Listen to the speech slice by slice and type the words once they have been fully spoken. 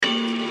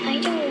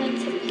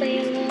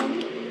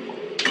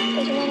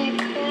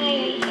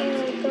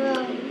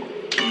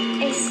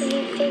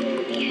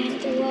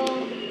the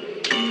wall.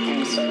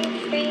 I'm so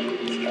afraid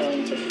it's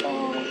going to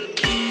fall.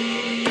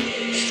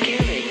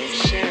 Scaring is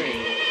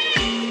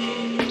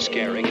sharing.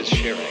 Scaring is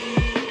sharing.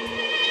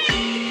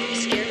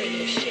 Scaring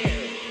is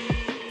sharing.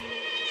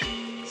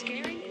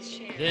 Scaring is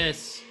sharing.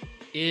 This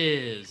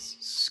is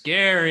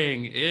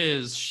Scaring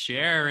is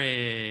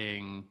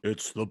Sharing.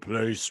 It's the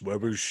place where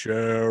we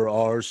share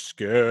our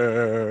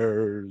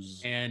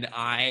scares. And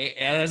I,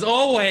 as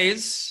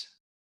always,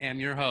 am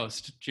your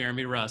host,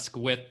 Jeremy Rusk,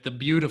 with the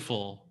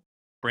beautiful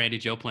Brandy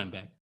Jo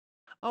Plimbeck.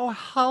 Oh,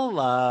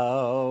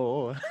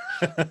 hello.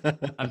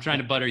 I'm trying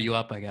to butter you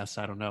up, I guess.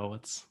 I don't know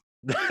what's...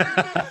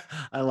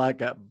 I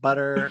like it.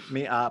 Butter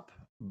me up,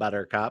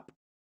 buttercup.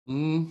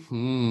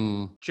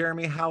 Mm-hmm.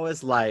 Jeremy, how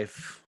is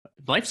life?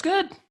 Life's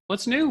good.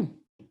 What's new?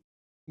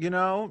 You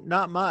know,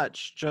 not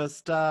much.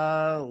 Just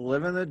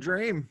living the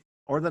dream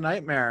or the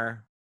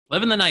nightmare.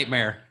 Living the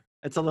nightmare.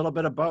 It's a little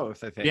bit of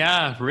both, I think.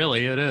 Yeah,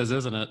 really, it is,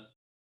 isn't it?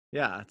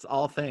 Yeah, it's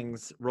all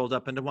things rolled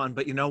up into one.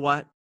 But you know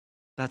what?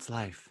 That's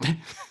life.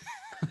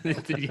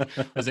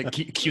 Was it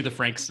cue the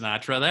Frank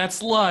Sinatra?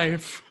 That's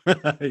life.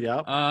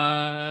 Yep.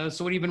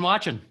 So what have you been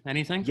watching?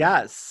 Anything?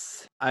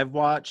 Yes. I've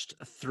watched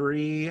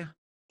 3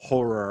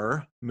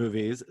 horror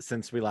movies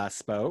since we last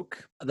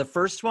spoke. The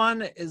first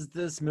one is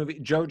this movie.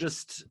 Joe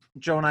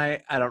and I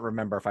don't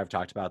remember if I've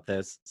talked about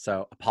this,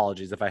 so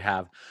apologies if I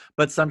have.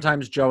 But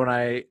sometimes Joe and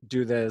I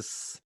do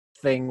this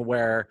thing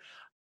where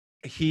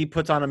he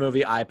puts on a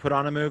movie, I put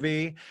on a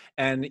movie,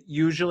 and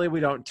usually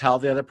we don't tell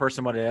the other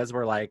person what it is.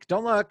 We're like,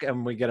 don't look,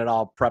 and we get it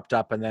all prepped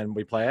up and then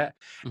we play it.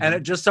 Mm-hmm. And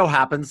it just so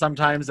happens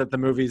sometimes that the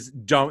movies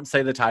don't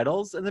say the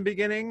titles in the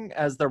beginning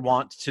as they're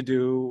wont to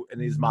do in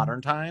these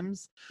modern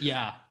times.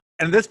 Yeah.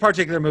 And this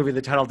particular movie, the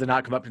title did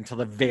not come up until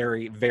the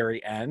very,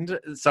 very end.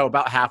 So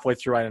about halfway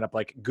through, I ended up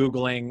like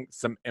Googling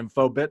some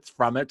info bits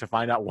from it to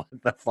find out what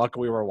the fuck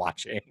we were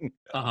watching.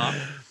 Uh-huh.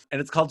 And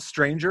it's called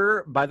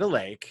Stranger by the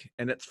Lake,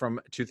 and it's from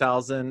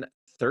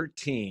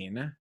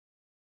 2013.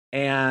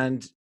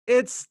 And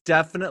it's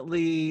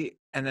definitely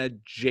an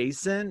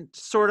adjacent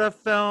sort of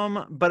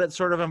film, but it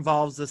sort of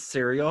involves a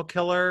serial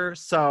killer.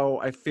 So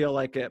I feel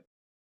like it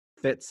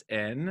fits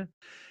in.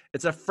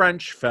 It's a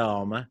French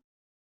film.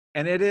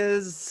 And it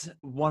is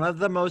one of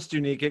the most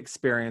unique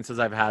experiences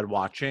I've had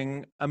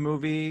watching a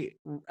movie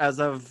as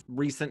of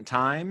recent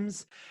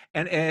times.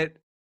 And it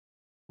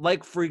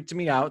like freaked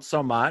me out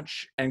so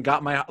much and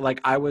got my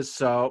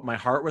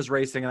heart was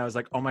racing and I was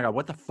like, oh my God,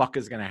 what the fuck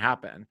is going to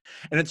happen?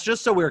 And it's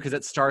just so weird because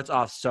it starts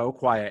off so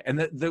quiet. And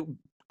the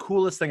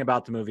coolest thing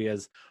about the movie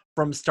is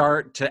from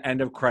start to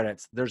end of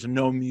credits, there's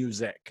no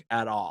music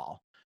at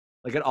all.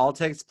 Like it all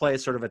takes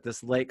place sort of at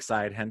this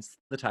lakeside, hence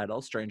the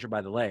title, Stranger by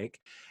the Lake.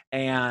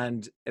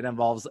 And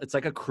it's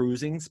like a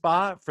cruising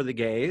spot for the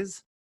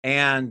gays.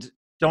 And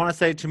don't want to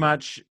say too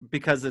much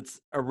because it's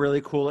a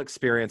really cool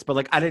experience. But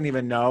like, I didn't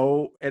even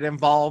know it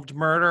involved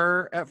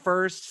murder at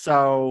first.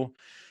 So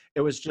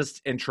it was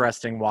just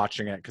interesting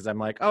watching it because I'm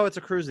like, oh, it's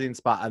a cruising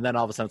spot. And then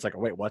all of a sudden it's like,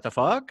 wait, what the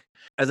fuck?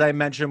 As I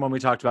mentioned when we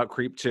talked about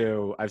Creep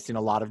 2, I've seen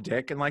a lot of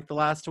dick in like the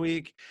last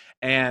week.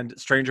 And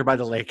Stranger by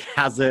the Lake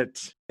has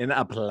it in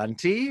a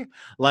plenty.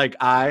 Like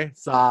I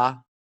saw,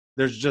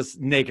 there's just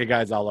naked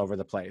guys all over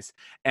the place.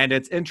 And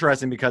it's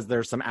interesting because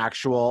there's some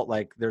actual,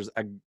 like there's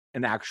an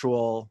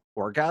actual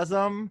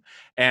orgasm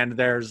and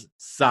there's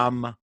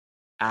some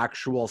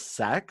actual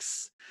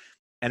sex.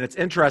 And it's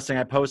interesting.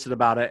 I posted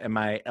about it in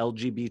my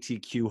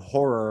LGBTQ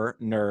horror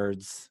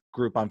nerds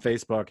group on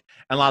Facebook.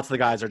 And lots of the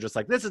guys are just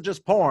like, this is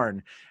just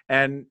porn.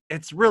 And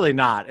it's really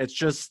not. It's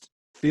just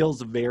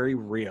feels very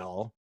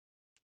real.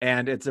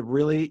 And it's a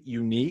really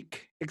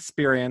unique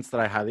experience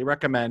that I highly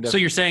recommend. So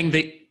you're saying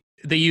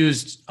they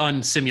used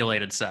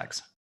unsimulated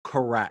sex?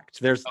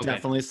 Correct. There's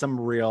definitely some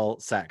real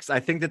sex.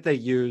 I think that they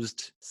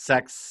used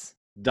sex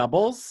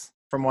doubles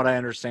from what I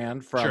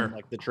understand from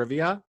like the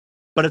trivia.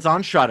 But it's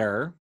on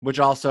Shudder, which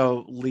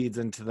also leads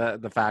into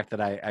the fact that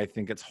I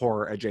think it's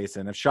horror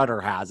adjacent. If Shudder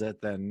has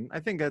it, then I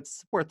think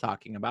it's worth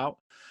talking about.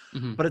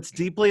 Mm-hmm. But it's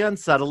deeply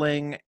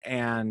unsettling,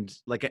 and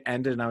like it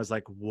ended, and I was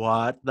like,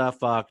 what the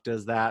fuck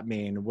does that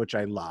mean? Which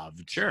I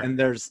loved. Sure. And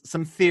there's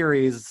some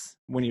theories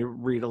when you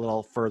read a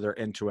little further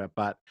into it,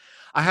 but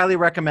I highly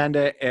recommend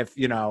it if,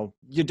 you know,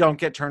 you don't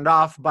get turned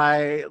off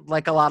by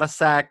like a lot of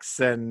sex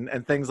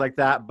and things like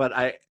that.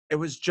 But it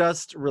was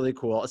just really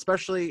cool,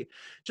 especially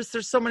just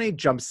there's so many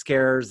jump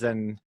scares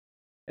and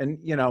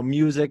you know,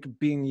 music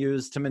being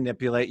used to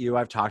manipulate you.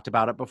 I've talked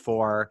about it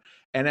before,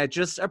 and I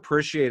just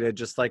appreciated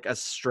just like a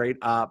straight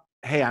up,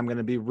 hey, I'm going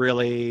to be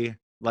really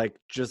like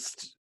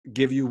just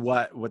give you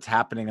what's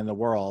happening in the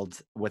world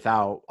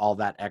without all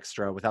that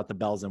extra, without the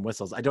bells and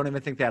whistles. I don't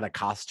even think they had a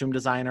costume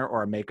designer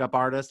or a makeup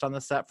artist on the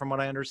set, from what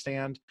I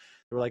understand.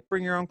 They were like,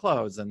 bring your own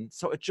clothes, and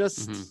so it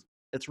just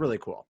it's really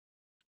cool.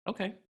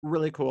 Okay.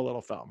 Really cool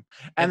little film.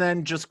 And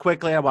then just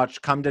quickly, I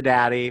watched Come to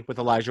Daddy with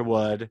Elijah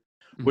Wood,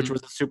 which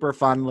was a super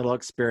fun little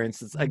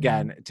experience. It's,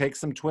 again, it takes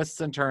some twists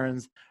and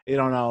turns. You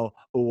don't know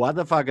what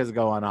the fuck is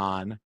going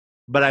on,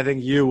 but I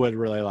think you would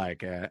really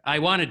like it. I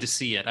wanted to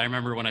see it. I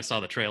remember when I saw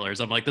the trailers,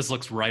 I'm like, this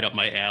looks right up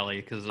my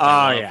alley. Because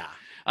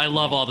I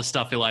love all the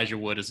stuff Elijah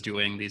Wood is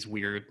doing, these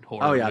weird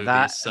horror Oh yeah, movies.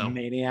 that So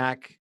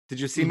Maniac. Did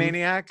you see Mhm.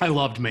 Maniac? I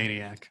loved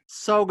Maniac.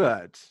 So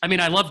good. I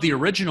mean, I love the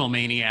original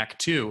Maniac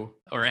too,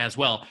 or as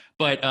well.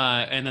 But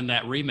and then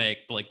that remake,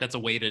 like that's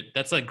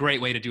a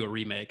great way to do a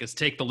remake, is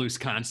take the loose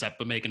concept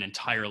but make an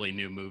entirely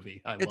new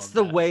movie. I It's love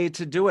the that. way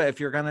to do it if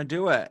you're gonna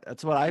do it.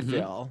 That's what I Mhm.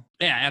 feel.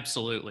 Yeah,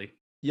 absolutely.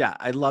 Yeah,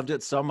 I loved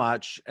it so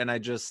much, and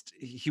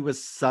he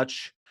was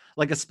such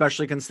like,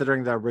 especially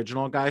considering the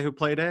original guy who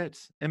played it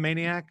in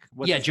Maniac.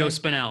 What's Yeah, his Joe name?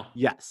 Spinell.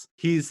 Yes,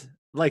 he's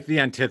like the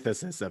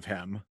antithesis of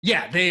him.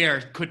 Yeah,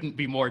 couldn't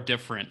be more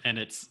different, and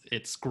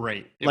it's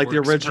great. It Like the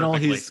works original,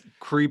 perfectly. he's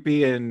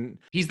creepy and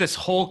He's this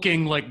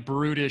hulking, like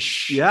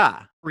brutish,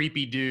 yeah.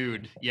 creepy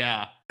dude.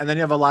 Yeah. And then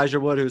you have Elijah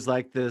Wood, who's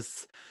like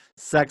this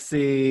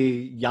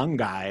sexy young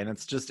guy, and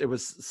it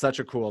was such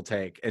a cool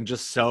take, and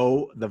just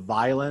so the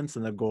violence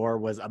and the gore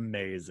was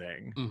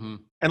amazing, Hmm.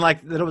 and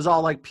like that it was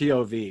all like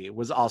POV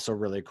was also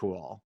really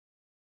cool.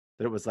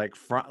 That it was like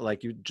front,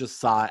 like you just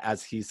saw it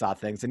as he saw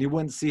things, and you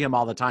wouldn't see him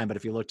all the time, but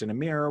if you looked in a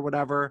mirror or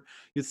whatever,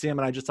 you'd see him,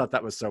 and I just thought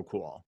that was so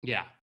cool.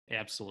 Yeah,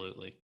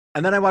 absolutely.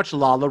 And then I watched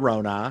La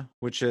Llorona,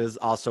 which is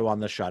also on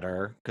the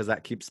Shudder, because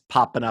that keeps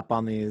popping up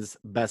on these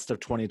best of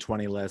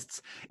 2020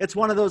 lists. It's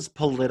one of those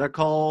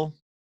political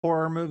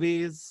horror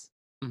movies.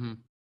 Hmm.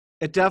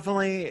 It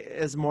definitely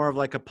is more of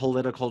like a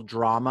political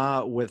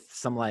drama with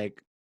some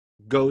like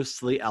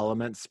ghostly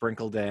elements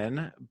sprinkled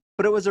in,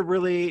 but it was a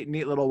really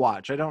neat little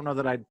watch. I don't know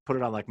that I'd put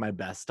it on like my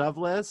best of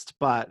list,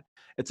 but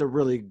it's a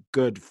really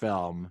good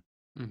film.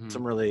 Hmm.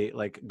 Some really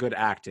like good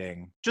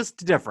acting,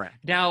 just different.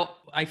 Now,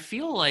 I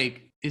feel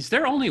like, is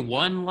there only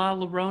one La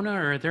Llorona,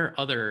 or are there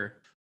other?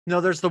 No,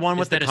 there's the one Is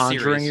with the that a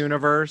Conjuring series?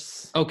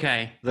 universe,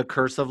 Okay. The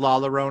Curse of La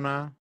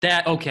Llorona.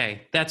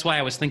 Okay. That's why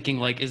I was thinking,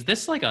 like, is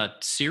this like a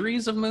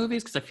series of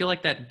movies? Because I feel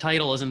like that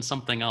title is in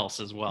something else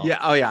as well. Yeah,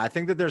 oh yeah, I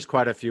think that there's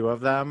quite a few of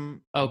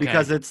them. Okay.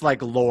 Because it's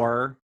like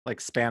lore, like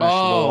Spanish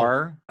Oh,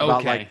 lore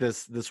about okay. like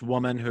this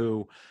woman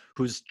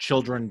whose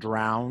children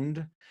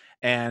drowned,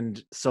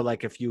 and so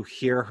like if you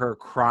hear her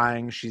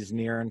crying, she's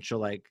near and she'll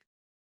like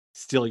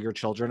steal your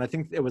children. I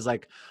think it was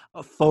like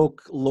a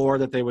folk lore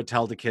that they would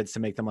tell to kids to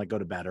make them like go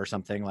to bed or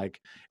something.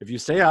 Like if you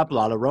stay up,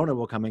 La Llorona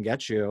will come and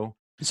get you.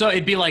 So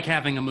it'd be like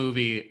having a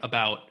movie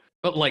about,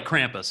 but like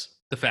Krampus.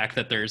 The fact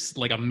that there's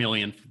like a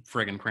million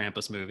friggin'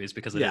 Krampus movies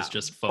because it is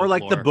just folklore. Or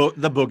like the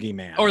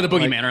boogeyman. Or the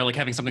boogeyman, Like, or like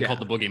having something yeah. called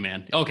the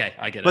boogeyman. Okay,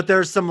 I get it. but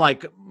there's some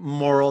like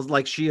morals,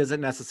 like she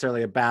isn't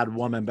necessarily a bad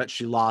woman, but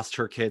she lost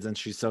her kids and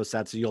she's so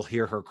sad, so you'll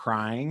hear her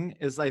crying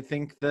is I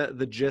think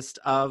the gist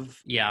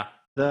of Yeah.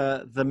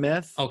 the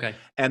myth. Okay.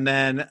 And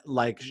then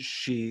like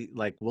she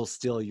like will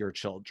steal your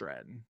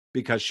children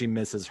because she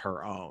misses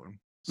her own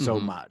so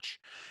Mhm. much.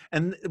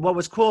 And what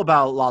was cool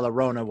about La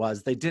Llorona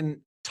was they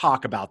didn't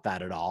talk about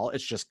that at all.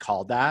 It's just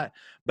called that,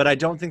 but I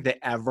don't think they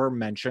ever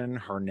mention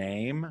her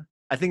name.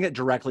 I think it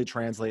directly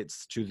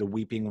translates to the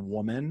weeping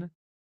woman,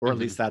 or at Mhm.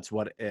 least that's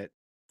what it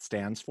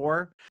stands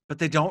for, but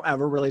they don't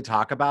ever really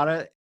talk about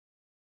it.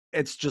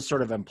 It's just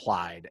sort of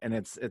implied, and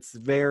it's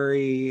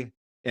very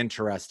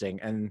interesting.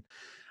 And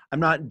I'm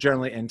not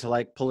generally into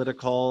like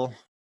political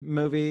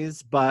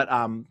movies, but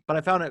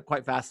I found it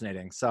quite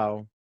fascinating.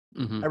 So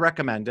Mhm. I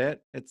recommend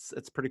it. It's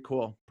pretty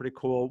cool. Pretty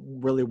cool,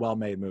 really well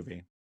made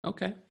movie.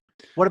 Okay.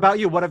 What about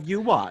you? What have you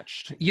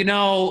watched? You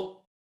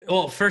know,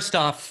 well, first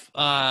off,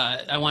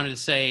 I wanted to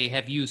say,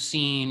 have you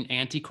seen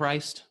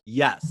Antichrist?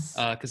 Yes.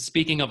 Because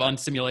speaking of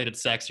unsimulated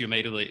sex, you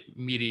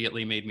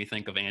immediately made me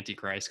think of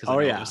Antichrist, because Oh,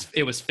 yeah.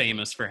 it was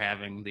famous for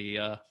having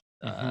the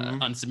Mhm.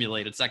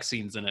 unsimulated sex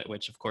scenes in it,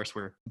 which of course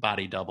were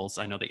body doubles.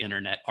 I know the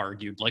internet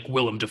argued like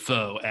Willem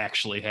Dafoe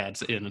actually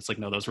had, and it's like,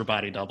 no, those were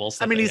body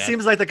doubles. I that mean, they he had.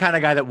 seems like the kind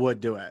of guy that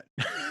would do it.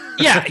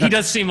 Yeah, he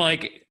does seem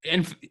like,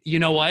 and you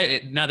know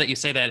what? Now that you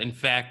say that, in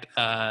fact,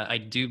 I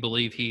do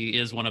believe he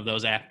is one of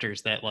those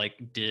actors that like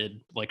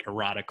did like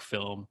erotic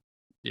film,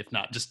 if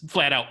not just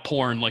flat out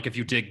porn. Like if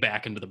you dig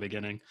back into the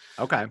beginning,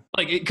 Okay.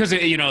 like because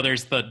you know,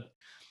 there's the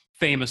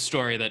famous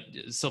story that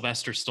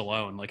Sylvester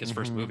Stallone, like his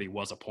first Mhm. movie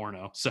was a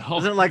porno. So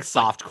Isn't it like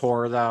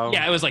softcore though?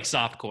 yeah, it was like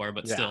softcore,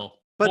 but Yeah. still.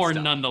 But Porn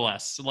still.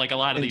 nonetheless. Like a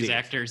lot of these Indeed.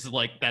 actors,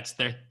 like that's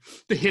the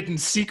hidden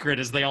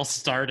secret is they all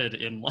started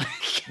in like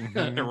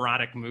Mhm.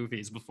 erotic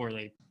movies before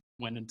they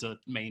went into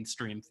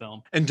mainstream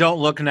film. And don't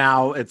look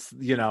now. It's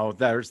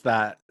there's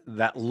that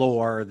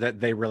lore that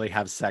they really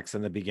have sex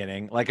in the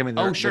beginning. Like I mean,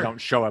 Oh, they sure.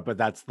 don't show it, but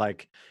that's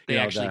like They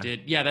actually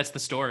did. Yeah, that's the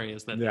story,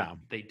 is that Yeah.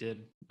 they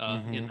did in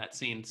Mhm. that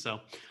scene.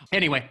 So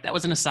anyway, that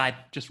was an aside.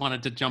 Just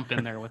wanted to jump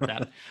in there with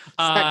that.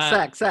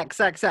 sex.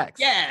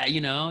 Yeah,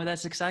 you know,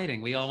 that's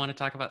exciting. We all want to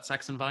talk about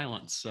sex and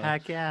violence. So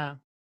Heck yeah.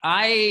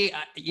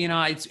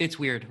 it's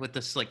weird with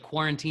this like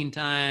quarantine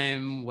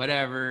time,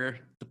 whatever,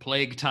 the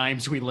plague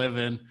times we live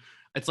in.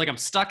 It's like I'm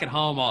stuck at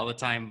home all the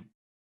time,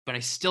 but I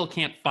still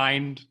can't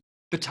find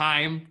the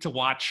time to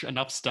watch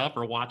enough stuff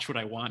or watch what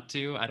I want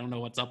to. I don't know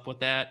what's up with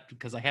that,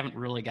 because I haven't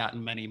really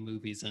gotten many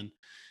movies in.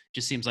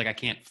 Just seems like I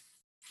can't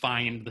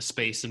find the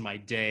space in my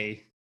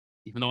day,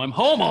 even though I'm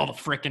home all the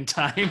frickin'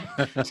 time,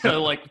 to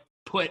like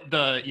put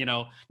the,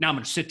 now I'm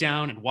going to sit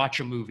down and watch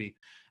a movie.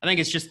 I think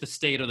it's just the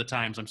state of the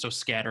times. I'm so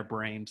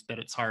scatterbrained that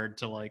it's hard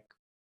to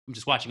I'm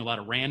just watching a lot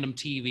of random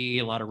TV,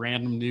 a lot of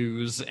random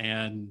news,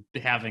 and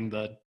having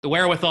the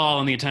wherewithal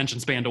and the attention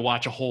span to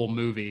watch a whole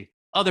movie,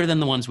 other than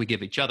the ones we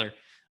give each other.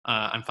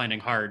 I'm finding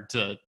hard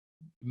to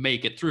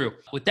make it through.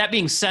 With that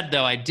being said,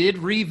 though, I did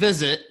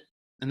revisit,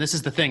 and this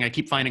is the thing, I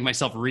keep finding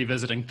myself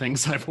revisiting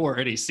things I've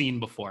already seen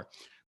before,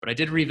 but I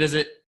did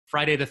revisit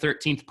Friday the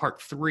 13th,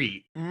 Part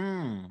 3.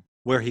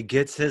 Where he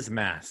gets his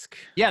mask.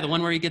 Yeah, the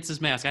one where he gets his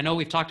mask. I know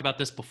we've talked about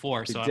this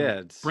before, so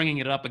I'm bringing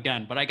it up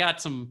again, but I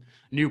got some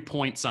new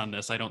points on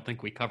this I don't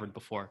think we covered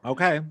before.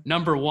 Okay.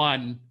 Number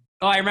one,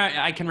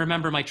 I can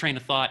remember my train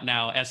of thought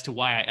now as to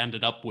why I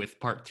ended up with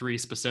Part 3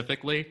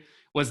 specifically,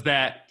 was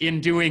that in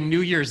doing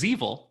New Year's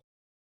Evil,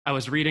 I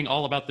was reading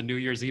all about the New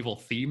Year's Evil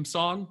theme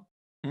song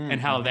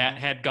and how that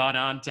had gone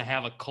on to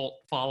have a cult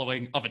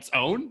following of its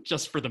own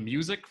just for the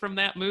music from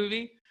that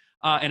movie.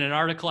 And an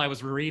article I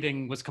was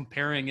reading was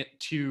comparing it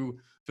to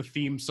the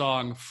theme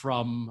song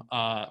from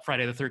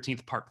Friday the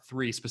 13th Part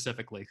 3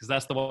 specifically, because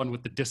that's the one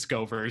with the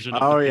disco version of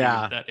the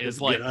theme that is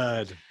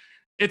good.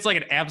 It's like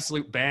an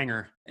absolute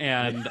banger.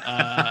 And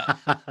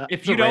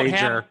if you don't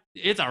have,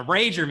 it's a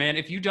rager, man.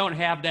 If you don't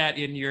have that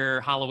in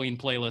your Halloween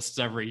playlists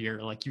every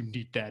year, you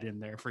need that in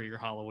there for your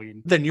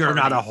Halloween. Then you're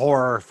not a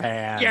horror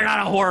fan. You're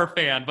not a horror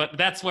fan, but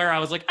that's where I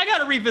was like, I got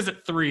to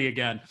revisit 3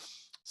 again.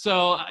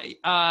 So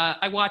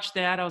I watched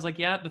that. I was like,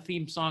 yeah, the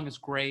theme song is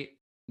great.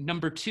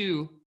 Number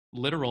 2,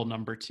 literal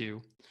number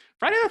 2.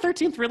 Friday the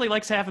 13th really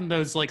likes having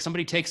those,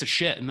 somebody takes a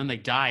shit and then they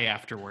die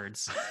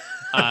afterwards.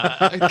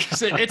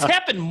 It's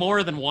happened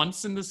more than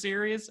once in the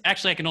series.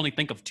 Actually, I can only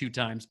think of 2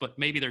 times, but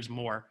maybe there's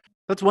more.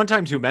 That's one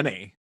time too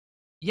many.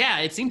 Yeah,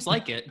 it seems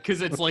like it, because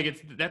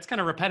that's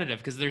kind of repetitive,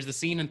 because there's the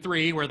scene in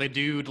 3 where the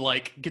dude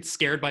gets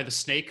scared by the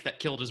snake that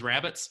killed his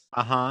rabbits.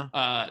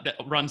 That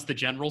runs the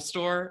general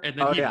store, and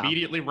then he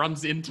immediately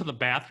runs into the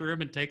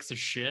bathroom and takes a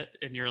shit,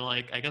 and you're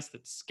like, I guess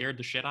that scared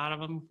the shit out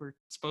of him. We're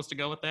supposed to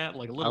go with that, a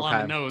little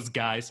on the nose,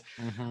 guys.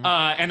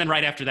 And then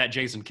right after that,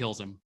 Jason kills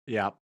him.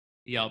 Yep.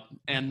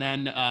 And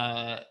then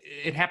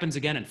it happens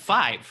again in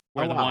 5,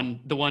 where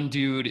the one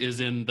dude is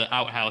in the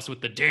outhouse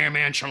with the damn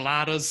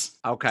enchiladas.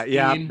 Okay.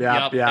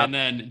 Yep. And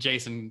then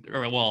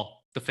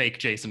the fake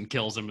Jason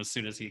kills him as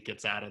soon as he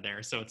gets out of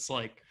there. So it's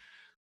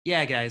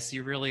yeah, guys,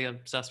 you're really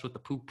obsessed with the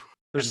poop.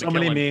 There's so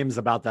many memes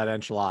about that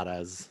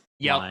enchiladas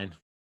line.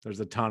 There's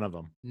a ton of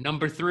them.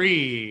 Number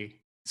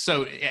 3.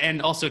 So,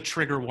 and also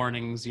trigger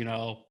warnings,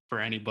 for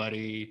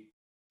anybody,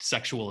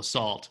 sexual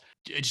assault.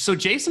 So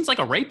Jason's like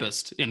a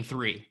rapist in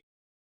 3.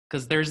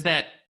 Because there's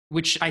that,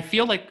 which I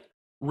feel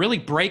really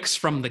breaks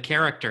from the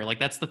character.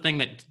 That's the thing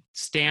that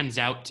stands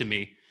out to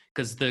me.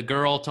 Because the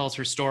girl tells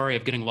her story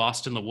of getting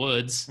lost in the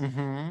woods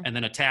and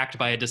then attacked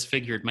by a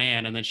disfigured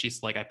man. And then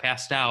she's like, I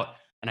passed out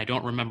and I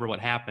don't remember what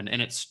happened. And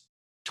it's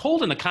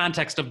told in the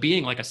context of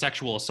being a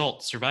sexual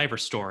assault survivor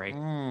story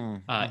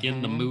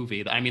in the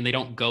movie. I mean, they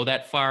don't go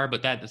that far,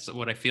 but that's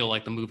what I feel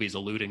like the movie's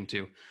alluding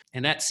to.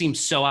 And that seems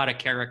so out of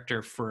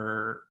character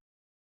for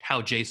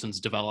how Jason's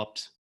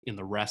developed in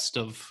the rest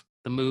of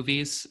the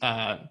movies,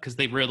 because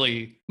they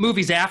really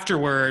movies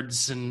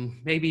afterwards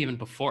and maybe even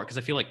before, because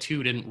I feel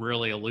 2 didn't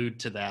really allude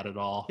to that at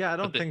all. I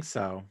don't think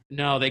so.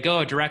 No, they go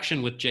a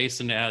direction with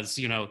Jason as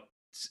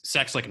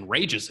sex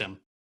enrages him,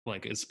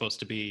 is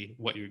supposed to be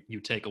what you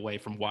take away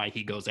from why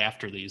he goes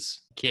after these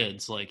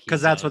kids,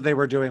 because that's what they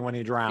were doing when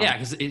he drowned. Yeah,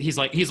 because he's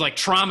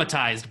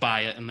traumatized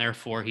by it, and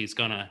therefore he's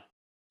gonna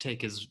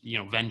take his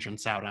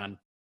vengeance out on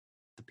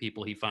the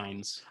people he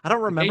finds. I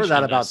don't remember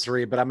that about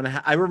 3, but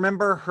I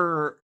remember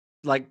her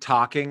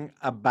talking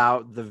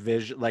about the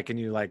vision, and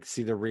you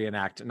see the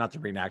not the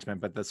reenactment,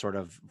 but the sort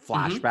of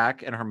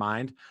flashback in her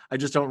mind. I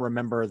just don't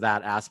remember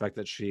that aspect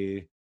that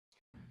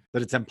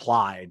it's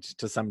implied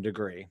to some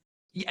degree.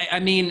 Yeah, I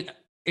mean,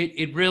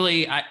 it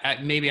really,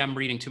 maybe I'm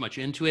reading too much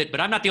into it,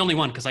 but I'm not the only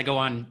one, because I go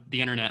on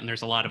the internet and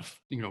there's a lot of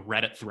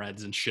Reddit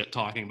threads and shit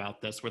talking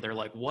about this, where they're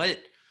like,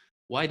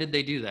 why did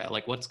they do that?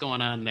 What's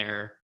going on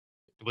there?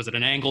 Was it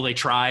an angle they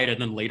tried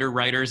and then later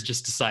writers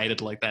just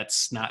decided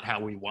that's not how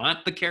we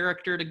want the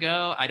character to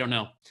go? I don't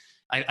know.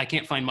 I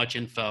can't find much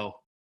info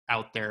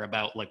out there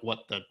about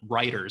what the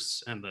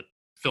writers and the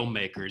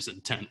filmmakers'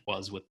 intent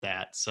was with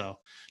that. So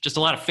just a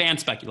lot of fan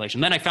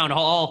speculation. Then I found a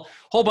whole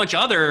bunch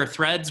of other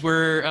threads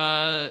where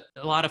a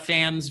lot of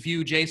fans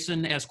view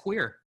Jason as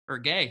queer or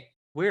gay.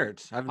 Weird.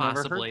 I've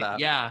never heard that.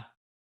 Yeah.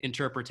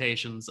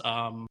 Interpretations.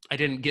 I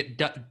didn't get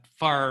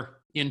far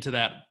into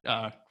that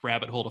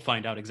rabbit hole to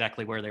find out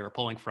exactly where they were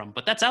pulling from,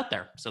 but that's out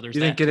there. So there's.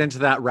 You didn't get into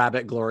that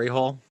rabbit glory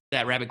hole.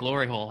 That rabbit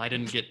glory hole. I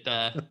didn't get.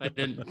 I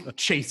didn't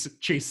chase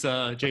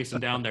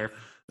Jason down there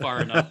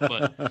far enough,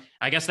 but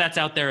I guess that's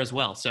out there as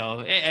well.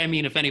 So I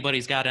mean, if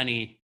anybody's got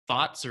any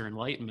thoughts or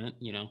enlightenment,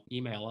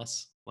 email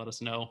us. Let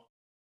us know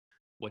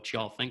what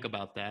y'all think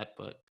about that.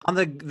 But On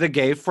the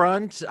gay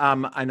front,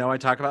 I know I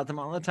talk about them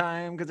all the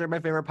time because they're my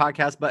favorite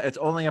podcast, but it's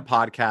only a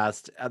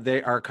podcast.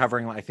 They are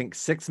covering, I think,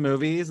 6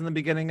 movies in the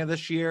beginning of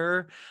this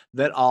year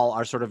that all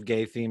are sort of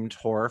gay themed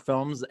horror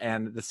films.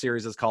 And the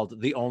series is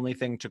called The Only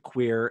Thing to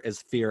Queer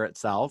is Fear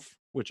Itself,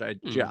 which I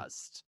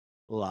just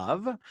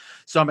love.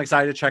 So I'm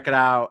excited to check it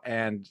out.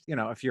 And, you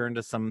know, if you're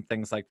into some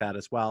things like that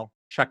as well,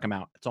 check them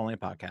out. It's only a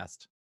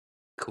podcast.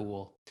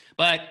 cool.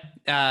 But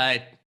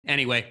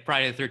anyway,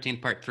 Friday the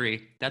 13th Part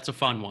 3. That's a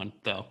fun one,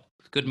 though.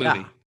 Good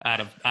movie out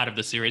of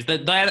the series.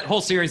 That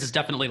whole series is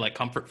definitely like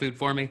comfort food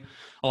for me,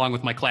 along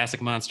with my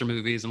classic monster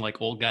movies and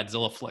like old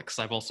Godzilla flicks.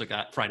 I've also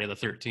got Friday the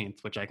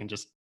 13th, which I can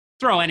just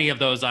throw any of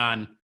those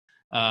on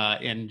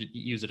and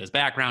use it as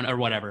background or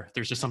whatever.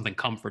 There's just something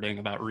comforting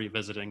about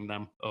revisiting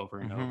them over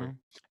and over.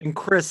 And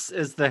Chris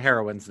is the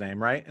heroine's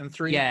name, right? In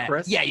 3, Yeah,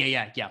 Chris? yeah.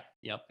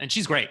 And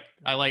she's great.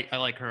 I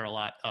like her a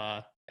lot.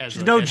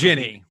 She's no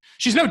Ginny.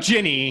 She's no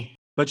Ginny.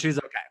 But she's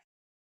okay.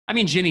 I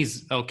mean,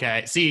 Ginny's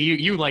okay. See,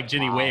 you like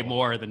Ginny way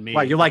more than me.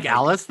 What, you like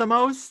Alice the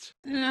most?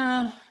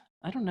 I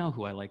don't know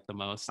who I like the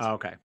most. Oh,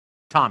 okay.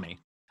 Tommy.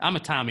 I'm a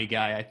Tommy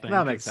guy, I think.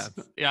 That makes sense.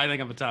 Yeah, I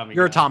think I'm a Tommy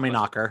You're guy, a Tommy but-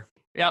 knocker.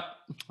 Yep,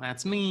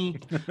 that's me.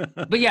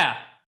 But yeah,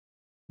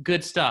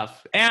 good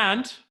stuff.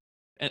 And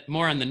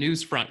more on the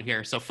news front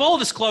here. So full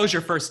disclosure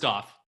first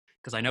off,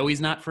 because I know he's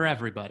not for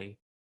everybody,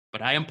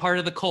 but I am part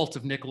of the cult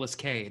of Nicolas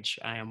Cage.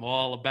 I am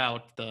all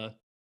about the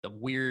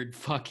weird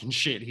fucking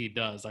shit he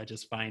does. I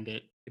just find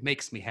it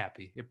makes me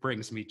happy. It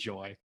brings me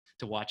joy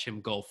to watch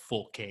him go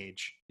full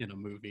Cage in a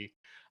movie.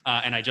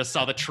 And I just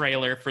saw the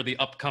trailer for the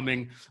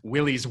upcoming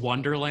Willy's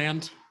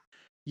Wonderland.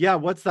 Yeah,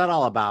 what's that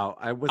all about?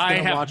 I was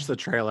going to watch the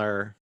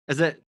trailer. Is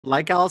it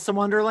like Alice in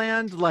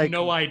Wonderland? Like,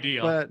 no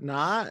idea. But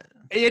not?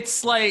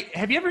 It's like,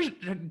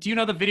 do you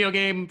know the video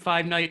game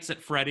Five Nights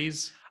at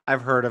Freddy's?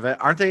 I've heard of it.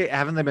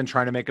 Haven't they been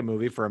trying to make a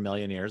movie for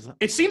 1,000,000 years?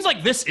 It seems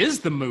like this is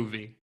the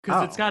movie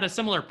because it's got a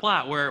similar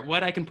plot where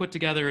what I can put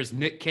together is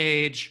Nick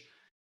Cage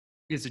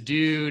is a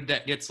dude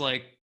that gets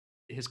like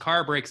his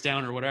car breaks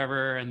down or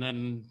whatever. And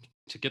then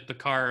to get the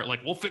car, like,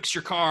 we'll fix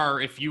your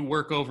car if you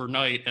work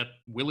overnight at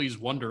Willy's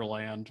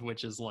Wonderland,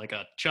 which is like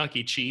a Chuck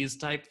E. Cheese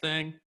type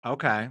thing.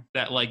 Okay.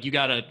 That like, you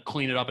got to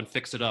clean it up and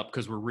fix it up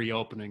because we're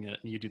reopening it.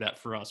 And you do that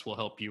for us. We'll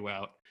help you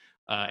out.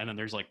 And then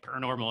there's like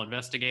paranormal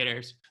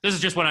investigators. This is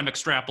just what I'm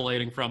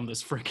extrapolating from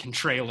this freaking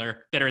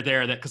trailer that are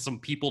there that because some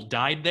people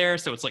died there.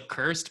 So it's like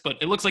cursed, but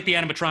it looks like the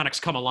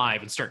animatronics come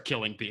alive and start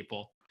killing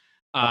people.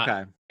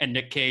 Okay. And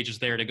Nick Cage is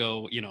there to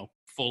go,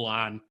 full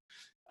on.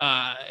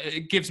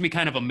 It gives me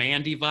kind of a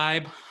Mandy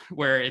vibe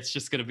where it's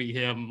just going to be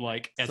him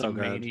like as a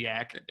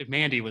maniac.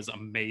 Mandy was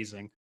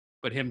amazing,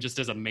 but him just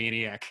as a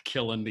maniac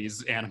killing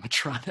these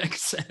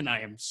animatronics. And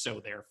I am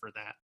so there for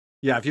that.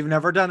 Yeah, if you've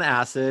never done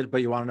acid,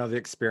 but you want to know the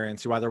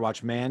experience, you either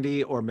watch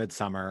Mandy or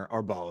Midsummer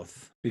or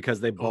both,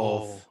 because they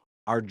both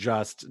are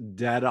just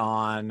dead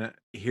on.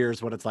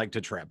 Here's what it's like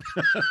to trip.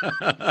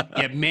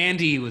 Yeah,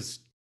 Mandy was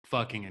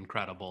fucking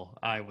incredible.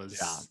 I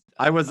was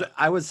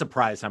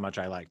surprised how much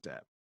I liked it.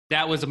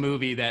 That was a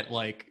movie that,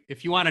 like,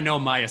 if you want to know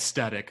my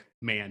aesthetic,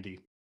 Mandy.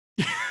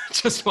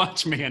 Just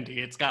watch Mandy.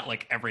 It's got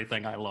like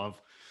everything I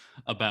love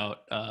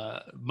about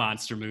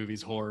monster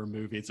movies, horror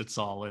movies. It's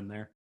all in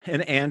there.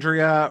 And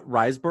Andrea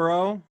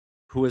Riseborough,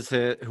 who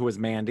is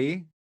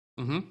Mandy,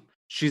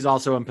 she's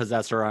also in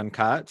Possessor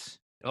Uncut.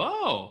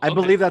 Oh, I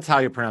believe that's how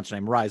you pronounce her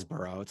name,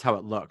 Riseborough. It's how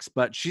it looks.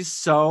 But she's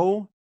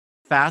so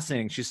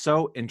fascinating. She's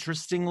so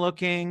interesting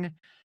looking.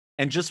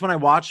 And just when I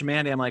watched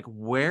Mandy, I'm like,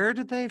 where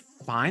did they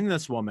find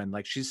this woman?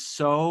 Like, she's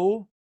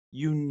so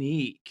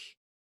unique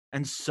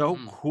and so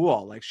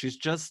cool. Like,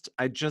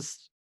 I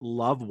just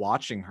love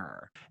watching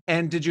her.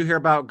 And did you hear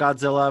about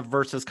Godzilla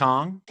versus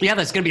Kong? Yeah,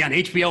 that's going to be on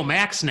HBO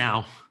Max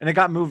now. And it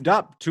got moved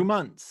up 2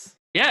 months.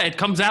 Yeah, it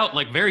comes out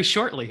like very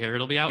shortly here.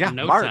 It'll be out in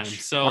no time.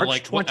 So March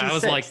like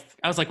 26th.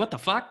 I was like, what the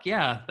fuck?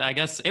 Yeah, I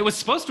guess it was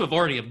supposed to have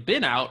already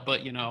been out,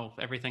 but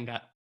everything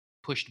got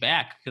pushed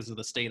back because of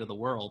the state of the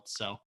world.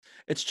 So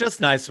it's just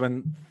nice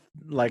when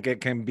like it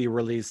can be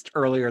released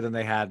earlier than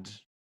they had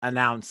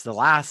announced the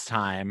last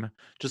time,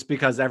 just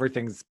because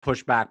everything's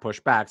pushed back.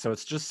 So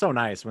it's just so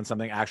nice when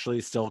something actually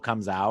still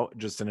comes out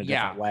just in a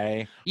different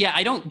way. Yeah,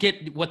 I don't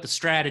get what the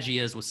strategy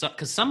is with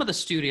because some of the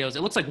studios,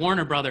 it looks like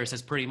Warner Brothers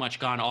has pretty much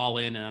gone all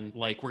in and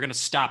like, we're going to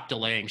stop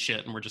delaying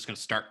shit and we're just going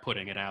to start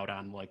putting it out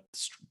on like,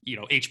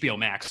 HBO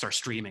Max, our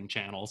streaming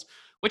channels,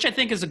 which I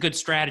think is a good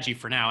strategy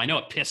for now. I know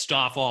it pissed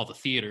off all the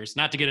theaters,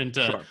 not to get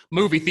into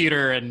movie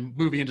theater and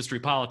movie industry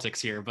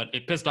politics here, but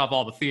it pissed off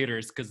all the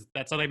theaters because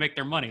that's how they make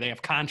their money. They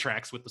have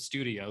contracts with the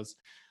studios,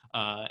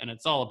 and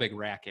it's all a big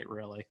racket,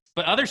 really.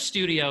 But other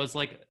studios,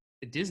 like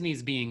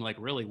Disney's being like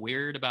really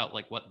weird about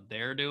like what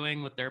they're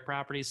doing with their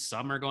properties.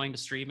 Some are going to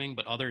streaming,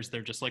 but others,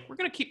 they're just like, we're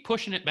going to keep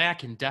pushing it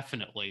back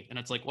indefinitely. And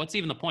it's like, what's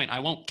even the point? I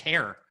won't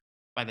care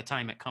by the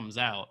time it comes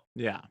out.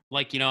 Yeah.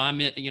 Like,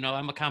 I'm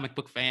a comic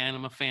book fan.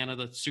 I'm a fan of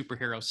the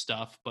superhero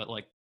stuff, but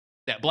like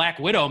that Black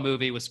Widow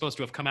movie was supposed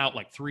to have come out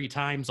like 3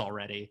 times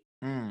already.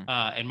 Mm.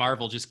 And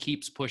Marvel just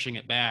keeps pushing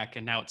it back,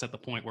 and now it's at the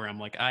point where I'm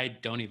like, I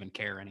don't even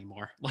care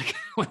anymore. Like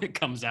when it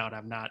comes out,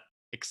 I'm not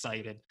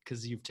excited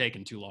because you've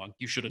taken too long.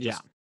 You should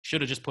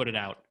have just put it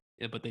out,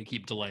 but they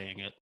keep delaying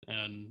it.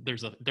 And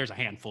there's a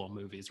handful of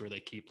movies where they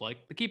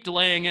keep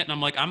delaying it, and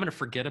I'm like, I'm gonna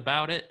forget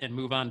about it and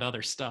move on to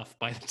other stuff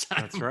by the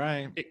time That's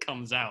right. it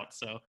comes out.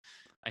 So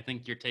I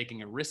think you're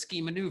taking a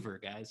risky maneuver,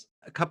 guys.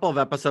 A couple of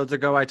episodes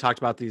ago, I talked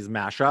about these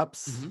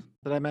mashups Mhm.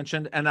 that I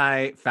mentioned, and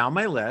I found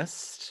my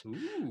list.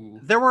 Ooh.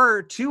 There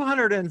were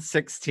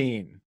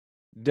 216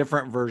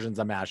 different versions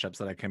of mashups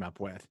that I came up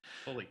with.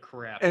 Holy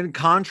crap. And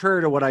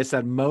contrary to what I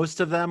said, most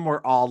of them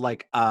were all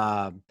like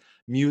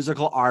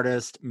musical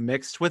artist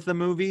mixed with the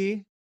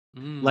movie.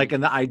 Like,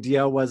 and the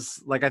idea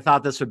was like, I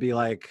thought this would be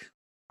like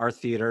our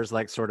theater's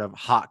like sort of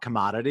hot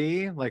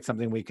commodity, like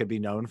something we could be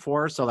known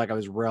for. So like I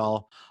was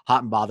real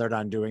hot and bothered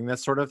on doing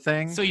this sort of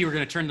thing. So you were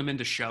going to turn them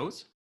into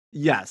shows?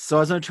 Yes. So I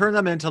was going to turn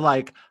them into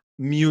like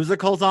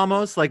musicals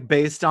almost, like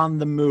based on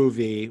the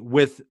movie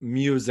with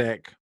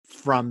music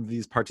from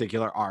these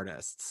particular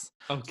artists.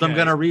 Okay. So I'm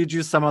going to read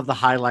you some of the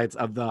highlights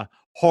of the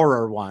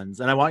horror ones,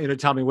 and I want you to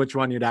tell me which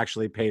one you'd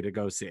actually pay to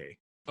go see.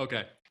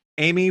 Okay.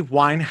 Amy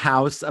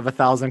Winehouse of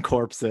 1,000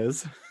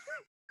 Corpses.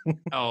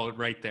 Oh,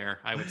 right there.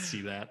 I would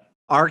see that.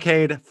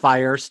 Arcade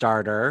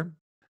Firestarter.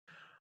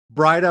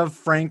 Bride of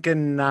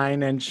Franken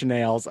 9 Inch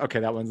Nails. Okay,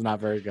 that one's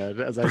not very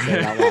good as I say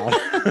it out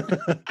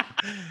loud.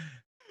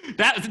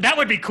 That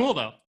would be cool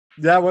though.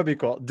 That would be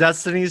cool.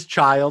 Destiny's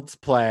Child's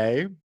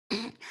Play.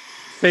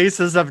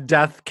 Faces of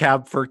Death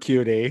Cab for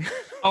Cutie.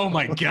 Oh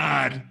my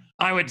God.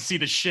 I would see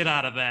the shit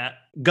out of that.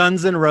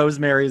 Guns N'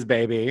 Rosemary's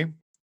Baby,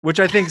 which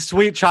I think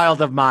Sweet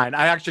Child of Mine.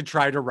 I actually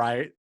tried to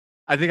write.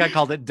 I think I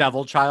called it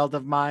Devil Child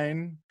of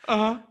Mine.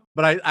 Uh-huh.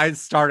 But I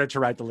started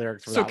to write the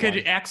lyrics for So that could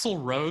one. Axl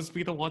Rose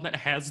be the one that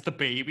has the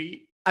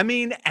baby? I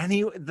mean,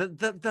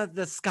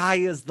 the sky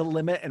is the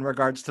limit in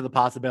regards to the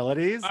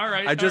possibilities. All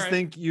right. I just all right.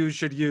 think you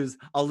should use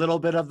a little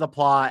bit of the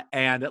plot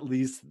and at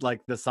least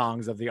like the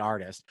songs of the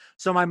artist.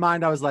 So in my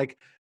mind, I was like,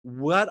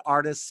 what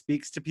artist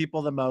speaks to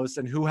people the most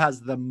and who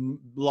has the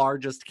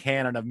largest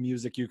canon of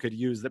music you could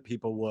use that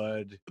people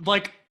would?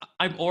 Like,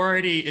 I'm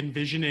already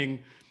envisioning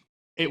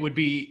it would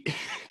be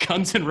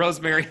Guns N'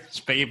 Rosemary's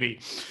Baby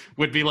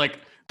would be like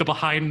the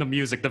behind the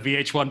music, the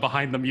VH1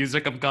 behind the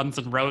music of Guns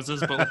N' Roses,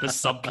 but with the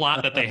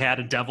subplot that they had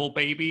a devil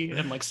baby,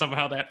 and like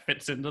somehow that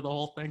fits into the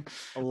whole thing.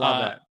 I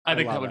love it. I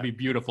think love that would it. be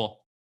beautiful.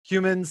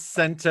 Human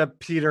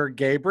Centipede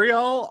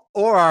Gabriel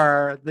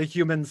or the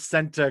Human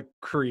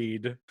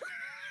Centicreed?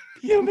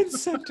 Human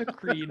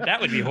Centipede. That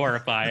would be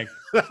horrifying.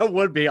 That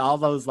would be all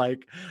those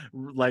like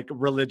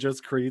religious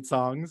Creed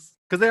songs,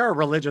 because they are a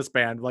religious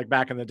band like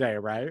back in the day,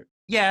 right?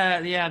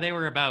 Yeah, they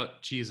were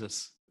about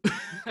Jesus.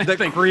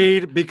 The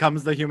Creed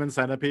becomes the Human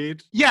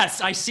Centipede.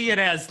 Yes, I see it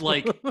as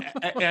like,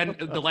 and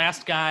the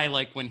last guy,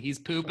 like when he's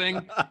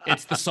pooping,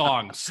 it's the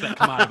songs that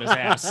come out of his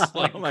ass.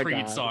 Like Oh my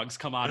Creed God. songs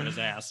come out of his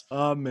ass.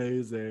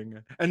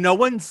 Amazing. And no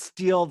one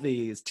steal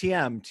these.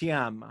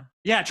 TM.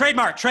 Yeah,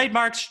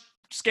 trademarks,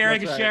 scaring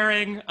That's and right.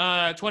 sharing,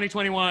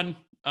 2021.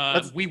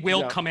 We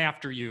will yeah. come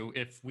after you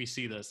if we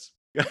see this.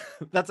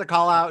 That's a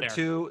call out There.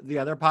 to the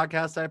other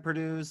podcast I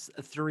produce,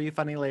 Three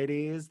Funny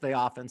Ladies. They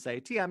often say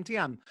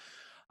TM.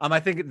 I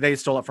think they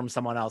stole it from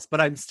someone else, but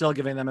I'm still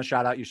giving them a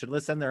shout out. You should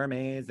listen. They're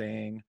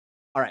amazing.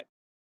 All right.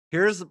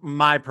 Here's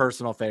my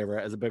personal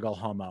favorite as a big ol'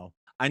 homo.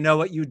 I Know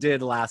What You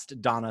Did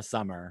Last Donna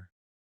Summer.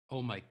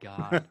 Oh my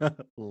God.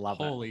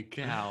 Love it. Holy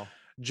cow.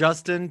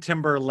 Justin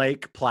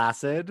Timberlake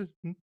Placid.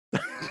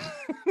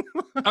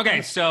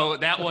 Okay, so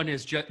that one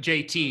is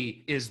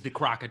JT is the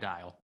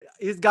crocodile.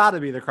 He's got to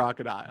be the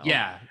crocodile.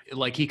 Yeah,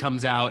 like he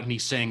comes out and he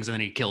sings and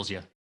then he kills you.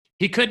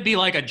 He could be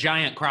like a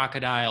giant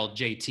crocodile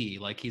JT,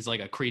 like he's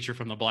like a creature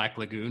from the Black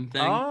Lagoon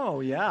thing.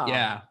 Oh, yeah.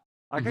 Yeah.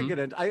 I could Mhm. get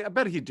it. I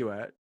bet he'd do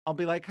it. I'll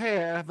be like, hey,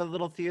 I have a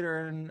little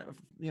theater in,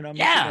 Michigan.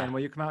 Yeah.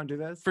 Will you come out and do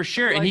this? For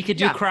sure. And Like, he could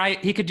do yeah.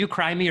 He could do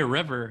Cry Me a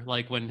River,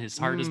 like when his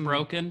heart is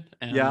broken.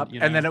 And, Yep. you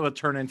And then know. it will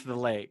turn into the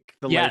lake.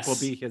 The lake will Yes.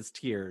 be his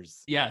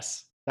tears.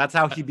 Yes. That's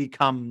how he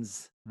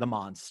becomes the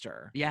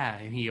monster. Yeah,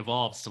 and he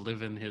evolves to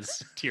live in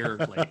his tear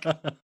lake.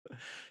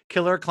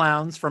 Killer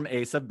Clowns from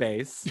Ace of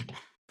Base.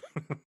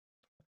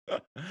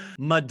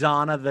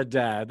 Madonna the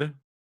Dead,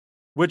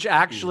 which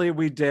actually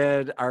we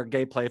did our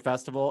gay play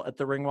festival at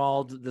the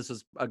Ringwald. This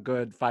was a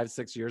good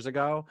 5-6 years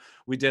ago.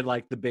 We did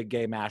like the big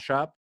gay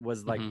mashup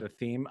was like Mhm. the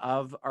theme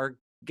of our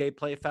gay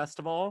play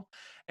festival.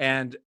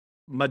 And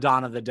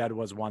Madonna the Dead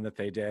was one that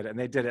they did. And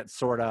they did it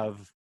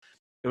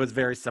it was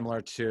very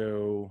similar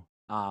to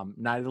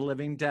Night of the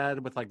Living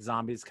Dead with like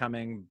zombies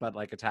coming, but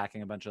like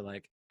attacking a bunch of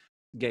like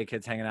gay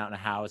kids hanging out in a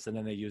house. And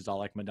then they used all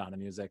like Madonna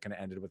music and it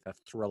ended with a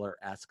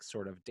Thriller-esque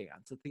sort of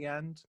dance at the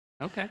end.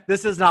 Okay.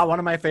 This is not one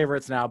of my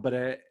favorites now, but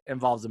it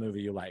involves a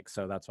movie you like,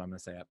 so that's why I'm going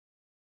to say it.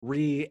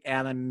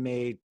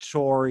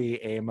 Reanimatory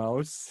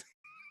Amos.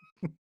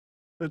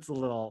 It's a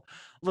little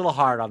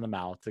hard on the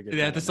mouth to get.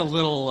 Yeah, that that's in a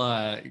little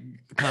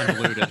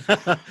convoluted.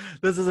 there.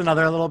 This is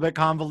another little bit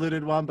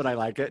convoluted one, but I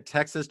like it.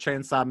 Texas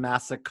Chainsaw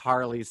Massacre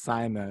Carly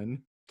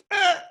Simon.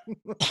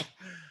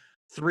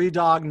 Three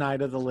Dog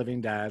Night of the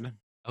Living Dead.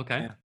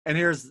 Okay. And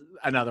here's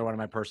another one of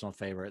my personal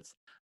favorites.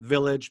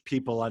 Village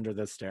People Under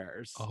the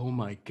Stairs. Oh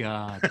my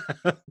God.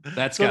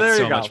 That's So got there you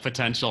so go. much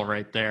potential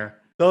right there.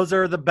 Those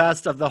are the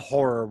best of the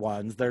horror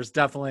ones. There's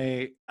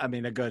definitely, I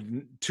mean, a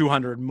good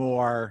 200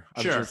 more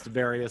of Sure. just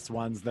various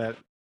ones that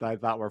I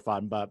thought were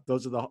fun, but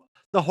those are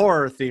the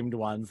horror themed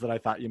ones that I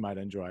thought you might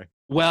enjoy.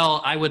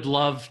 Well, I would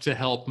love to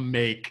help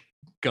make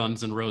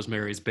Guns and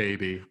Rosemary's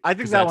Baby. I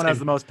think 'cause that one has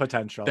the most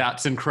potential.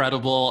 That's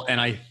incredible.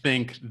 And I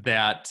think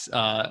that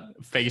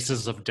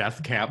Faces of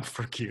Death Cab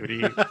for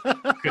Cutie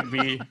could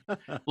be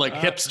like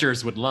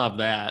hipsters would love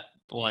that.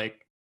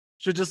 Like,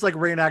 Should just like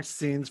reenact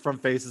scenes from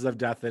Faces of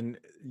Death and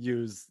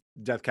use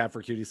Death Cab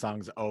for Cutie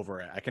songs over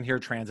it. I can hear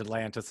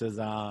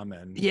transatlanticism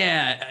and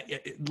yeah,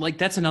 like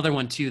that's another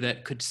one too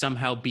that could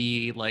somehow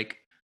be like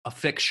a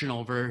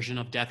fictional version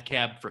of Death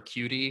Cab for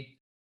Cutie,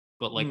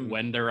 but like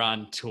when they're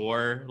on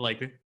tour,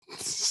 like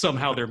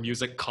somehow their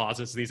music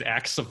causes these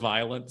acts of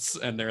violence,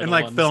 and they're and the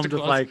like ones filmed to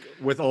with cause- like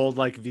with old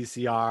like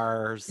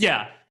VCRs.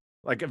 yeah.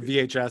 Like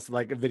VHS,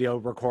 like video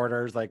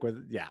recorders, like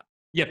with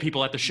Yeah,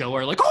 people at the show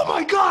are like, "Oh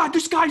my God,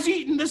 this guy's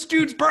eating this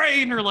dude's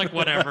brain," or like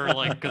whatever,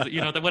 like because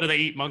what do they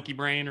eat? Monkey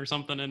brain or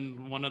something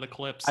in one of the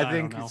clips? I don't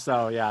think know.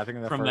 so. Yeah, I think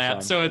in the From first that,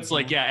 one. so it's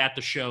like at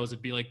the shows,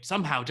 it'd be like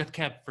somehow Death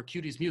Cab for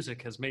Cutie's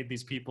music has made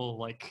these people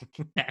like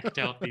act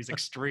out these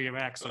extreme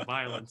acts of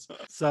violence.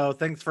 So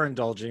thanks for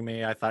indulging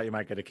me. I thought you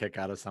might get a kick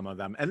out of some of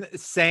them, and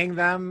saying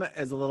them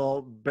is a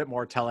little bit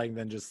more telling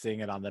than just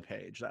seeing it on the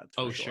page. That's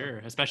for Oh sure,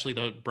 especially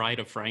the Bride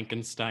of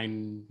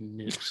Frankenstein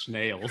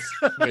snails,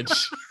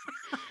 which.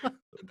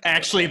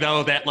 Actually,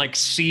 though, that like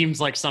seems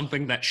like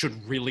something that should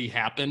really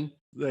happen,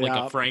 like Yeah, I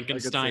a could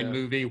Frankenstein see it.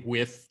 movie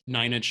with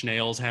Nine Inch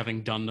Nails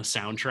having done the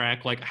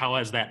soundtrack. Like, how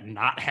has that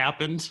not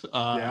happened?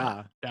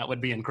 Yeah, That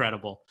would be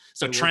incredible.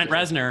 So, It would Trent be.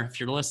 Reznor, if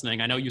you're listening,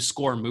 I know you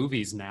score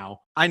movies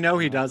now. I know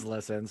he does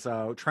listen.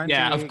 So Trent,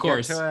 Yeah, of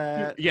course.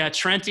 To it. Yeah,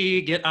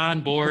 Trenty, get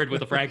on board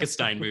with a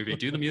Frankenstein movie.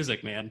 Do the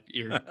music, man.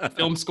 Your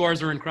film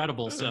scores are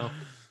incredible, so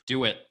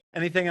do it.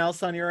 Anything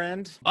else on your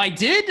end? I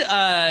did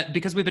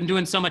because we've been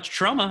doing so much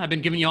trauma. I've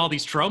been giving you all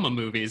these trauma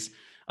movies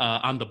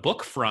on the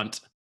book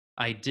front.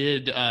 I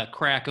did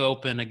crack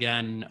open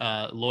again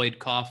Lloyd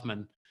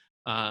Kaufman,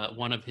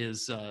 one of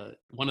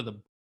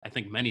the I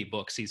think many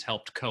books he's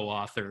helped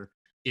co-author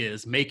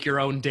is Make Your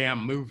Own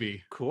Damn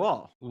Movie,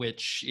 Cool.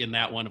 which in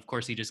that one, of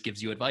course, he just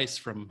gives you advice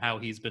from how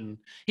he's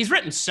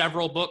written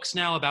several books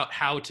now about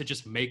how to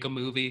just make a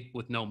movie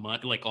with no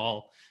money, like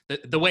all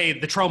the way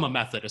the trauma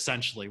method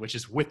essentially, which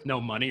is with no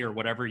money or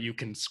whatever you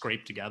can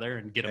scrape together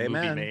and get a movie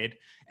Amen. made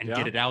and Yeah.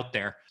 get it out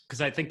there.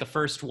 Because I think the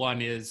first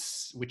one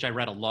is, which I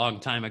read a long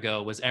time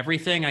ago, was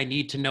Everything I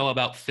Need to Know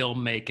About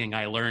Filmmaking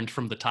I Learned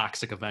from the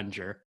Toxic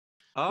Avenger,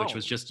 which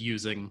was just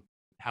using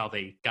how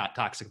they got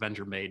Toxic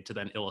Avenger made to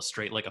then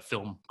illustrate like a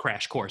film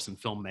crash course in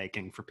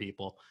filmmaking for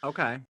people.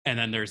 Okay. And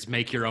then there's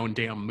Make Your Own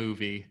Damn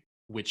Movie,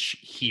 which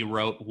he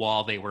wrote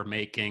while they were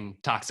making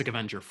Toxic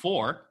Avenger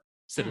 4,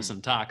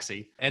 Citizen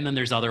Toxie. And then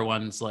there's other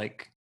ones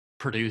like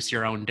Produce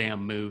Your Own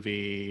Damn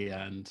Movie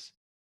and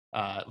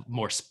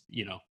more,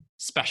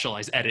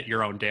 specialized Edit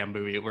Your Own Damn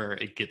Movie, where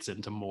it gets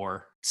into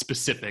more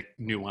specific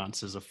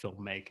nuances of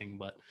filmmaking.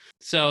 But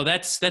so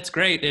that's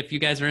great. If you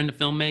guys are into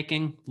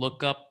filmmaking,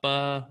 look up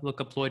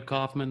Lloyd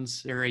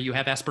Kaufman's, or you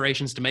have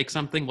aspirations to make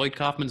something, Lloyd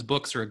Kaufman's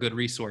books are a good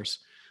resource.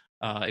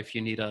 If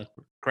you need a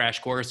crash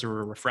course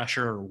or a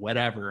refresher or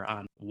whatever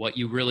on what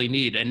you really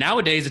need. And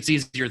nowadays it's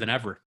easier than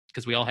ever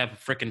because we all have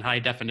freaking high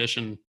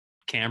definition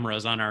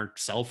cameras on our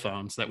cell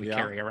phones that we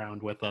carry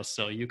around with us.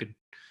 So you could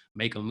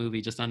make a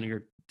movie just on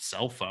your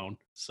cell phone.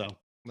 So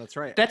That's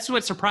right. that's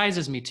what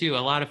surprises me too. A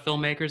lot of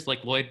filmmakers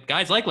like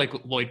guys like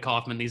Lloyd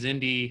Kaufman, these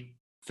indie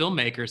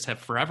filmmakers have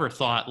forever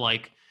thought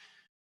like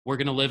we're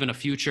going to live in a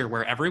future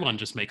where everyone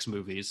just makes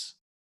movies,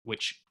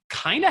 which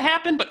kind of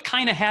happened, but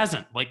kind of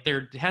hasn't. Like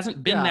there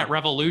hasn't been that new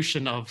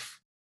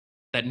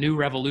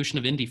revolution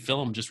of indie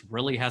film just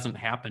really hasn't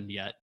happened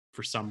yet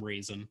for some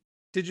reason.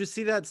 Did you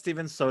see that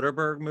Steven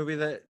Soderbergh movie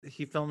that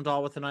he filmed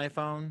all with an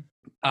iPhone?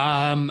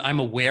 I'm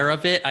aware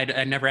of it. I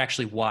never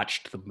actually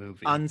watched the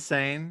movie.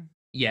 Unsane.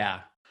 Yeah.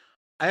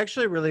 I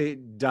actually really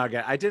dug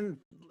it. I didn't,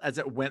 as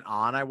it went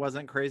on, I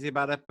wasn't crazy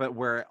about it, but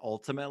where it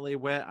ultimately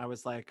went, I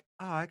was like,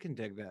 oh, I can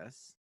dig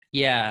this.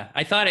 Yeah,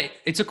 I thought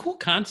it's a cool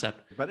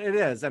concept. But it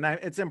is, and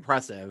it's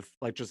impressive,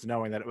 like just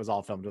knowing that it was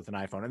all filmed with an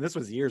iPhone. And this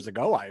was years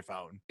ago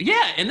iPhone.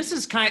 Yeah, and this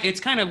is it's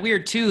kind of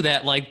weird too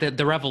that like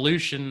the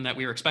revolution that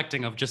we were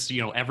expecting of just,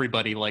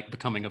 everybody like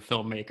becoming a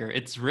filmmaker.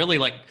 It's really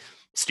like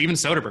Steven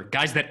Soderbergh,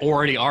 guys that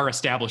already are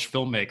established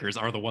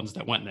filmmakers are the ones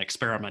that went and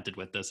experimented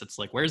with this. It's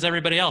like, where's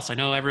everybody else? I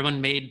know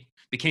everyone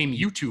became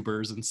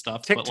YouTubers and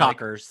stuff. TikTokers. But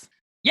like,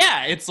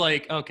 yeah, it's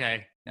like,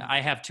 okay, I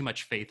have too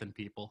much faith in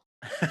people.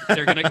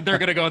 They're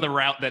gonna go the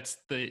route that's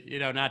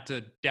not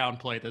to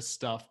downplay this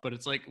stuff, but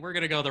it's like we're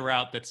gonna go the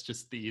route that's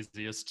just the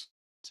easiest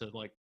to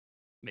like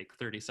make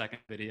 30-second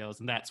videos,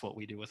 and that's what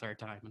we do with our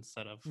time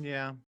instead of,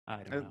 Yeah,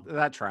 I don't know.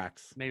 that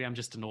tracks. Maybe I'm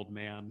just an old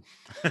man.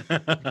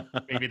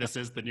 Maybe this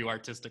is the new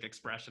artistic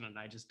expression and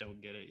I just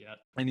don't get it yet.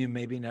 And you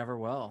maybe never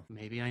will.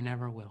 Maybe I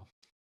never will.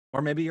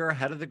 Or maybe you're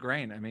ahead of the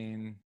grain. I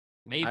mean,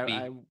 Maybe.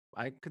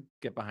 I could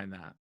get behind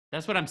that.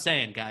 That's what I'm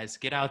saying, guys.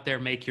 Get out there,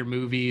 make your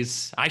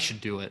movies. I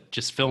should do it.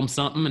 Just film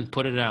something and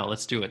put it out.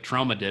 Let's do it.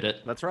 Trauma did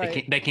it. That's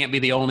right. They can't be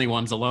the only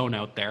ones alone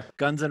out there.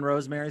 Guns and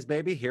Rosemary's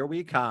Baby, here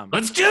we come.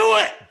 Let's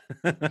do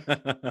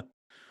it.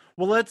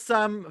 Well, let's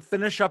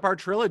finish up our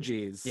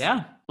trilogies.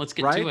 Yeah, let's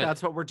get right? to it.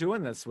 That's what we're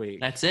doing this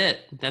week. That's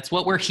it. That's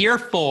what we're here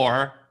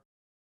for.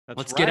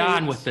 Let's get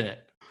on with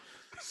it.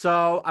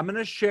 So I'm going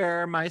to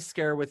share my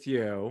scare with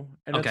you.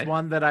 And Okay. it's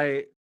one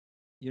that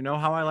you know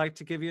how I like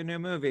to give you new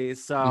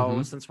movies.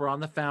 So since we're on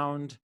the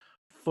found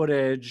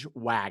footage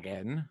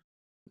wagon,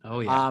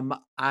 oh yeah,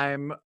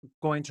 I'm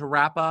going to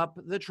wrap up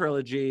the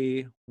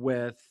trilogy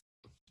with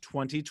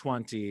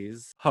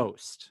 2020's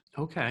Host.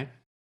 Okay.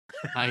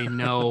 I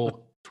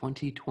know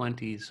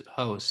 2020's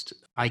Host.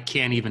 I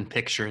can't even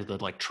picture the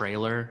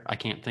trailer. I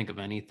can't think of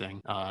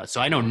anything. So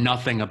I know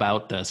nothing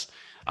about this.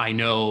 I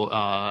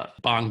know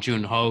Bong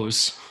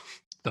Joon-ho's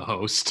The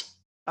Host.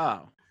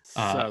 Oh,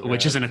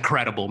 which is an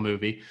incredible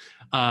movie.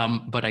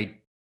 But I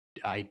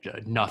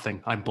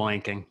nothing. I'm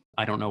blanking.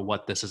 I don't know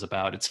what this is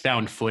about. It's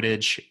found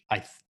footage.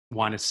 I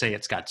want to say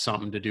it's got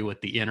something to do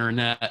with the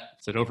internet.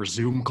 Is it over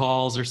Zoom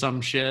calls or some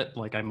shit?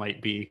 I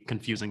might be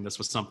confusing this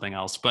with something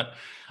else. But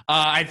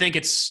I think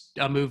it's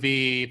a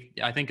movie.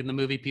 I think in the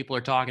movie people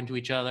are talking to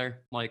each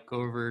other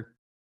over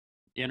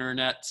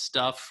internet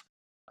stuff.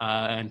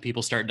 And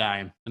people start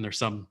dying. And there's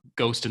some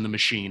ghost in the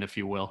machine, if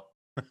you will.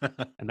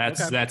 And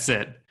that's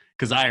it.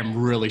 Because I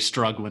am really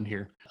struggling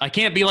here. I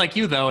can't be like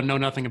you, though, and know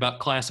nothing about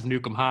Class of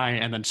Nukem High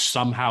and then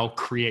somehow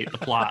create the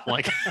plot,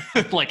 like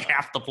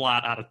half the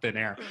plot out of thin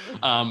air.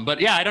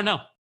 But yeah, I don't know.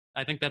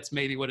 I think that's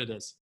maybe what it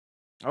is.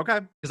 Okay.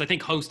 Because I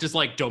think host is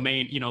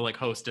domain,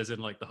 host as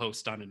in the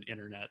host on an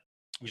internet,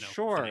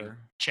 sure, thing,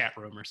 chat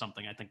room or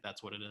something. I think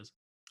that's what it is.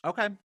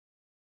 Okay.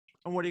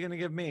 And what are you going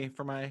to give me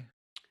for my,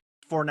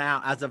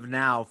 as of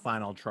now,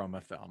 final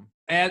trauma film?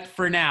 And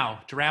for now,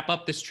 to wrap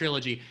up this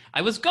trilogy,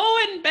 I was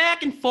going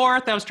back and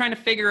forth. I was trying to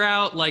figure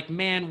out,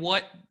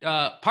 what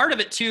part of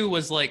it too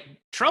was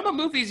trauma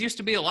movies used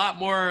to be a lot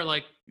more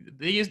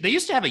they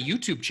used to have a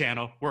YouTube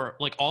channel where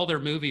all their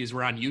movies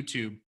were on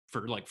YouTube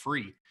for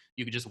free.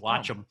 You could just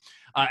watch them.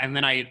 And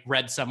then I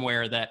read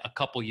somewhere that a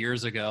couple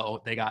years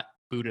ago they got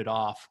booted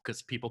off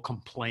because people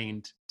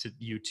complained to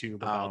YouTube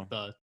about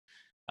the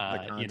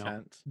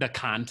content. The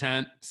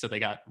content. So they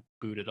got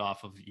booted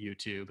off of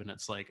YouTube, and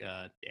it's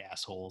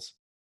assholes.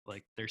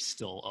 There's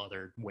still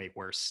other way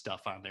worse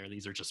stuff on there.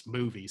 These are just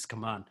movies.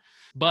 Come on.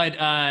 But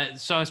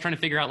so I was trying to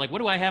figure out what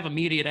do I have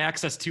immediate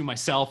access to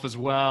myself as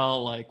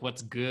well?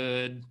 What's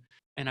good?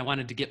 And I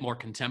wanted to get more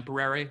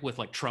contemporary with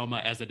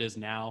trauma as it is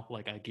now.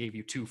 I gave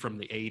you two from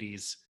the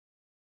 80s,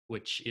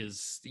 which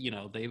is,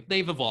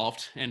 they've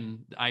evolved.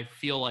 And I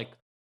feel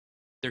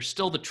there's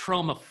still the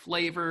trauma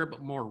flavor,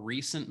 but more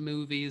recent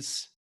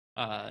movies,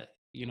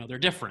 they're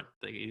different.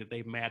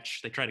 They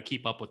match, they try to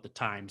keep up with the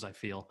times, I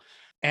feel.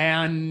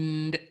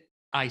 And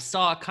I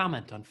saw a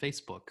comment on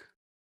Facebook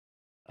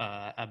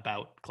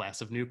about Class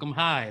of Nukem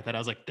High that I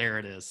was there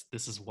it is.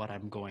 This is what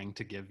I'm going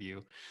to give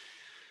you.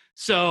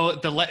 So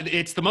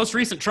it's the most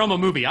recent trauma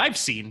movie I've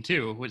seen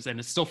too, and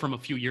it's still from a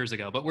few years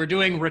ago. But we're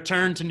doing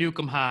Return to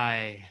Nukem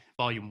High,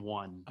 Volume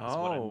 1 is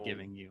what I'm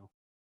giving you.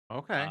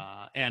 Okay.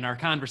 And our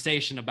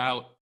conversation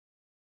about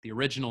the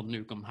original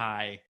Nukem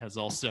High has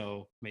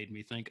also made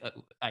me think,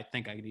 I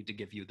think I need to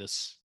give you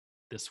this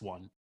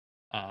one.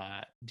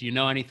 Do you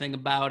know anything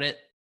about it?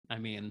 I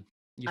mean,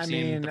 you've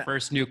seen the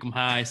first Nukem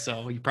High,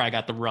 so you probably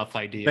got the rough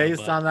idea.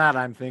 Based on that,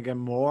 I'm thinking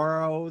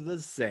more of the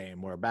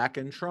same. We're back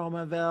in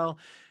Traumaville.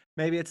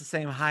 Maybe it's the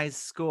same high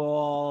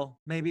school.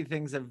 Maybe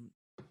things have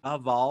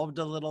evolved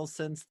a little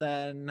since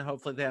then.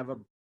 Hopefully they have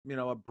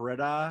a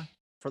Brita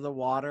for the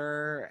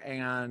water.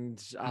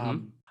 And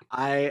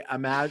I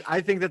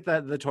think that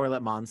the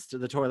toilet monster,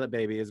 the toilet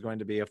baby, is going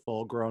to be a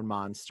full-grown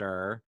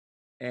monster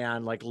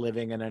and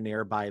living in a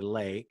nearby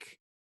lake,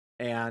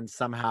 and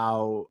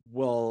somehow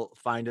will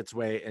find its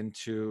way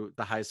into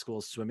the high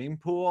school swimming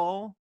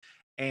pool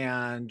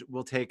and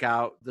will take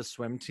out the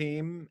swim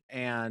team,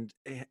 and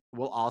it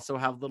will also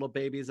have little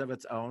babies of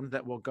its own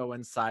that will go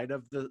inside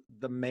of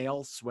the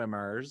male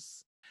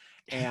swimmers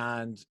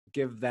and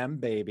give them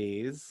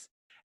babies.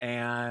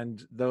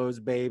 And those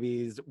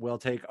babies will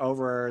take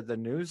over the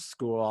new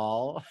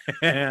school.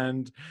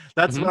 And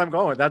that's what I'm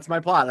going with. That's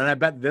my plot. And I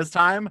bet this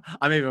time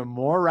I'm even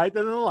more right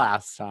than the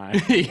last time.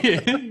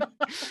 You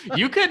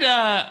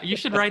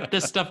should write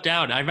this stuff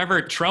down. I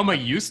remember Trauma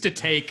used to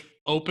take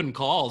open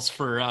calls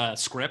for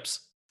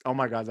scripts. Oh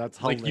my God, that's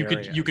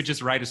hilarious. You could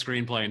just write a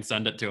screenplay and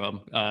send it to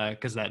them,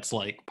 because that's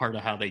part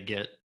of how they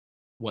get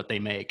what they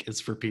make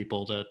is for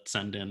people to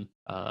send in.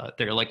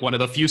 They're one of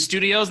the few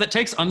studios that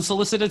takes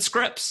unsolicited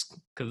scripts,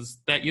 because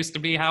that used to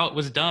be how it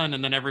was done,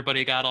 and then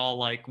everybody got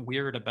all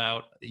weird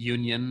about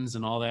unions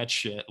and all that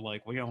shit.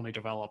 We only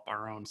develop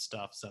our own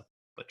stuff. So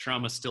but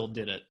Trauma still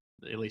did it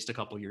at least a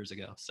couple years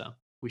ago. So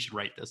we should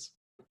write this.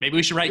 Maybe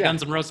we should write Yeah.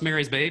 Guns N'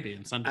 Rosemary's Baby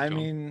and send it I to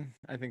 'em. mean,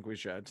 I think we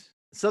should.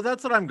 So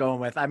that's what I'm going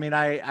with. I mean,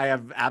 I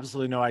have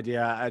absolutely no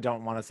idea. I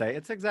don't want to say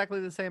it's exactly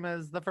the same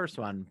as the first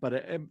one, but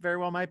it very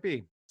well might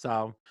be.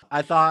 So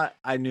I thought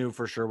I knew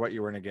for sure what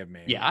you were going to give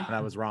me. Yeah. And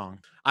I was wrong.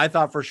 I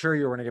thought for sure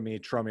you were going to give me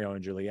Romeo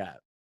and Juliet.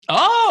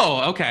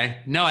 Oh, okay.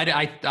 No,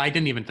 I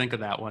didn't even think of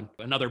that one.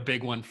 Another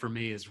big one for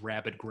me is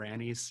Rabid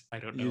Grannies. I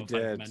don't know You if I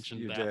did.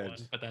 mentioned You that did. one,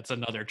 but that's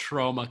another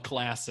Trauma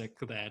classic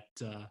that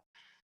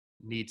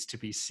needs to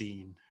be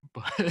seen.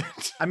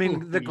 But I mean,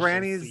 the we shall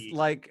grannies see.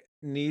 like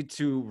need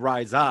to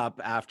rise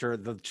up after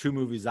the 2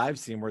 movies I've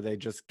seen where they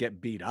just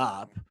get beat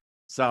up.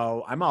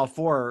 So I'm all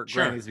for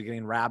Sure. grannies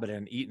getting rabid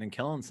and eating and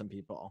killing some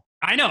people.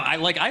 I know.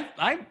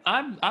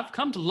 I've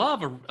come to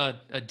love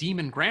a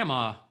demon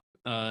grandma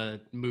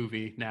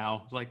movie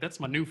now. Like that's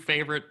my new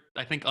favorite.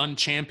 I think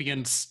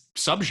unchampioned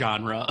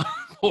subgenre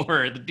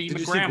for the demon Did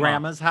you grandma. see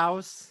Grandma's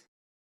House?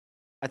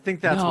 I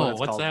think that's No, what it's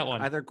what's called. that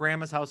one? Either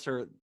Grandma's House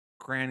or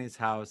Granny's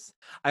House.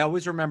 I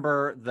always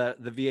remember the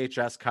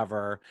VHS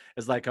cover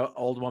is like an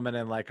old woman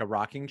in like a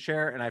rocking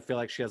chair, and I feel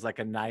like she has like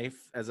a knife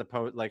as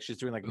opposed like she's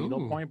doing like Ooh.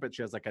 needlepoint, but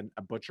she has like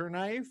a butcher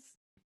knife.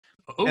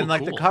 Oh, And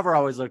like the cool. cover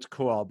always looked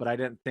cool, but I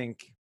didn't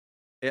think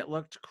it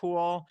looked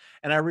cool.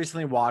 And I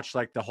recently watched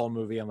like the whole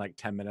movie in like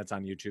 10 minutes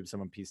on YouTube.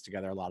 Someone pieced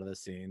together a lot of the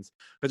scenes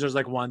because there's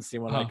like one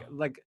scene when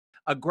like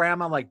a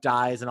grandma like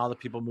dies and all the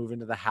people move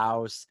into the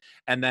house,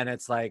 and then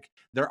it's like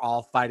they're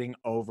all fighting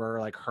over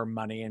like her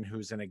money and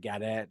who's gonna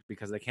get it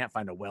because they can't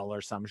find a will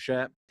or some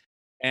shit.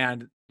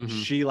 And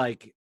Mhm. she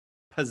like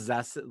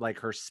possesses like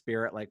her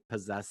spirit like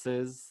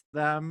possesses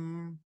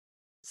them,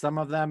 some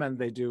of them, and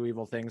they do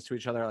evil things to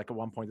each other. Like at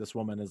one point this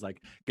woman is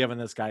like giving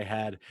this guy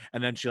head,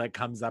 and then she like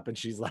comes up and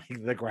she's like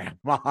the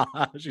grandma.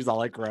 She's all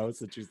like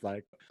gross, and she's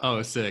like,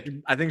 Oh, sick.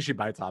 I think she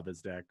bites off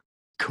his dick.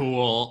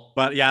 Cool.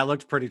 But yeah, it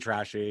looked pretty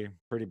trashy,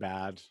 pretty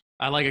bad.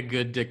 I like a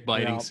good dick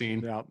biting Yeah, scene.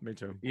 Yeah, me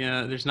too.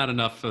 Yeah, there's not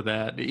enough of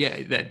that.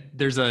 Yeah, that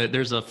there's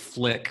a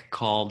flick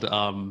called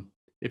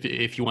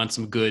if you want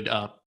some good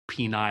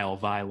penile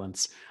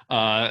violence,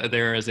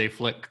 there is a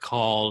flick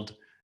called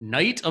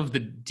Night of the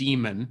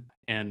Demon,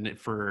 and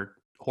for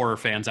horror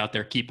fans out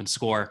there keeping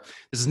score,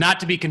 this is not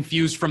to be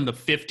confused from the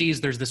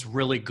 50s. There's this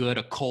really good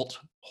occult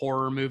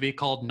horror movie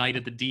called Night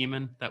of the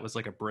Demon that was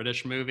like a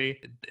British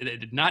movie.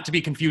 Not to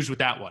be confused with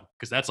that one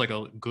because that's like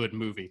a good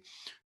movie.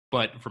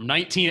 But from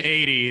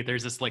 1980,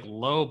 there's this like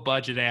low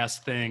budget ass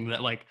thing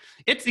that like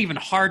it's even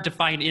hard to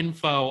find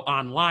info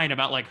online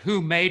about like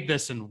who made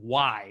this and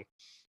why.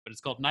 But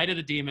it's called Night of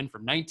the Demon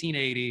from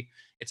 1980.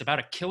 It's about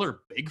a killer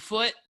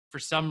Bigfoot. For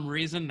some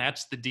reason,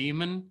 that's the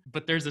demon.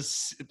 But there's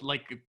this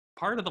like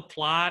part of the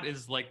plot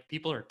is like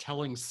people are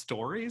telling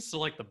stories. So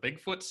like the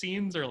Bigfoot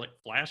scenes are like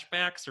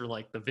flashbacks or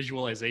like the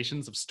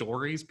visualizations of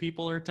stories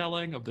people are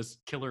telling of this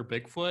killer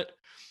Bigfoot.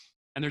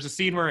 And there's a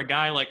scene where a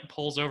guy like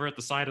pulls over at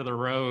the side of the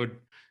road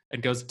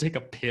and goes to take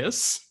a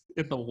piss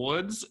in the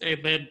woods, and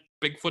then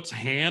Bigfoot's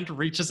hand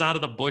reaches out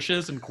of the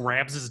bushes and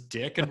grabs his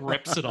dick and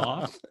rips it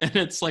off. And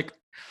it's like,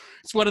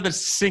 it's one of the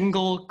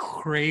single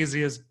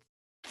craziest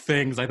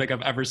things I think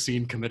I've ever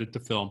seen committed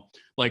to film.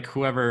 Like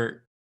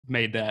whoever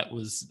made that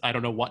was, I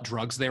don't know what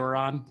drugs they were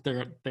on.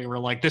 They were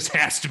like, this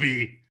has to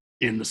be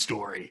in the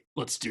story.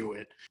 Let's do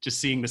it. Just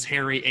seeing this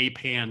hairy ape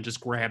hand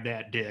just grab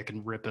that dick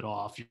and rip it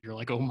off. You're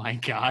like, oh my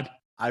God.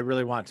 I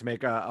really want to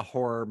make a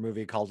horror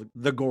movie called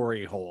The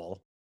Gory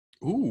Hole.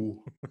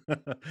 Ooh.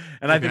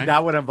 And I think Okay.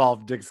 that would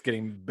involve dicks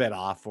getting bit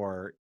off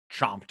or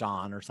chomped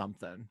on or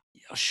something.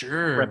 Yeah,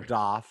 sure. Ripped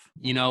off.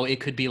 You know, it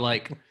could be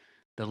like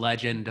the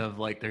legend of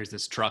like there's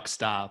this truck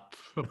stop,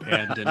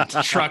 abandoned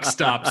truck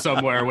stop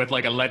somewhere with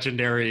like a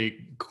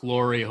legendary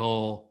glory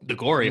hole, the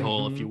gory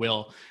hole, if you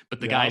will. But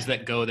the Yeah. guys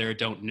that go there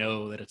don't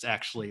know that it's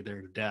actually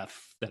their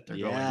death that they're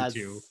going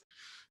to.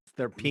 It's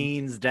their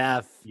peen's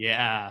death.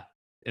 Yeah.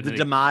 And The they-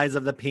 demise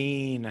of the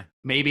peen.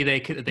 maybe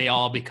they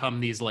all become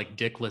these like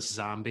dickless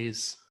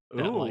zombies.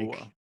 That, Ooh. like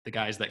the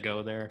guys that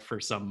go there for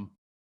some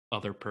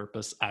other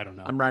purpose. I don't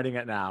know. I'm writing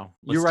it now.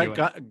 Let's You write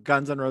do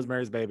Guns N'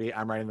 Rosemary's Baby.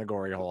 I'm writing The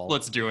Gory Hole.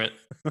 Let's do it.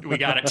 We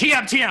got it.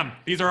 TM.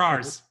 These are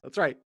ours. That's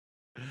right.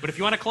 But if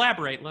you want to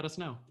collaborate, let us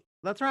know.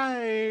 That's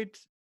right.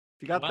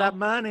 If you got Well- that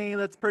money,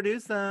 let's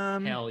produce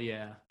them. Hell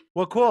yeah.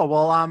 Well, cool.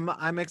 Well,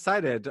 I'm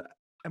excited,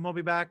 and we'll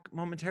be back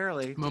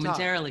momentarily. to talk.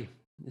 Momentarily.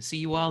 See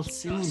you all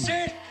soon.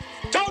 Sid,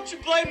 don't you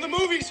blame the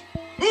movies.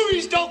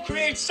 Movies don't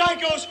create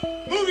psychos.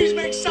 Movies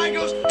make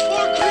psychos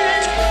more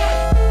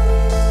creative.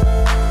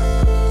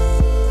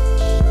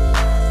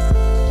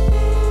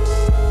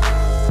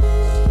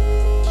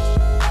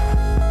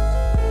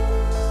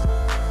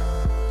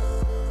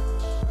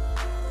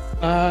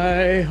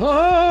 Hi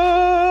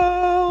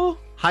ho!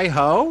 Hi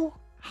ho.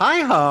 Hi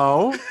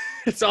ho.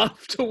 It's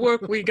off to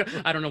work we go.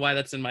 I don't know why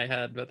that's in my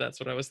head, but that's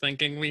what I was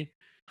thinking.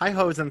 Hi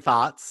hoes and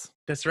thoughts.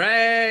 That's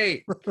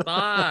right.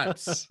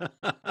 Thoughts.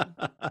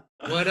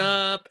 What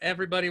up,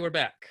 everybody? We're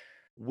back.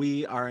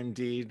 We are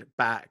indeed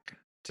back.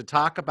 to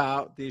talk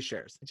about these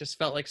shares. It just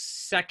felt like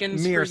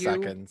seconds Mere for you.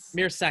 seconds.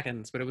 Mere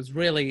seconds, but it was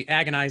really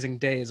agonizing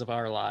days of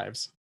our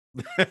lives.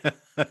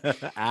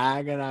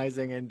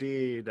 Agonizing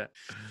indeed.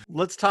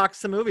 Let's talk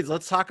some movies.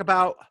 Let's talk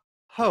about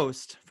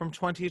Host from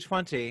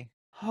 2020.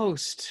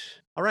 Host.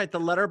 All right, the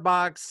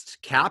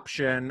Letterboxd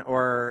caption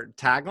or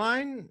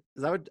tagline,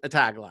 is that what a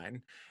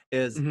tagline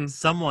is? Mhm.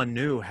 Someone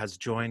new has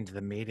joined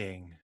the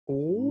meeting.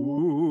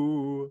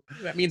 Ooh. Ooh.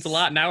 That means a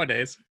lot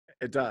nowadays.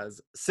 It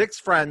does. 6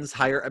 friends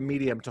hire a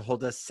medium to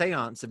hold a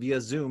seance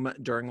via Zoom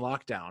during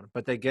lockdown,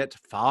 but they get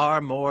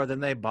far more than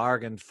they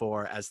bargained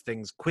for as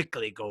things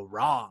quickly go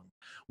wrong.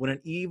 When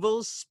an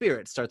evil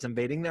spirit starts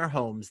invading their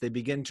homes, they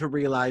begin to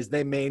realize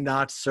they may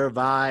not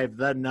survive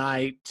the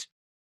night.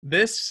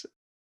 This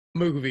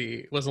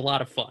movie was a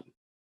lot of fun.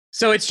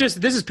 So this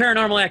is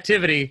Paranormal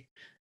Activity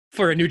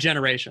for a new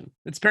generation.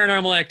 It's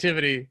Paranormal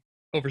Activity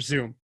over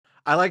Zoom.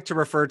 I like to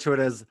refer to it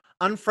as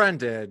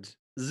Unfriended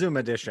Zoom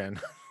Edition.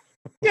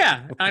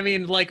 Yeah, I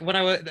mean, like when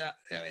I was,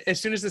 as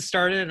soon as it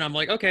started, and I'm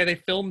like, okay, they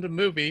filmed a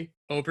movie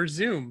over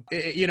Zoom.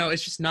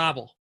 It's just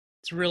novel.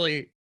 It's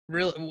really,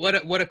 really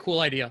what a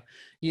cool idea.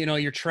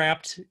 You're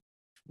trapped.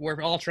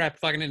 We're all trapped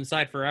fucking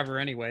inside forever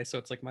anyway, so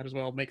it's like might as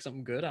well make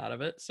something good out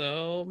of it.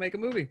 So make a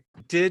movie.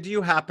 Did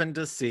you happen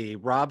to see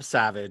Rob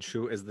Savage,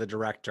 who is the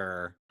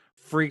director,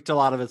 freaked a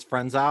lot of his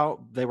friends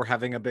out? They were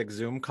having a big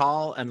Zoom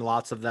call, and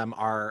lots of them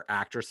are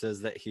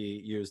actresses that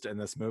he used in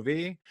this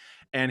movie.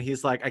 And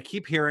he's like, I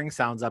keep hearing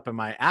sounds up in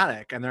my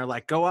attic. And they're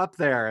like, go up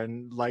there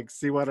and like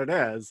see what it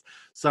is.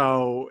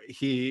 So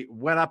he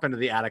went up into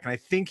the attic, and I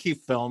think he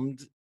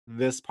filmed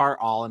this part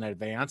all in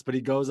advance, but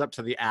he goes up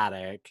to the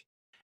attic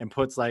and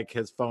puts like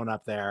his phone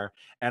up there,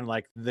 and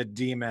like the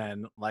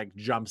demon like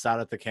jumps out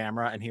at the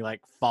camera, and he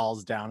like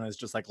falls down and is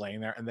just like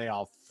laying there, and they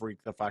all freak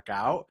the fuck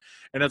out.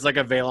 And it's like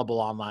available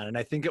online, and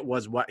I think it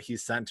was what he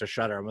sent to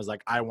Shudder and was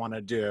like, I want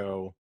to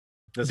do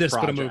this but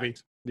project. a movie.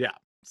 Yeah.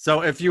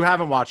 So if you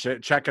haven't watched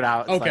it, check it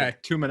out. It's Okay.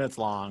 like 2 minutes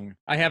long.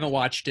 I haven't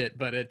watched it,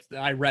 but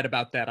I read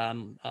about that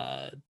on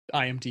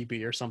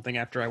IMDb or something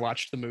after I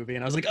watched the movie,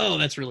 and I was like, oh,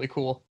 that's really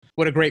cool.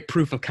 What a great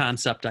proof of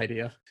concept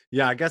idea.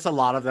 Yeah, I guess a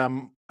lot of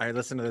them, I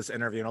listened to this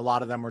interview, and a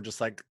lot of them were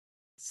just like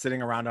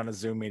sitting around on a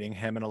Zoom meeting,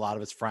 him and a lot of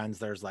his friends.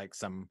 There's like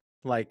some,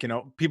 like,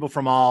 people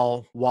from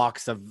all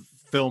walks of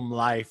film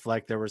life.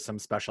 Like there were some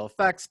special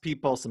effects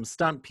people, some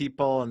stunt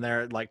people, and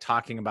they're like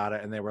talking about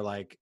it. And they were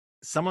like,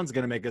 someone's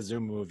going to make a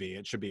Zoom movie.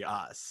 It should be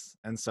us.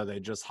 And so they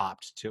just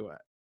hopped to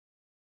it.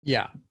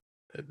 Yeah.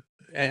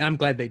 And I'm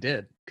glad they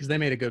did, because they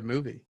made a good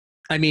movie.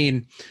 I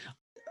mean,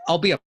 I'll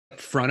be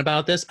upfront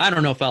about this. I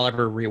don't know if I'll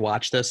ever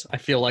rewatch this. I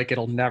feel like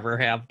it'll never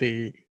have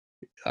the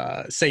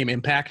same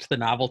impact. The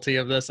novelty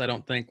of this, I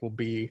don't think, will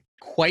be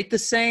quite the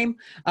same.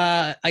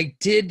 I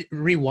did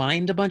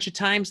rewind a bunch of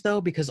times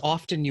though, because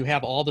often you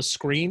have all the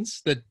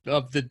screens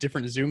of the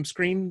different Zoom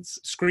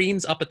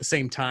screens up at the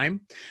same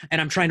time,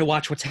 and I'm trying to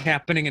watch what's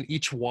happening in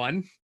each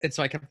one. And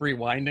so I kept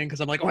rewinding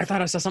because I'm like, oh, I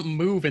thought I saw something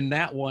move in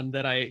that one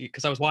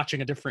because I was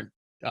watching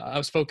I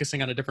was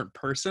focusing on a different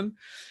person.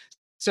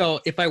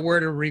 So if I were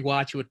to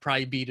rewatch, it would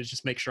probably be to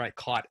just make sure I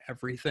caught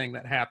everything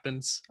that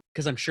happens,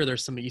 because I'm sure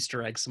there's some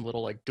Easter eggs, some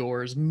little like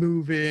doors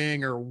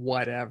moving or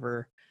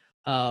whatever.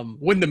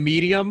 When the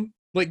medium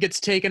like gets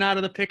taken out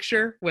of the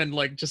picture, when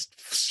like just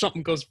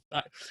something goes,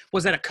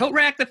 was that a coat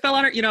rack that fell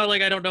on her?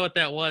 Like I don't know what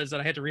that was,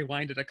 and I had to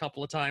rewind it a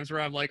couple of times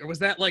where I'm like, or was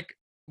that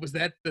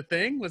the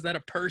thing? Was that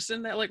a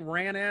person that like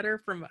ran at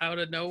her from out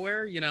of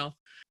nowhere?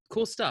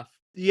 Cool stuff.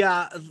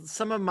 Yeah,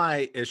 some of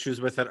my issues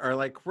with it are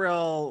like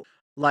real.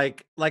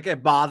 Like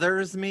it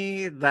bothers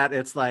me that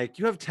it's like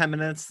you have 10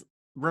 minutes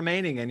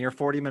remaining in your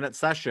 40-minute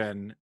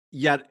session,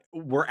 yet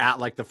we're at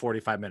like the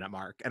 45-minute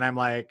mark. And I'm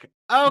like,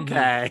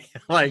 okay.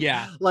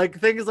 Yeah. Like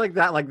things like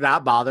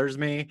that bothers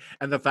me.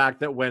 And the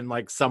fact that when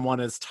like someone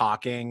is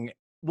talking,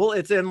 well,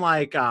 it's in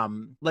like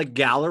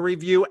gallery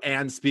view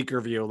and speaker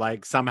view,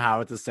 like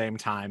somehow at the same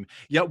time.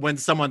 Yet when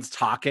someone's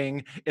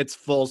talking, it's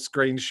full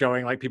screen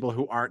showing like people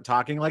who aren't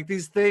talking, like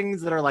these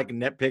things that are like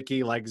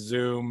nitpicky, like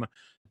Zoom.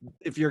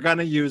 If you're going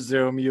to use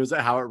Zoom, use it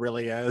how it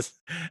really is,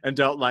 and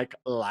don't like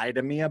lie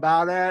to me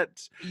about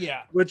it.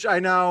 Yeah. Which I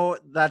know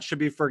that should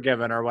be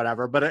forgiven or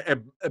whatever, but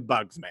it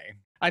bugs me.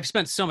 I've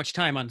spent so much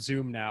time on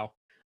Zoom now.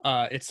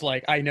 It's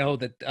like, I know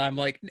that I'm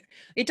like,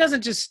 it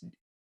doesn't just,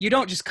 you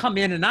don't just come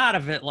in and out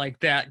of it like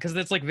that, because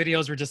it's like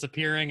videos were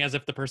disappearing as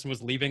if the person was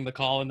leaving the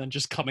call and then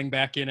just coming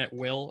back in at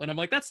will. And I'm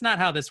like, that's not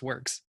how this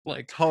works.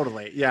 Like,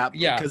 Totally. Yeah.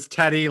 Yeah. Because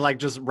Teddy like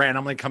just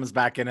randomly comes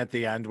back in at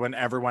the end when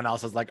everyone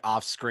else is like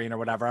off screen or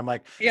whatever. I'm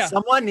like, Yeah.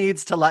 someone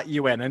needs to let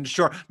you in. And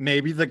sure,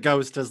 maybe the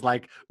ghost is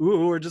like,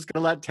 ooh, we're just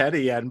going to let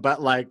Teddy in.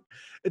 But like,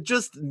 it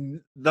just,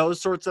 those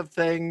sorts of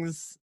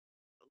things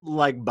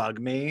like bug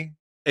me.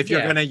 If you're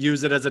Yeah. going to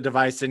use it as a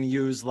device and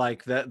use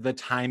like the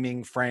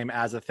timing frame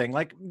as a thing,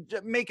 like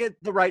make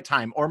it the right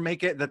time, or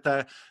make it that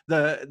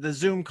the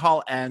Zoom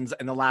call ends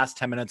and the last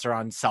 10 minutes are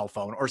on cell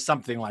phone or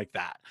something like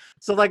that.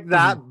 So like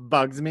that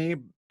bugs me.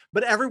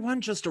 But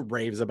everyone just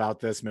raves about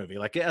this movie.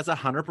 Like it has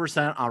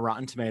 100% on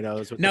Rotten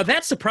Tomatoes. now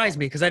that surprised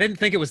me, because I didn't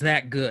think it was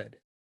that good.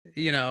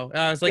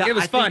 I was like, Yeah, it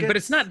was I think fun, but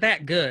it's it's- not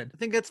that good. I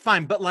think it's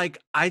fine, but like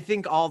I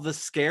think all the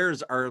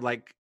scares are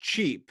like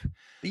cheap.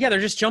 Yeah,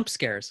 they're just jump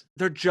scares.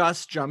 They're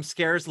just jump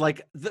scares.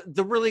 Like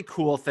the really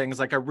cool things,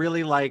 like I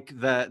really like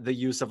the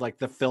use of like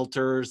the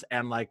filters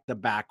and like the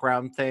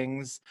background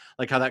things,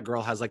 like how that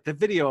girl has like the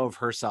video of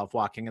herself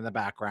walking in the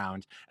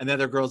background, and the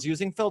other girls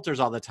using filters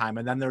all the time.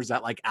 And then there's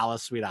that like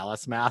Alice Sweet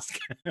Alice mask.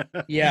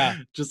 Yeah.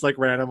 Just like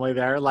randomly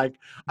there. Like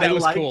I That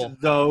was liked cool.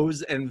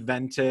 those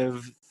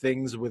inventive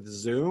things with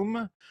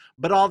Zoom,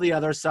 but all the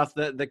other stuff,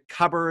 the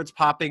cupboards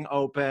popping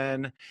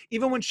open,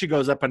 even when she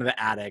goes up into the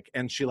attic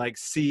and she like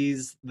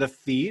sees the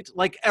feet,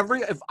 like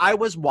if I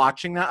was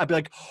watching that, I'd be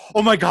like,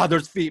 oh my God,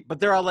 there's feet. But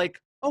they're all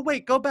like, oh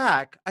wait, go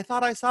back. I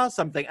thought I saw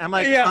something. I'm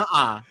like,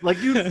 Yeah. like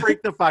you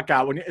freak the fuck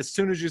out as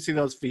soon as you see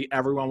those feet,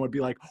 everyone would be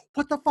like,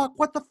 what the fuck?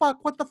 What the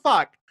fuck? What the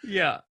fuck?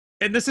 Yeah.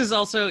 And this is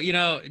also,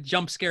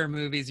 jump scare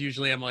movies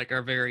usually I'm like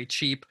are very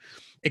cheap,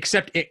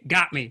 except it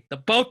got me.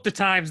 Both the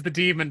times the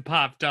demon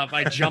popped up,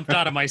 I jumped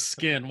out of my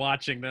skin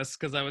watching this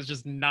because I was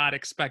just not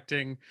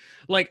expecting.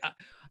 Like,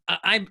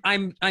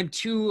 I'm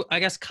too, I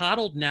guess,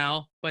 coddled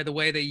now by the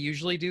way they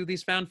usually do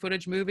these found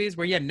footage movies,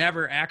 where you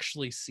never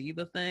actually see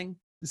the thing.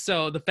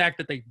 So the fact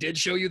that they did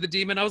show you the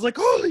demon, I was like,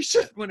 holy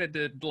shit, when it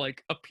did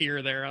like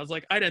appear there. I was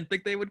like, I didn't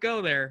think they would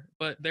go there,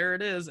 but there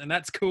it is, and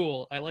that's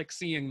cool. I like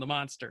seeing the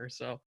monster.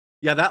 So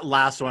Yeah, that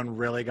last one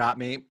really got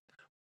me.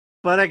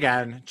 But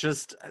again,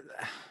 just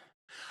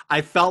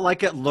I felt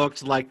like it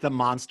looked like the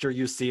monster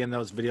you see in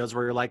those videos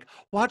where you're like,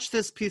 watch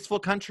this peaceful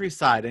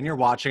countryside, and you're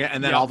watching it,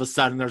 and then Yeah. all of a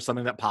sudden there's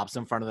something that pops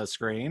in front of the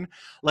screen.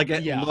 Like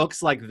it Yeah.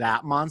 looks like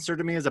that monster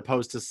to me, as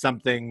opposed to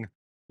something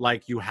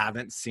like you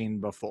haven't seen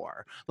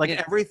before. Like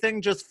Yeah.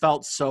 everything just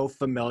felt so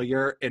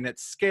familiar in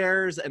its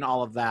scares and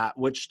all of that,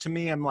 which to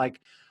me, I'm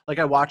like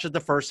I watched it the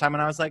first time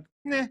and I was like,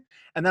 meh.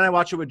 And then I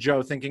watched it with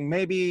Joe thinking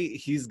maybe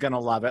he's gonna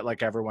love it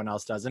like everyone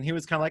else does. And he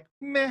was kind of like,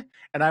 meh.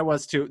 And I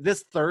was too.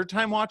 This third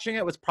time watching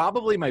it was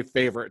probably my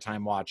favorite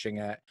time watching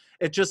it.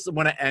 It just,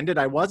 when it ended,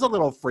 I was a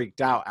little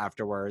freaked out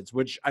afterwards,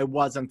 which I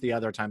wasn't the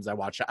other times I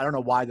watched it. I don't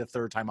know why the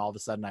third time all of a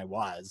sudden I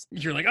was.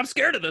 You're like, I'm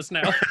scared of this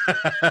now.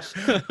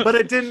 But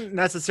it didn't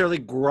necessarily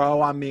grow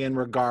on me in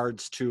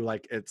regards to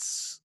like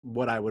it's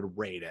what I would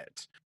rate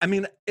it. I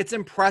mean, it's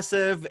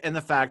impressive in the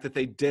fact that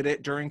they did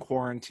it during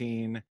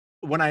quarantine.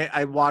 When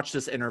I watched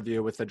this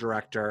interview with the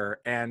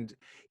director, and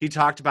he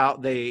talked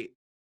about they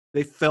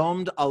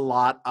filmed a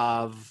lot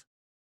of,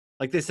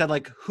 like they said,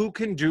 like who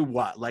can do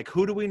what, like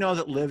who do we know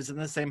that lives in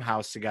the same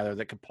house together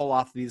that could pull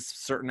off these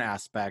certain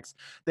aspects.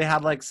 They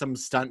had like some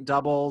stunt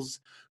doubles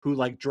who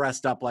like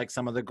dressed up like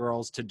some of the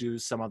girls to do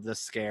some of the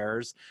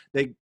scares.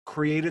 They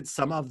created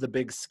some of the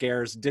big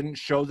scares, didn't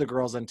show the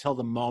girls until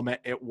the moment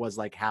it was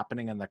like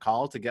happening in the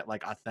call to get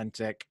like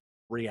authentic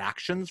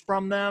reactions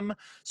from them.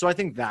 So I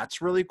think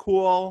that's really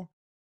cool.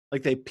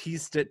 Like they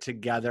pieced it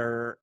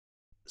together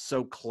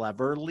so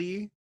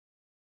cleverly.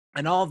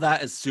 And all of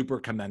that is super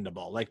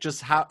commendable. Like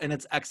just how in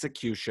its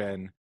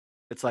execution,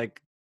 it's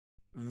like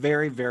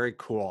very, very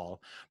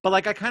cool. But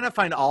like I kind of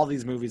find all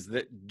these movies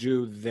that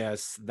do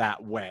this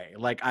that way.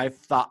 Like I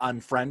thought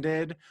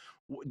Unfriended.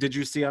 Did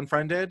you see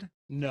Unfriended?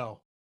 No.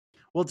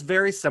 Well, it's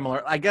very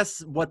similar. I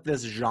guess what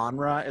this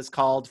genre is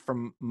called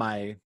from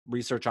my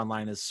research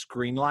online is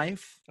screen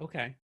life,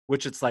 Okay.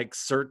 which it's like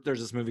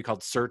there's this movie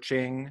called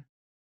Searching,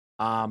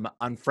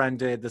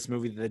 Unfriended, this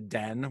movie The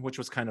Den, which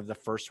was kind of the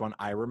first one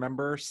I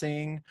remember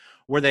seeing,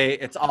 where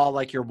it's all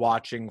like you're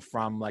watching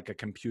from like a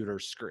computer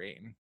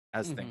screen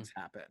as things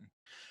happen.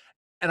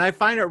 And I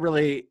find it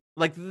really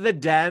like The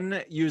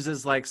Den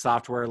uses like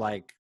software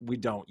like we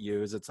don't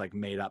use. It's like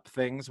made up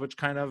things, which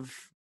kind of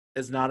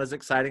is not as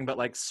exciting, but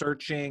like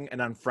Searching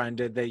and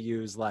Unfriended, they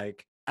use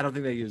like, I don't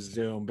think they use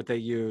Zoom, but they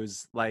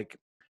use like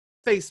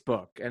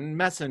Facebook and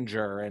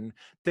Messenger and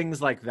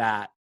things like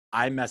that,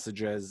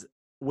 iMessages,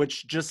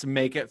 which just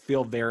make it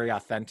feel very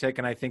authentic.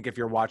 And I think if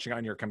you're watching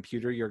on your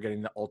computer, you're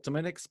getting the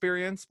ultimate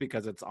experience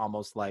because it's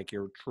almost like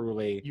you're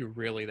really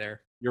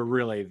there. you're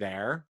really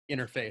there.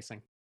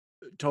 Interfacing.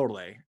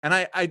 Totally. And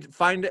I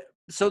find it,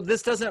 so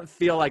this doesn't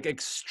feel like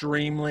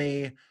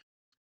extremely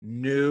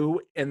new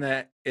in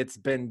that it's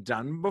been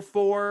done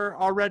before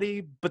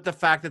already, but the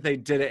fact that they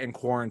did it in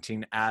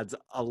quarantine adds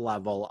a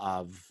level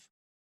of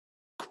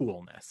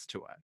coolness to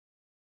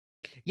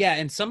it. Yeah,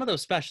 and some of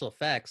those special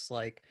effects,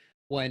 like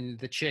when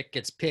the chick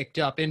gets picked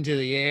up into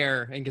the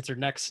air and gets her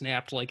neck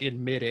snapped like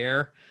in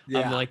midair,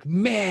 I'm like,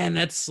 man,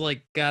 that's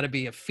like got to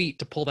be a feat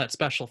to pull that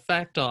special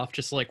effect off,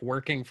 just like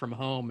working from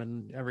home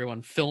and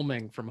everyone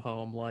filming from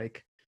home.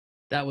 Like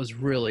that was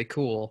really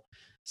cool.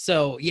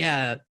 So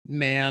yeah,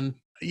 man,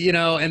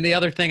 and the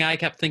other thing I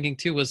kept thinking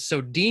too was, so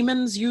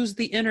demons use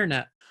the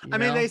internet. I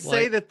mean, they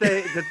say that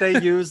they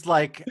use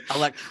like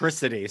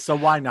electricity, so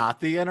why not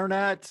the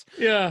internet?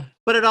 Yeah.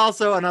 But it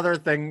also, another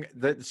thing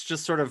that's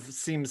just sort of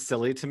seems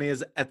silly to me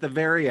is at the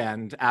very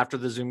end, after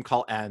the Zoom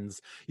call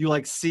ends, you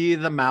like see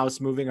the mouse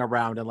moving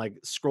around and like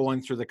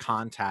scrolling through the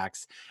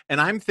contacts. And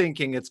I'm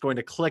thinking it's going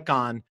to click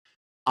on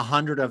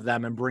 100 of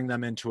them and bring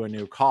them into a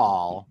new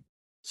call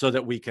so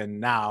that we can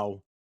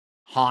now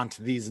haunt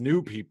these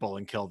new people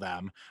and kill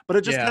them. But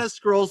it just Yeah. kind of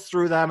scrolls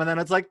through them, and then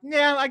it's like,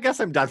 yeah, I guess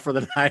I'm done for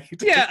the night.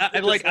 Yeah,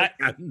 It just,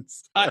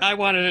 ends. I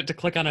wanted it to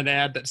click on an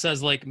ad that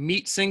says like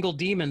meet single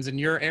demons in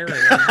your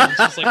area. And it's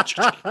just like,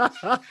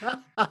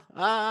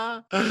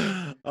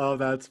 Oh,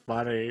 that's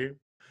funny.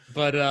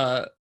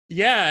 but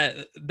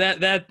yeah,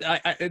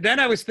 then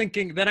I was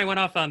thinking, then I went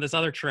off on this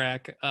other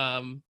track.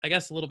 I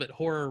guess a little bit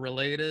horror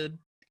related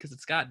because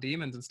it's got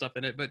demons and stuff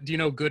in it. But do you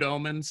know Good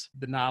Omens,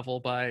 the novel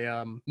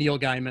by Neil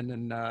Gaiman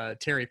and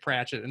Terry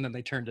Pratchett, and then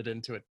they turned it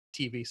into a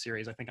TV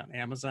series, I think, on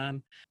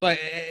Amazon. But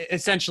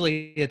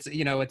essentially, it's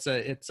it's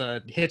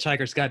a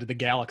Hitchhiker's Guide to the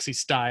Galaxy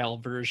style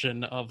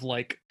version of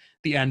like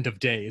the end of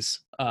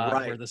days,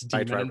 where this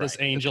demon and this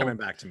angel It's coming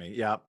back to me.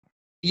 Yep.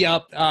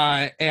 Yep.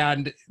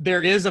 And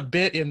there is a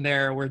bit in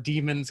there where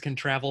demons can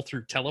travel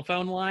through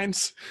telephone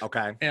lines.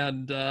 Okay.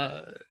 And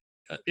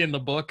in the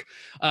book.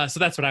 So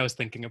that's what I was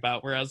thinking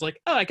about, where I was like,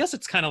 oh, I guess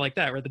it's kind of like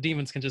that, where the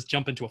demons can just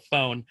jump into a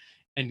phone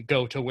and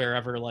go to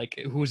wherever, like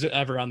who's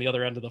ever on the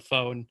other end of the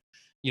phone.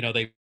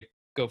 They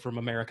go from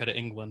America to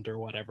England or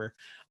whatever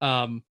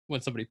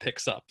when somebody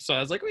picks up. So I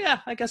was like, well, yeah,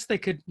 I guess they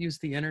could use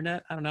the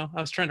internet. I don't know. I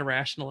was trying to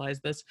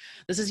rationalize this.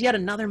 This is yet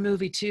another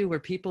movie too, where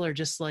people are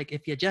just like,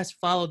 if you just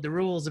followed the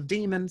rules of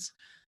demons,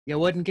 you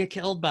wouldn't get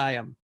killed by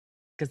them,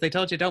 because they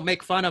told you don't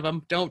make fun of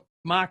them, don't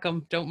mock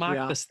them, don't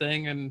mock this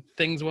thing, and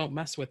things won't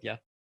mess with you.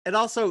 It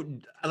also,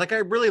 like, I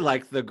really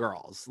like the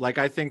girls. Like,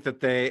 I think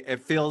that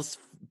it feels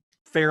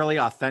fairly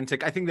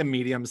authentic. I think the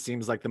medium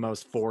seems like the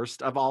most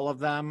forced of all of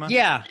them.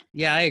 Yeah,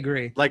 I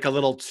agree. Like a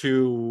little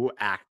too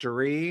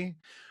actory.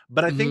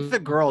 But I think the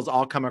girls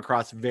all come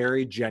across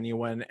very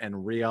genuine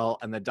and real,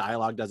 and the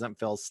dialogue doesn't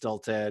feel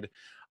stilted.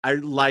 I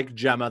like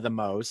Gemma the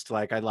most.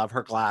 Like, I love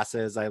her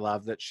glasses. I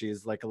love that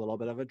she's like a little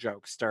bit of a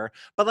jokester.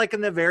 But like in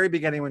the very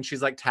beginning, when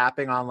she's like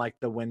tapping on like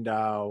the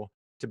window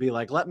to be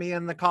like, let me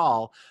in the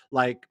call,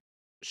 like,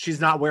 she's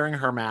not wearing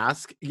her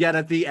mask. Yet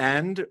at the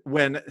end,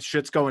 when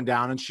shit's going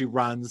down and she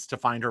runs to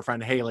find her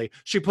friend Haley,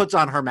 she puts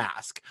on her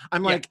mask.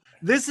 I'm like,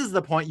 this is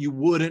the point you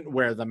wouldn't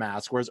wear the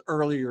mask, whereas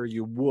earlier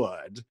you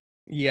would.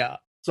 Yeah.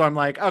 So I'm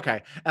like,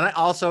 okay. And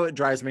it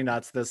drives me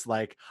nuts, this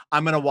like,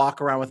 I'm going to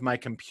walk around with my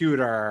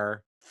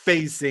computer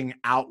facing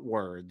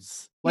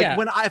outwards. Like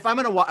if I'm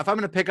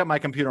going to pick up my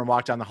computer and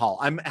walk down the hall,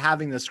 I'm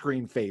having the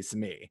screen face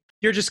me.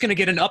 You're just going to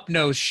get an up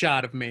nose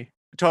shot of me.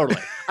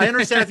 Totally. I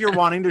understand if you're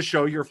wanting to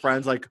show your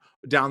friends like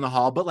down the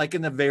hall, but like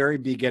in the very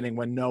beginning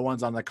when no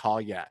one's on the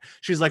call yet,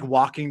 she's like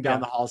walking down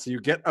the hall. So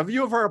you get a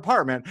view of her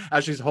apartment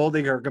as she's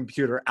holding her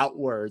computer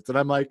outwards. And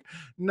I'm like,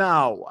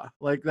 no,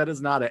 like that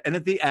is not it. And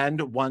at the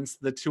end, once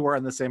the two are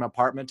in the same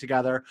apartment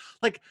together,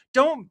 like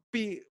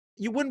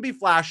you wouldn't be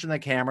flashing the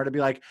camera to be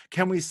like,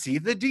 can we see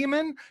the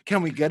demon?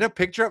 Can we get a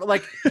picture of it?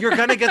 Like, you're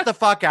going to get the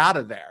fuck out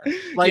of there.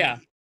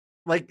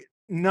 Like,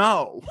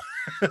 no.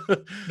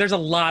 There's a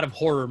lot of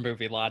horror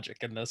movie logic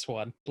in this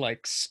one,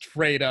 like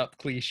straight up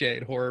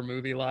cliched horror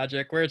movie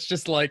logic, where it's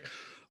just like,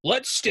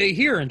 let's stay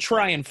here and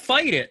try and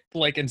fight it,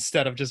 like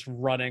instead of just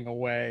running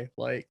away.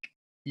 Like,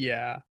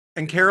 yeah.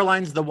 And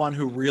Caroline's the one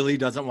who really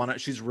doesn't want it.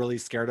 She's really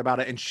scared about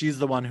it. And she's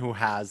the one who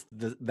has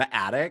the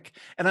attic.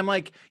 And I'm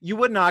like, she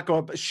would not go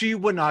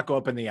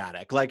up in the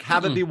attic. Like,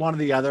 have it be one of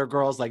the other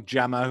girls, like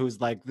Gemma, who's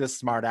like this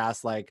smart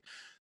ass, like,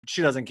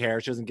 she doesn't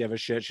care. She doesn't give a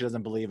shit. She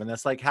doesn't believe in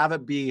this. Like, have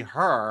it be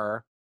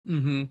her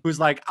who's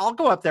like, I'll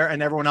go up there,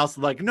 and everyone else is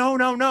like, no,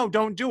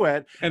 don't do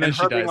it. And then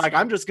her being like,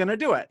 I'm just going to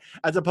do it.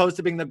 As opposed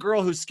to being the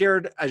girl who's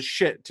scared as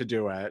shit to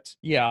do it.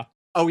 Yeah.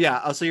 Oh, yeah.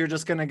 Oh, so you're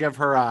just going to give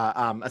her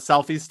a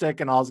selfie stick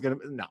and all's going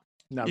to...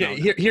 No.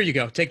 Here you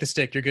go. Take the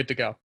stick. You're good to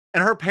go.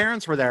 And her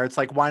parents were there. It's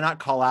like, why not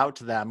call out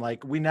to them?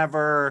 Like, we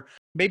never...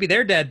 Maybe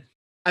they're dead.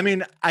 I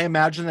mean, I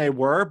imagine they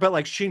were, but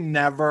like, she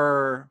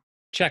never...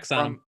 checks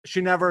on him.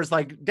 She never is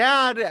like,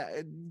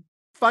 Dad,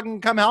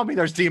 fucking come help me.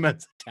 There's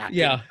demons attacking.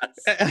 Yeah,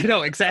 I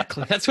know,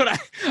 exactly. That's what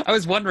I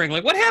was wondering.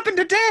 Like, what happened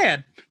to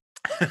Dad?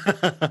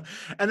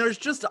 And there's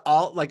just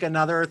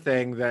another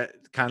thing that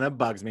kind of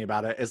bugs me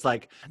about it is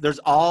like, there's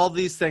all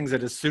these things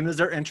that as soon as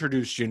they're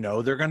introduced,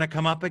 they're going to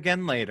come up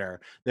again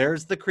later.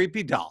 There's the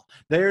creepy doll.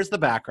 There's the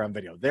background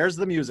video. There's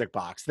the music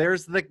box.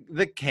 There's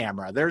the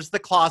camera. There's the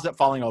closet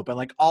falling open.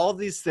 Like, all of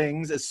these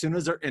things, as soon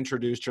as they're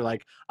introduced, you're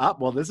like, oh,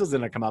 well, this is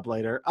going to come up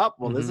later. Oh,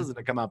 well, this is going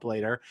to come up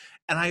later.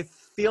 And I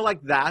feel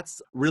like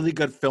that's really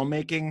good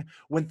filmmaking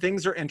when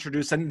things are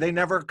introduced and they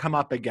never come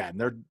up again.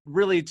 They're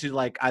really to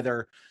like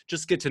either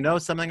just get to know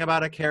something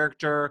about a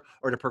character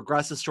or to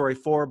progress the story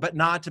forward, but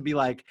not to be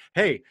like,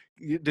 hey,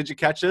 did you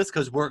catch this?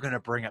 Because we're going to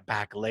bring it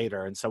back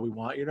later. And so we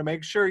want you to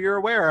make sure you're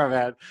aware of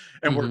it.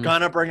 And we're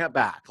going to bring it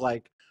back.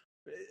 Like,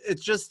 it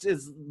just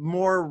is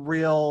more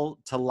real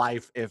to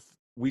life if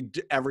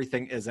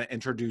everything isn't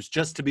introduced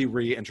just to be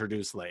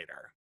reintroduced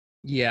later.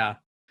 Yeah.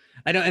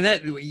 I know. And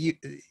that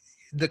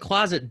the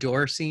closet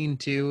door scene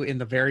too, in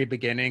the very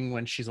beginning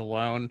when she's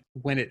alone,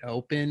 when it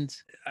opened,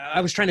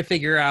 I was trying to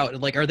figure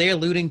out, like, are they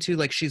alluding to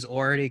like she's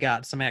already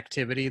got some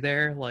activity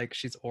there? Like,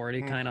 she's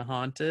already kind of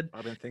haunted.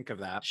 I didn't think of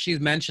that. She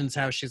mentions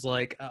how she's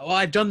like, oh,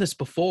 I've done this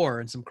before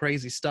and some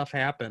crazy stuff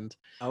happened.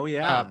 Oh,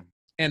 yeah.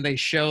 and they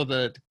show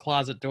the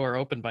closet door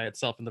open by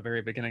itself in the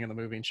very beginning of the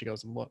movie, and she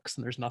goes and looks,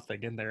 and there's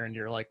nothing in there, and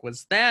you're like,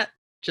 was that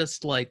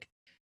just like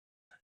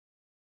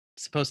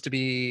supposed to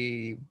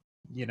be,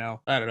 you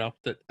know, I don't know,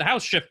 the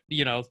house shift,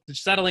 you know, the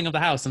settling of the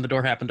house, and the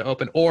door happened to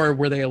open, or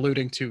were they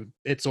alluding to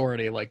it's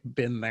already like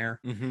been there?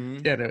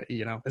 Yeah,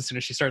 you know, as soon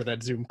as she started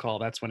that Zoom call,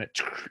 that's when it,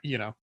 you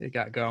know, it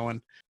got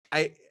going.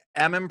 I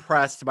am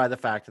impressed by the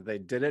fact that they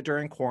did it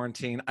during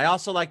quarantine. I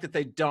also like that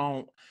they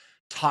don't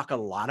talk a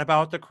lot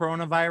about the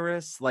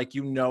coronavirus. Like,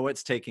 you know,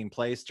 it's taking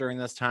place during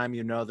this time,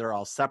 you know, they're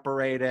all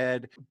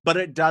separated, but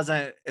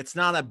it's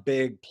not a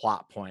big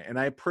plot point. And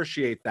I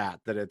appreciate that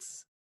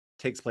it's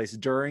takes place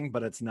during,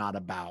 but it's not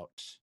about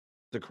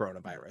the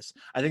coronavirus.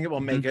 I think it will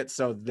make it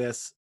so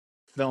this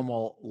film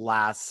will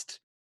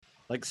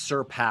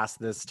surpass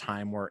this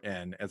time we're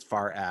in as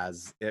far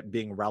as it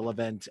being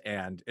relevant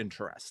and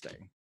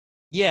interesting.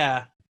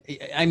 Yeah.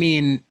 I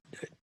mean,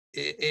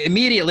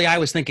 immediately I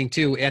was thinking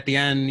too, at the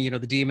end, you know,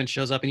 the demon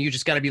shows up and you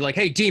just got to be like,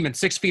 hey, demon,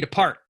 6 feet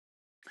apart,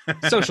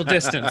 social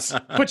distance,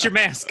 put your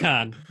mask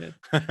on.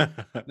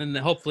 And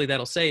hopefully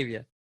that'll save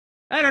you.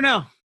 I don't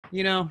know.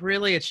 You know,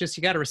 really, it's just,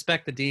 you got to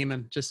respect the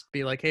demon. Just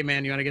be like, hey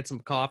man, you want to get some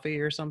coffee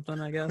or something,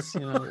 I guess,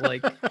 you know,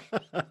 like,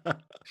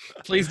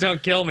 please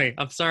don't kill me.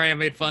 I'm sorry I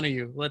made fun of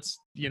you. Let's,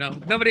 you know,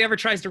 nobody ever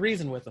tries to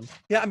reason with him.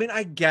 Yeah. I mean,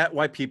 I get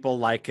why people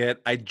like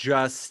it. I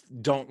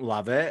just don't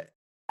love it.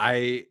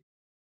 I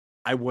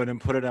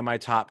wouldn't put it in my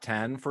top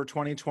 10 for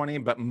 2020,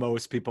 but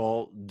most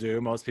people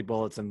do. Most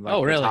people, it's in the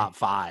top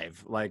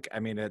 5. Like, I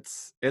mean,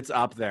 it's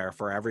up there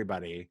for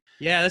everybody.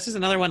 Yeah, this is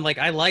another one. Like,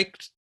 I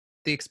liked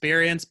the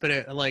experience, but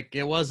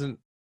it wasn't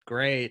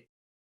great.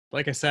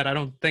 Like I said, I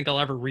don't think I'll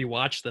ever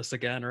rewatch this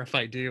again, or if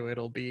I do,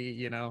 it'll be,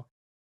 you know,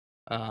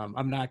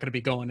 I'm not going to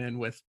be going in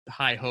with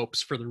high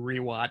hopes for the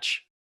rewatch.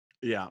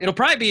 Yeah. It'll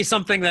probably be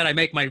something that I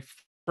make my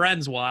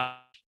friends watch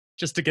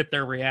just to get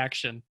their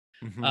reaction.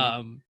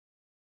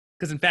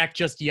 Because in fact,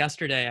 just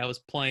yesterday I was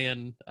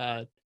playing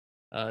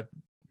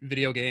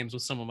video games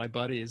with some of my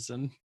buddies,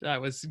 and I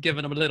was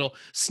giving them a little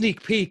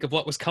sneak peek of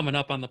what was coming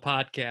up on the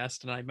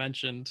podcast, and I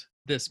mentioned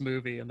this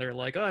movie, and they're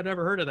like, oh, I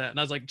never heard of that. And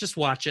I was like, just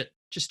watch it,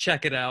 just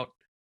check it out.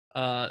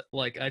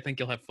 Like, I think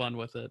you'll have fun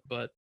with it.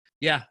 But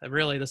yeah,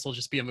 really, this will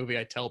just be a movie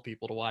I tell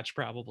people to watch,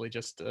 probably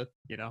just to,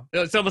 you know,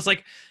 it's almost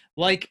like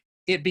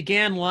it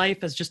began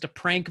life as just a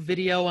prank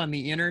video on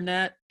the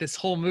internet. This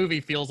whole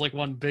movie feels like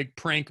one big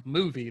prank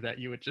movie that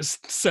you would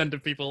just send to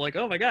people like,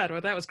 oh my God,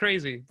 well, that was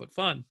crazy, but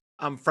fun.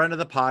 Friend of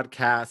the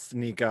podcast,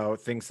 Nico,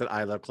 thinks that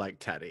I look like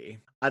Teddy.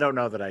 I don't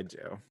know that I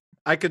do.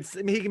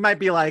 He might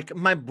be like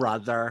my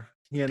brother,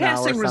 you know.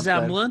 Passing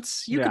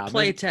resemblance. You could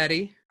play maybe.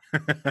 Teddy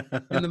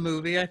in the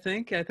movie, I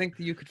think. I think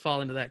you could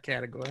fall into that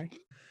category.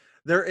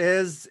 There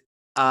is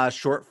a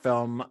short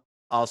film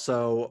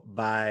also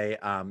by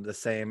the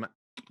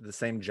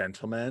same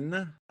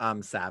gentleman,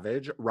 Rob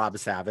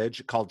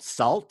Savage, called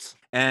Salt.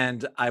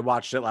 And I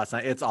watched it last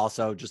night. It's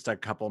also just a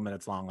couple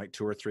minutes long, like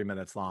 2 or 3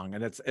 minutes long.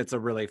 And it's a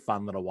really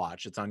fun little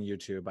watch. It's on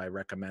YouTube. I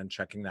recommend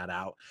checking that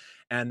out.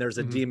 And there's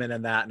a demon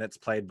in that, and it's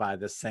played by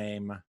the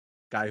same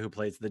guy who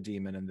plays the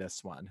demon in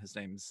this one. His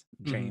name's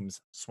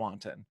James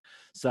Swanton.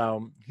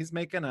 So he's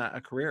making a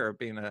career of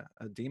being a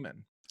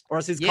demon. Or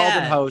as he's called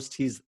in Host,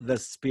 he's the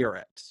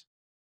spirit.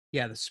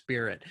 Yeah, the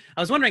spirit.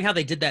 I was wondering how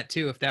they did that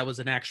too, if that was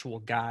an actual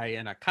guy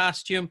in a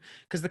costume,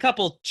 because the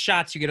couple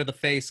shots you get of the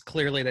face,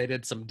 clearly they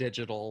did some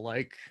digital,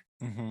 like,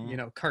 you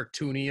know,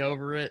 cartoony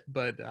over it.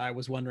 But I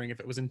was wondering if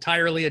it was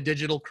entirely a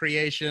digital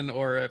creation,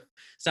 or if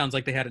sounds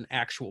like they had an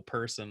actual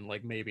person,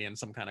 like maybe in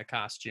some kind of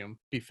costume,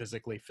 be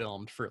physically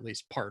filmed for at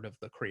least part of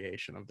the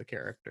creation of the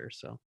character.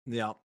 So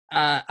yeah,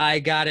 I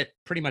got it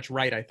pretty much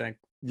right, I think.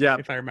 Yeah,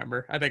 if I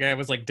remember, I think I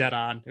was like dead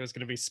on. It was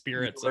going to be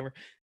spirits over.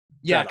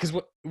 Yeah, because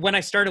when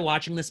I started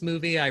watching this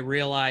movie, I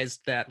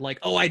realized that, like,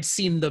 oh, I'd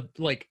seen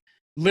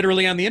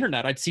literally on the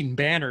internet, I'd seen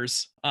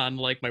banners on,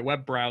 like, my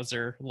web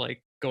browser,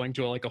 like, going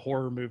to, a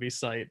horror movie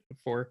site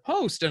for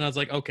Host. And I was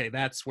like, okay,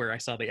 that's where I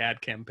saw the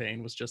ad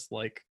campaign, was just,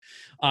 like,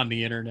 on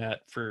the internet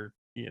for,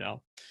 you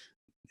know,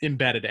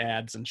 embedded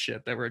ads and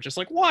shit that were just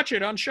like, watch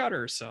it on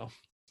Shudder. So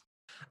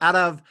out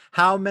of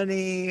how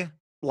many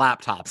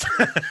laptops,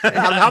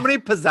 how many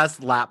possessed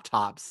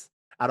laptops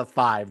out of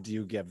 5 do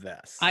you give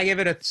this? I give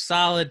it a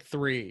solid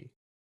 3.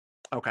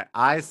 Okay.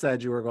 I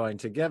said you were going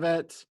to give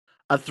it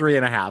a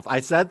 3.5. I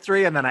said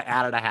 3 and then I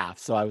added a half.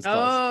 So I was close.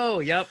 Oh,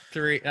 yep.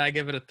 3. I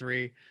give it a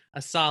 3.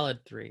 A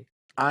solid 3.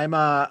 I'm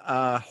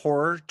a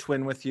horror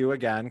twin with you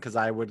again, because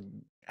I would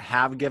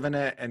have given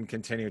it and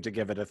continue to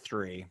give it a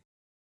 3.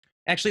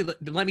 Actually,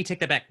 let me take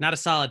that back. Not a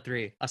solid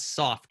 3, a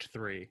soft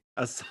 3.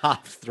 A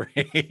soft 3.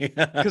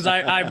 Because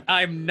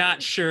I'm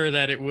not sure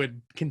that it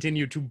would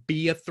continue to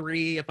be a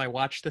 3 if I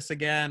watch this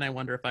again. I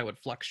wonder if I would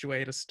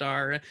fluctuate a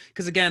star.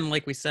 Because again,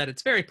 like we said,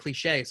 it's very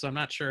cliche, so I'm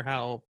not sure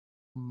how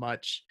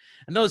much.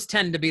 And those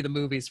tend to be the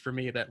movies for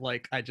me that,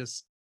 like, I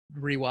just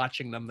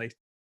rewatching them, they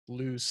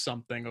lose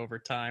something over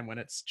time when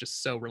it's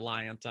just so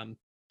reliant on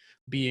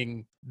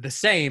being the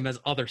same as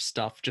other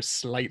stuff, just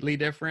slightly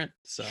different.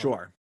 So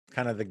sure,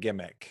 kind of the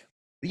gimmick.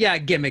 Yeah,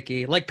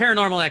 gimmicky, like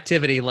Paranormal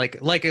Activity, like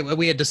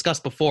we had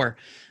discussed before.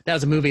 That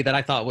was a movie that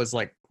I thought was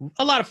like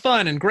a lot of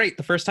fun and great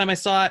the first time I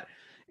saw it,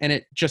 and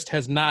it just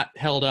has not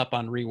held up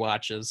on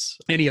rewatches.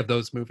 Any of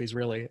those movies,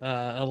 really.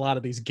 A lot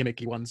of these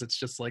gimmicky ones, it's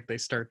just like they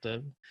start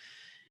to.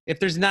 If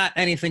there's not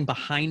anything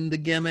behind the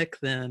gimmick,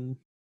 then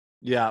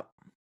Yeah,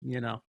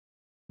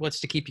 what's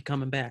to keep you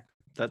coming back?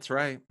 that's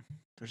right.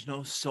 There's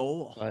no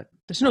soul. But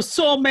there's no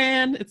soul,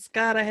 man. It's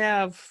gotta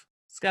have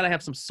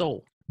some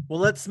soul. Well,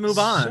 let's move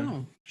on,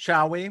 So,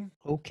 shall we?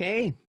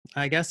 okay,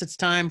 I guess it's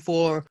time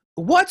for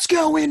What's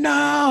Going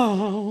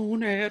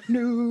On at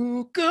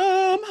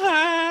Newcomb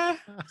High.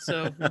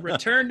 So,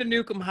 Return to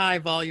Newcomb High,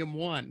 Volume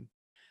 1.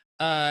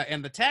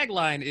 And the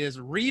tagline is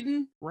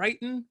Reading,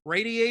 Writing,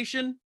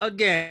 Radiation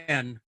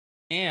Again.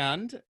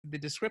 And the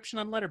description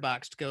on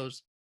Letterboxd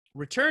goes,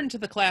 Return to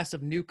the class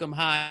of Newcomb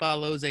High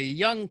follows a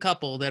young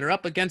couple that are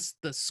up against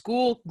the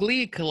school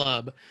glee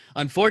club.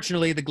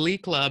 Unfortunately, the glee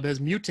club has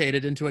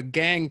mutated into a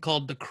gang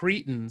called the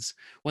Cretins.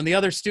 When the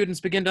other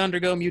students begin to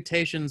undergo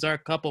mutations, our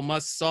couple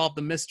must solve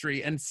the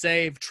mystery and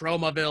save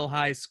Tromaville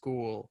High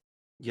School.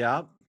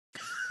 Yep.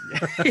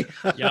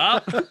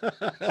 Yup.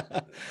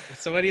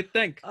 So what do you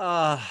think?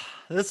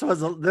 This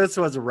was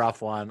a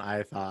rough one,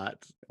 I thought.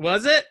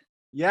 Was it?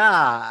 Yeah,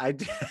 I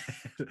did.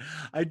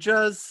 I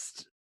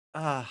just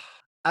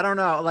I don't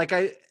know. Like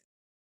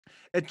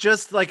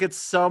it's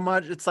so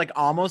much, it's like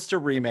almost a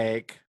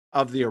remake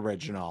of the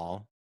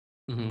original,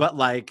 Mhm. but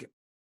like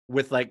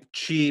with like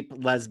cheap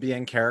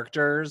lesbian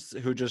characters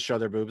who just show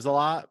their boobs a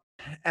lot.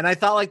 And I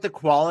thought like the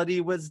quality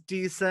was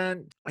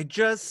decent. I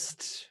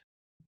just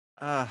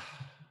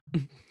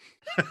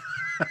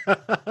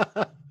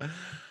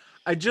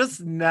I just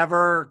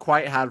never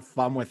quite had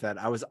fun with it.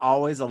 I was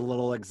always a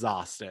little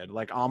exhausted,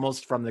 like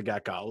almost from the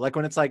get-go. Like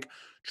when it's like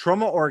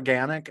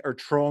Tromorganic,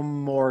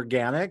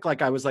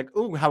 like I was like,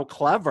 ooh, how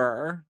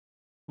clever.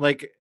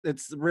 Like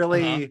it's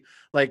really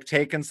like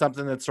taken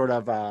something that's sort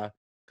of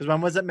because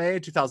when was it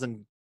made?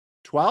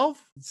 2012?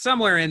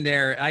 Somewhere in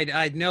there.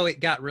 I know it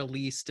got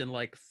released in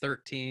like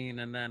 13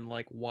 and then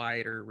like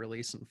wider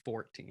release in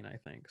 14, I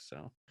think.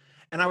 So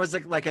And I was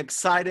like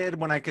excited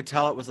when I could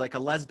tell it was like a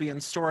lesbian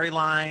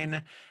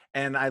storyline,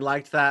 and I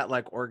liked that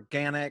like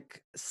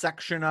organic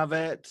section of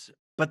it.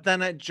 But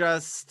then it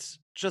just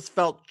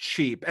felt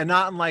cheap, and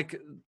not in like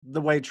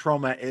the way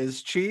Troma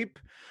is cheap,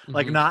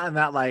 like Mhm. not in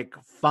that like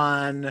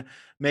fun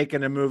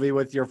making a movie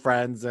with your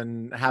friends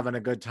and having a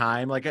good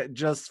time. Like it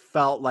just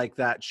felt like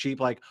that cheap,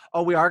 like,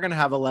 oh, we are going to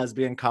have a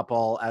lesbian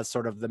couple as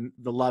sort of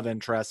the love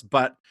interest,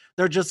 but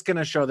they're just going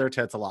to show their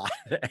tits a lot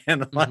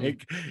and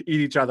like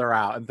eat each other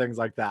out and things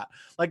like that.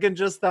 Like in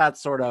just that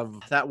sort of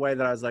that way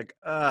that I was like,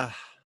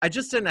 I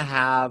just didn't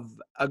have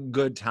a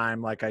good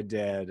time like I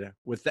did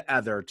with the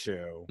other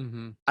two.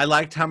 Mhm. I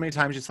liked how many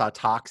times you saw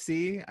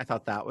Toxie. I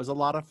thought that was a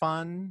lot of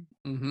fun.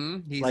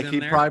 Mhm. He's Like in he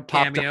there. probably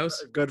popped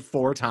Cameos. up a good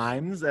 4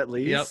 times at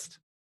least.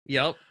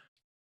 Yep.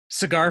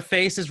 Cigar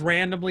Face is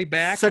randomly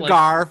back.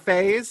 Cigar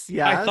Face,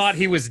 yes. I thought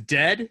he was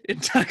dead in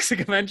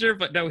Toxic Avenger,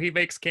 but no, he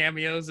makes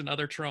cameos in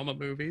other Trauma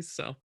movies.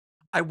 So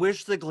I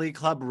wish the Glee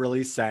Club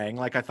really sang.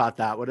 Like I thought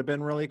that would have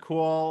been really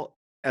cool,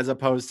 as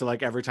opposed to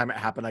like every time it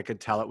happened, I could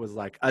tell it was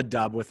like a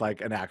dub with like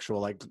an actual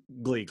like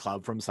Glee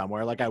Club from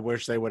somewhere. Like I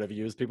wish they would have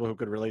used people who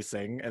could really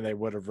sing, and they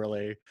would have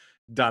really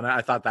done it.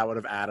 I thought that would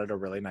have added a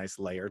really nice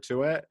layer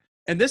to it.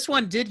 and this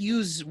one did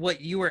use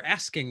what you were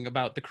asking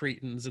about the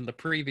Cretins in the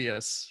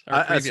previous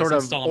A sort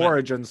of installment,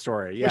 origin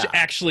story, yeah. which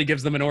actually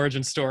gives them an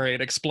origin story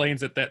and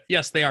explains it that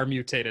yes, they are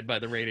mutated by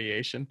the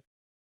radiation.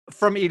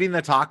 From eating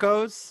the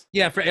tacos,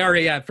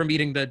 From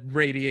eating the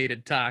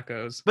radiated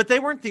tacos. but they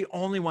weren't the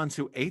only ones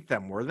who ate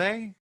them, were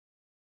they?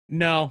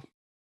 No.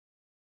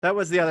 That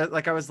was the other.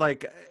 Like I was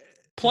like,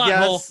 Plot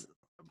hole.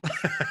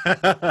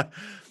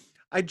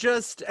 I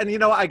just, and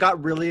I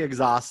got really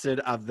exhausted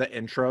of the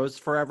intros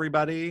for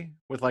everybody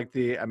with like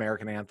the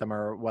American anthem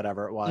or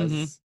whatever it was.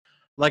 Mhm.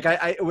 Like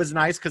it was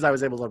nice because I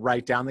was able to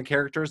write down the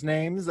characters'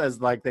 names as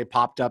like they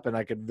popped up and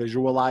I could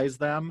visualize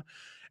them.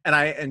 And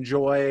I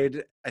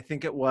enjoyed, I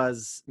think it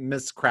was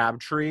Miss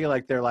Crabtree.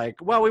 Like they're like,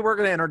 well, we were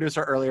going to introduce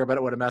her earlier, but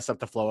it would have messed up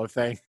the flow of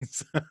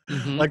things.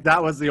 Mhm. Like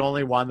that was the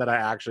only one that I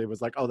actually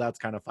was like, oh, that's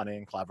kind of funny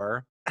and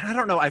clever. And I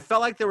don't know. I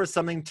felt like there was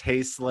something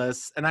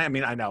tasteless. And I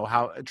mean, I know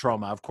how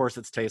Trauma, of course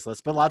it's tasteless,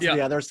 but lots of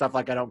the other stuff,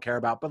 like I don't care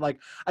about. But like,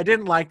 I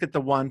didn't like that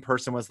the one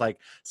person was like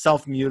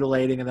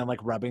self-mutilating and then like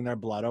rubbing their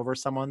blood over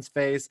someone's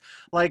face.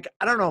 Like,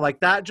 I don't know,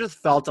 like that just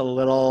felt a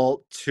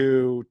little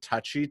too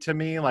touchy to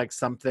me, like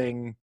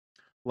something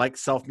like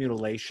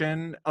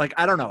self-mutilation. Like,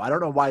 I don't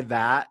know why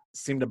that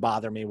seemed to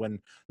bother me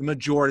when the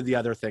majority of the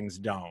other things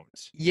don't.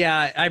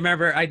 Yeah, I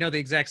remember. I know the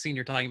exact scene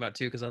you're talking about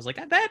too, because I was like,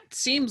 that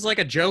seems like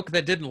a joke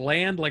that didn't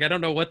land. Like, I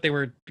don't know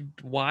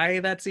why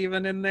that's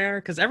even in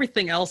there, because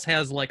everything else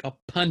has like a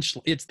punch.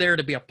 It's there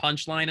to be a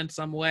punchline in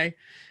some way,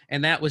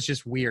 and that was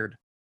just weird.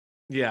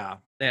 Yeah.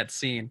 That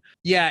scene.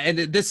 Yeah, and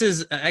this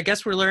is, I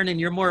guess we're learning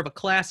you're more of a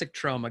classic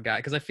Trauma guy,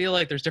 because I feel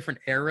like there's different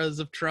eras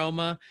of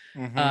Trauma,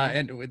 Mhm.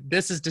 and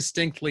this is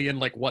distinctly in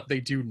like what they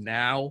do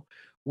now,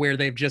 where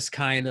they've just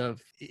kind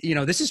of,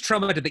 this is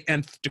trauma to the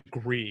nth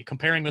degree.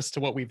 Comparing this to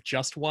what we've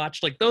just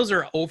watched, like those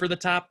are over the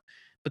top,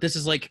 but this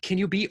is like, can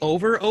you be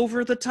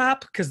over the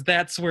top? Because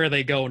that's where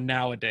they go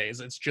nowadays.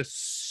 It's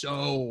just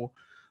so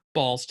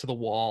balls to the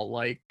wall,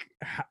 like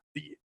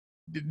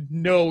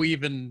no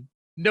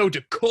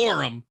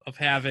decorum of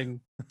having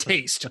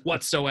taste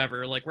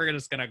whatsoever. Like we're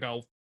just gonna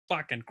go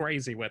fucking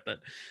crazy with it.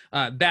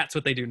 That's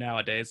what they do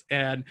nowadays.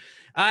 And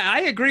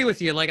I agree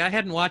with you. Like I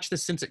hadn't watched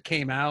this since it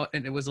came out,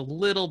 and it was a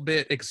little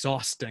bit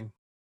exhausting.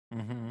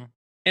 Mm-hmm.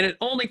 And it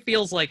only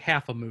feels like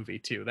half a movie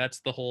too.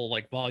 That's the whole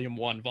like volume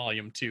 1,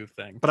 volume 2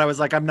 thing. But I was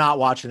like, I'm not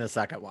watching the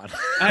second one.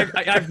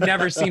 I've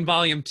never seen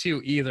volume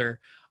 2 either.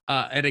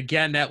 And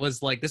again,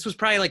 this was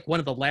probably like one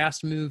of the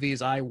last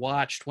movies I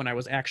watched when I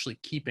was actually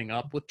keeping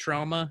up with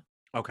Trauma.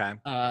 Okay.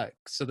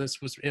 So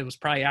it was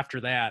probably after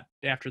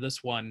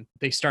this one,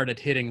 they started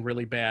hitting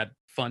really bad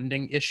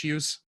funding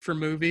issues for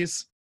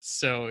movies.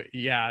 So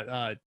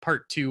yeah,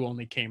 part 2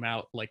 only came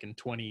out like in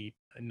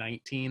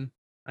 2019,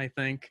 I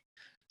think.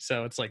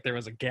 So it's like there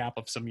was a gap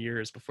of some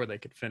years before they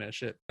could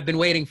finish it. I've been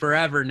waiting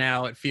forever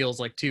now, it feels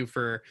like, too,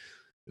 for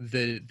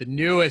the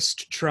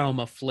newest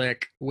Trauma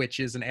flick,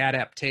 which is an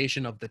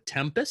adaptation of The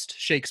Tempest,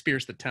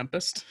 Shakespeare's The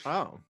Tempest.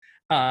 Oh.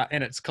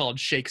 And it's called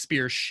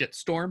Shakespeare's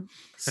Shitstorm.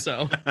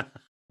 So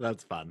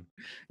that's fun.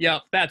 Yeah,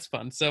 that's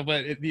fun. So,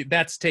 but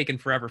that's taken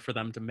forever for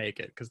them to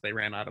make it because they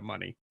ran out of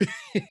money,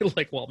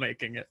 like while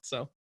making it.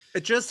 So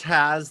it just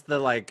has the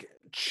like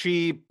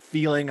cheap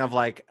feeling of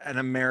like an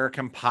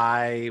American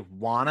Pie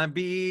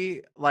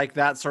wannabe, like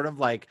that sort of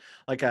like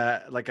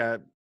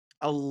a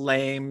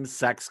lame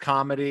sex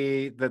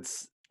comedy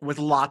that's with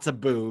lots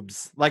of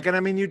boobs. Like, and I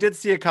mean, you did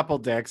see a couple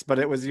dicks, but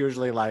it was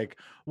usually like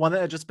one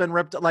that had just been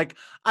ripped. Like,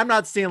 I'm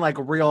not seeing like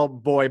real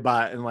boy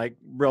butt and like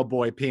real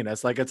boy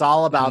penis. Like, it's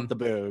all about the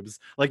boobs.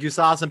 Like, you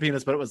saw some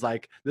penis, but it was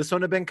like this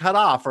one had been cut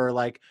off, or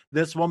like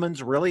this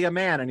woman's really a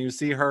man, and you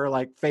see her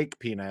like fake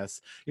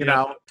penis, you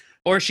know.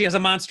 Or she has a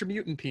monster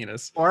mutant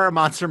penis. Or a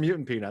monster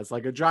mutant penis,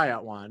 like a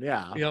giant one.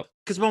 Yeah. Yep.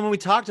 Because when we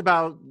talked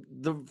about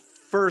the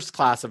first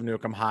class of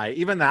Nukem High,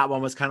 even that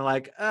one was kind of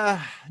like,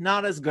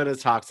 not as good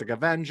as Toxic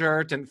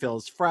Avenger. Didn't feel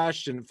as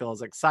fresh, didn't feel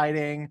as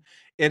exciting.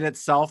 It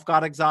itself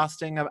got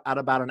exhausting at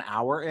about an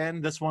hour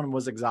in. This one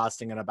was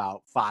exhausting at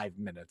about 5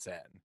 minutes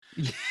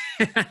in.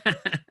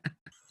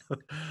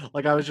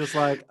 Like, I was just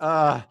like,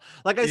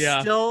 like I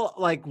still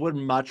like would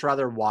much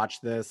rather watch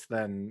this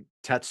than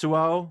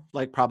Tetsuo,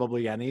 like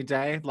probably any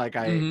day. Like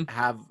I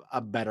have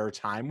a better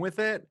time with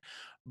it,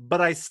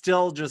 but I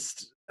still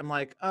just am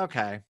like,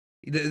 okay.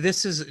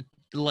 This is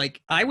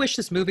like, I wish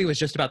this movie was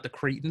just about the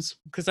Cretans,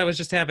 because I was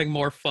just having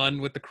more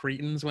fun with the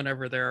Cretans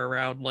whenever they're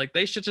around. Like,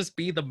 they should just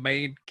be the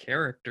main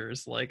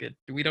characters. Like,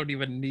 we don't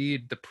even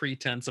need the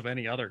pretense of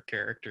any other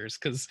characters,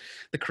 because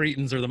the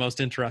Cretans are the most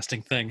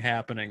interesting thing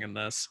happening in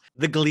this.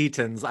 The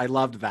Gleetons, I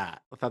loved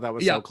that. I thought that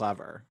was so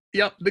clever.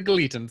 Yep, the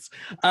Gleetons.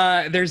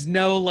 There's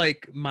no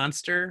like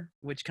monster,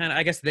 which kind of,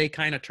 I guess they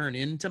kind of turn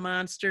into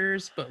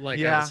monsters, but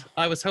like,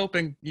 I was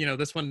hoping,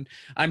 this one,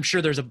 I'm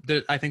sure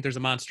I think there's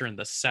a monster in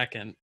the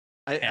second.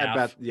 I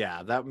bet,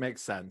 that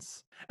makes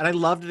sense. And I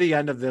loved the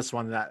end of this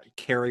one, that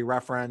Carrie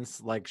reference,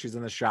 like she's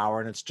in the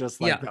shower and it's just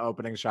like the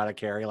opening shot of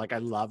Carrie. Like, I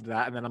loved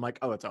that. And then I'm like,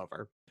 oh, it's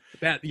over.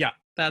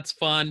 That's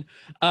fun.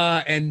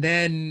 And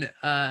then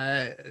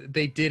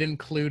they did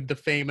include the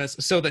famous,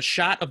 so the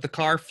shot of the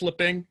car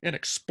flipping and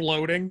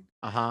exploding,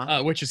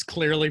 which is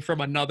clearly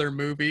from another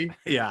movie.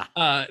 Yeah.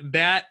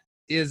 That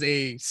is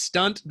a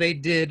stunt they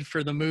did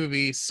for the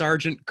movie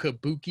Sergeant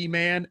Kabuki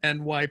Man,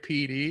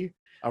 NYPD.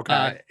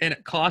 Okay. And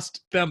it cost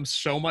them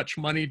so much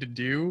money to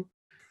do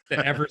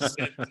that ever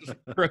since,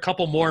 for a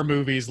couple more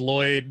movies,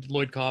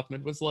 Lloyd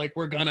Kaufman was like,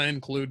 we're gonna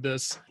include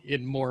this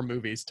in more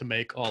movies to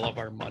make all of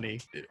our money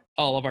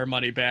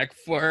back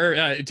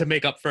to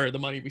make up for the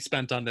money we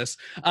spent on this.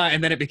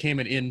 And then it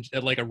became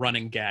like a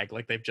running gag.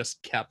 Like, they've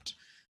just kept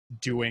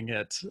doing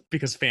it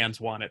because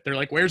fans want it. They're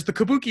like, where's the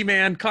Kabuki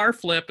Man car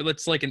flip?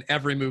 It's like in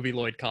every movie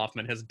Lloyd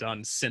Kaufman has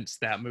done since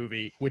that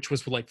movie, which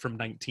was like from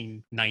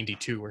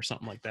 1992 or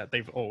something like that.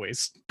 They've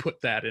always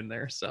put that in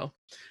there. So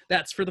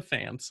that's for the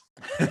fans.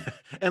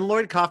 And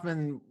Lloyd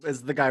Kaufman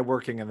is the guy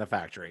working in the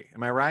factory.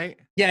 Am I right?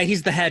 Yeah,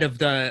 he's the head of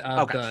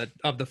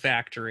the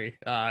factory.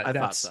 I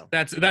thought so.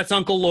 That's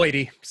Uncle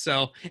Lloydie.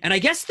 So, and I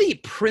guess the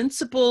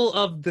principal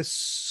of the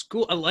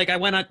school, like, I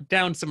went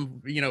down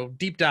some,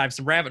 deep dives,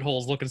 some rabbit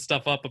holes looking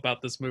stuff up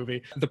about this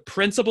movie. The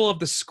principal of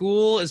the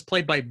school is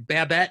played by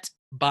Babette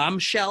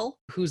Bombshell,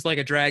 who's like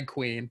a drag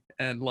queen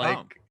and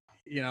like,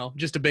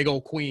 just a big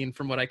old queen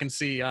from what I can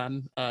see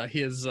on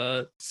his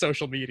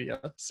social media.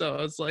 So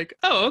I was like,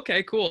 oh,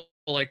 okay, cool.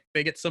 Like,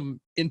 they get some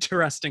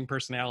interesting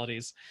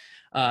personalities,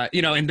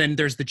 and then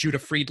there's the Judah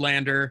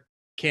Friedlander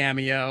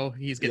cameo.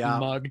 He's getting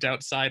mugged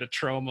outside of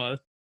Trauma's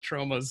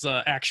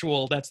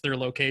that's their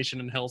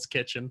location in Hell's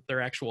Kitchen, their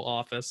actual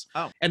office.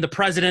 Oh. And the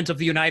president of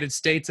the United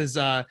States is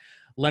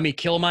Lemmy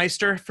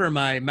Kilmister for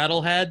my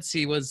metalheads.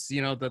 He was,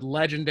 the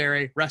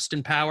legendary, rest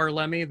in power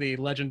Lemmy, the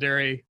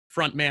legendary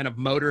frontman of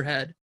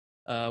Motorhead,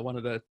 one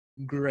of the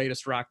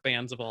greatest rock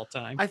bands of all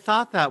time. I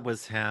thought that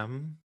was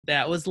him.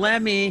 That was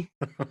Lemmy.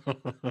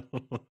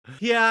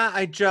 Yeah,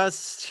 it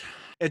just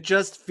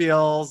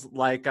feels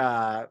like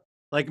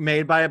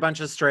made by a bunch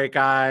of straight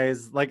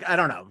guys. Like, I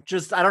don't know.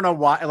 Just, I don't know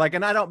why. Like,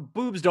 and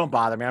boobs don't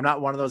bother me. I'm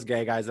not one of those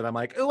gay guys that I'm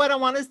like, oh, I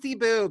don't want to see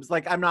boobs.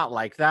 Like, I'm not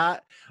like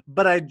that.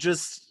 But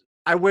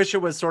I wish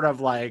it was sort of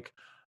like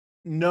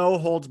no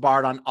holds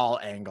barred on all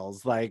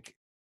angles. Like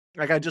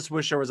I just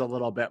wish there was a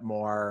little bit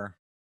more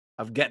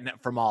of getting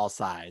it from all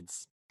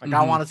sides. Like,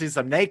 I want to see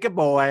some naked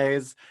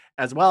boys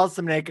as well as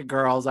some naked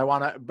girls.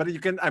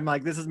 I'm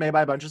like, this is made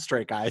by a bunch of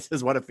straight guys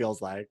is what it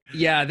feels like.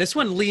 Yeah, this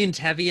one leaned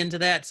heavy into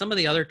that. Some of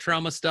the other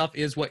Trauma stuff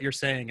is what you're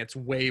saying. It's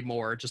way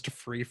more just a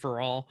free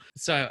for all.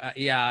 So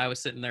yeah, I was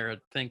sitting there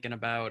thinking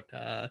about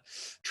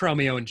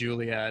Romeo and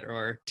Juliet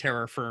or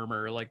Terra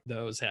Firma. Like,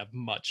 those have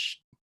much,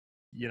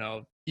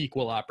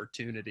 equal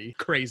opportunity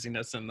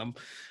craziness in them.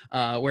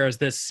 Whereas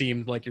this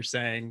seemed, like you're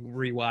saying,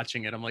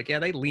 rewatching it, I'm like, yeah,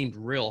 they leaned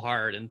real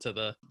hard into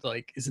the,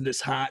 like, isn't this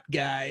hot,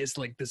 guys?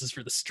 Like, this is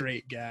for the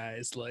straight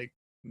guys. Like,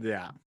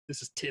 yeah,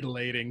 this is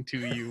titillating to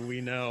you, we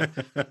know.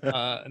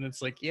 And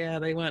it's like, yeah,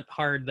 they went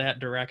hard that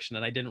direction.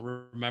 And I didn't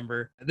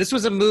remember. This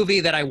was a movie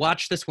that I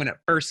watched this when it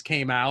first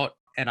came out,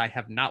 and I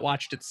have not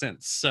watched it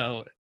since.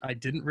 So I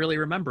didn't really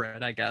remember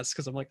it, I guess,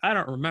 because I'm like, I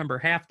don't remember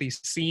half these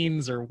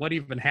scenes or what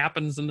even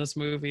happens in this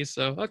movie.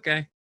 So,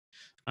 okay,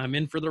 I'm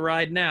in for the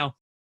ride now.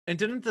 And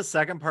didn't the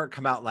second part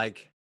come out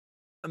like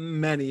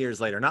many years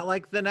later? Not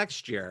like the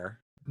next year.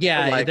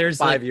 Yeah, like there's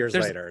 5 years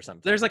later or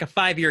something. There's like a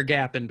 5-year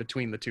gap in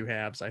between the two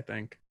halves, I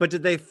think. But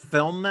did they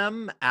film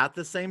them at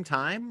the same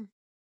time?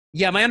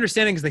 Yeah, my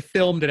understanding is they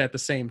filmed it at the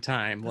same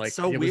time. That's like,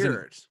 so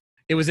weird.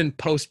 It was in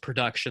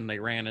post-production. They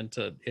ran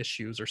into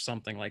issues or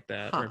something like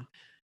that. Huh. Or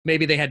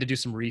maybe they had to do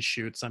some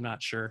reshoots. I'm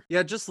not sure.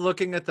 Yeah, just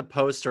looking at the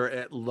poster,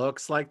 it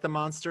looks like the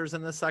monsters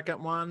in the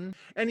second one.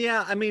 And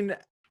yeah, I mean,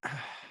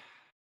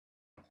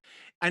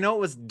 I know it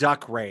was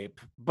duck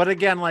rape, but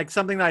again, like,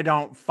 something that I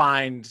don't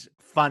find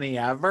funny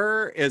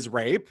ever is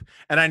rape.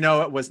 And I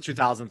know it was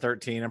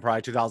 2013 and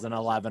probably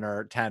 2011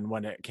 or 10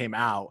 when it came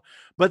out.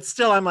 But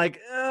still, I'm like,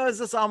 is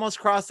this almost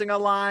crossing a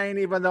line,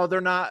 even though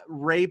they're not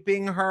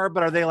raping her?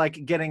 But are they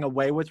like getting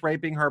away with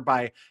raping her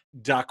by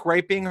duck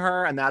raping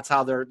her? And that's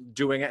how they're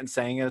doing it and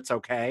saying it's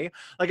okay.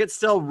 Like, it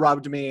still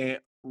rubbed me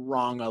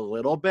wrong a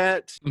little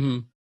bit. Mm-hmm.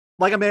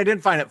 Like, I mean, I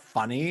didn't find it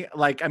funny.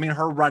 Like, I mean,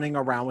 her running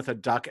around with a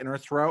duck in her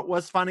throat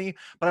was funny,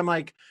 but I'm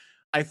like,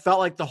 I felt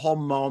like the whole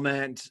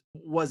moment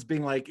was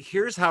being like,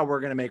 here's how we're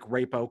going to make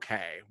rape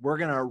okay. We're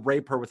going to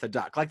rape her with a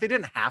duck. Like, they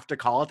didn't have to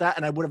call it that.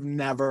 And I would have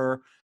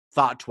never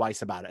thought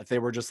twice about it if they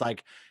were just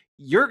like,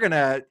 you're going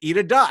to eat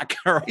a duck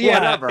or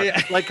whatever.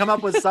 Yeah. Like, come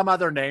up with some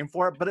other name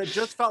for it. But it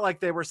just felt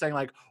like they were saying,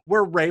 like,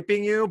 we're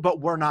raping you,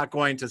 but we're not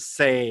going to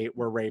say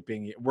we're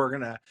raping you. We're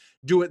going to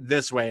do it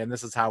this way. And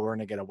this is how we're going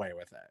to get away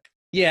with it.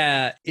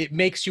 Yeah, it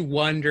makes you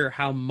wonder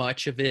how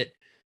much of it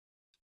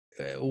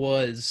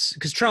was,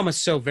 because Trauma's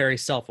so very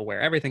self-aware.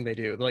 Everything they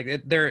do,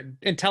 like, they're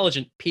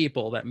intelligent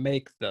people that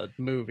make the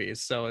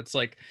movies, so it's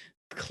like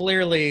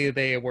clearly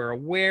they were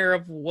aware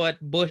of what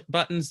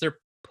buttons they're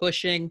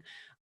pushing.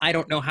 I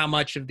don't know how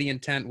much of the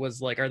intent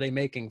was like, are they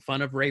making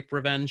fun of rape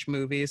revenge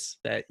movies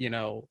that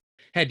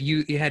had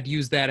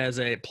used that as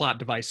a plot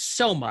device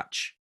so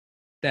much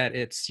that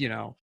it's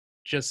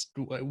just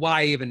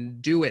why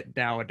even do it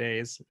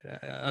nowadays,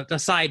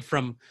 aside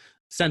from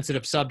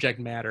sensitive subject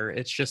matter.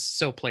 It's just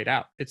so played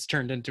out. It's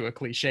turned into a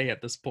cliche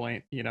at this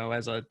point,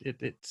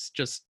 it's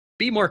just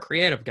be more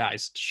creative,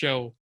 guys, to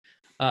show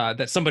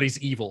that somebody's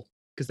evil,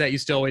 because that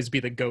used to always be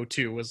the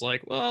go-to, was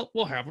like, well,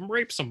 we'll have them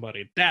rape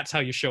somebody. That's how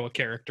you show a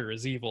character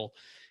is evil.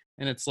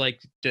 And it's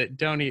like,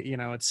 don't,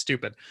 it's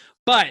stupid.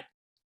 But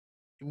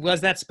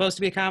was that supposed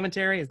to be a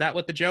commentary? Is that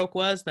what the joke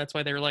was? That's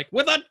why they were like,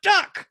 with a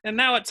duck, and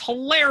now it's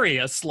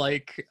hilarious.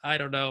 Like, I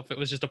don't know if it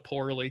was just a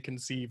poorly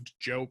conceived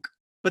joke.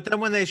 But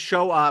then when they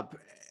show up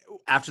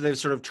after they've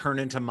sort of turned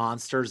into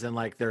monsters in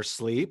like their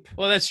sleep.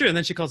 Well, that's true. And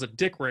then she calls it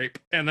dick rape.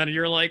 And then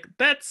you're like,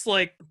 that's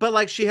like, but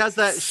like she has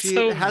that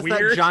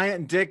weird. that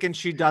giant dick and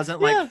she doesn't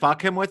like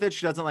fuck him with it.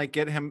 She doesn't like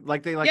get him,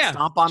 like they like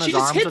stomp on his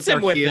arms with their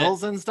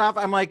heels and stuff.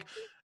 I'm like,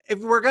 if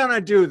we're going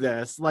to do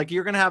this, like,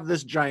 you're going to have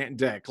this giant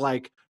dick,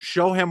 like,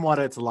 show him what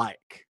it's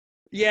like.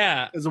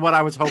 Yeah. Is what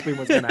I was hoping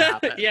was going to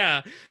happen.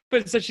 Yeah.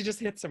 But so she just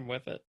hits him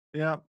with it.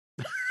 Yeah.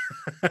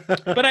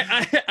 But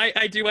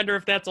I do wonder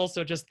if that's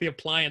also just the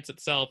appliance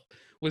itself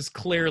was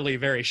clearly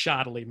very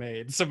shoddily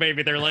made. So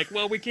maybe they're like,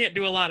 well, we can't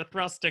do a lot of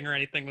thrusting or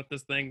anything with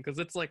this thing because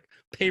it's like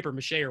paper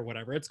mache or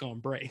whatever. It's going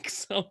to break.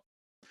 So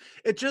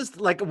it just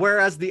like,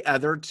 whereas the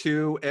other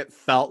two, it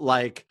felt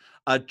like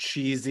a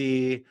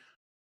cheesy,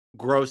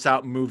 gross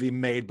out movie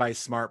made by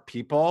smart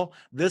people.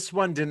 This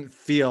one didn't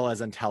feel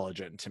as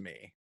intelligent to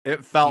me.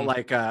 It felt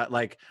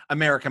like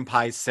American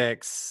Pie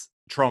 6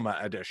 Trauma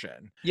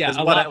edition. Yeah, is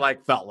what it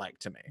like felt like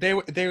to me. They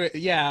were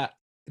yeah.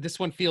 This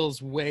one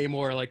feels way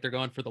more like they're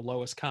going for the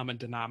lowest common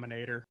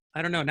denominator.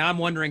 I don't know. Now I'm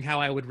wondering how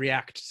I would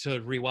react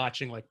to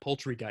rewatching like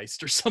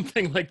Poultrygeist or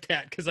something like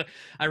that, because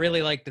I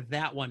really liked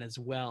that one as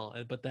well.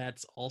 But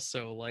that's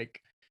also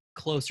like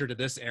closer to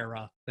this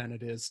era than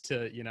it is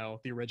to, you know,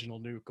 the original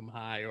Nuke 'Em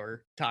High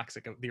or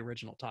the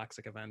original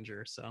Toxic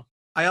Avenger. So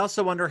I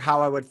also wonder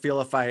how I would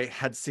feel if I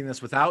had seen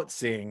this without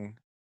seeing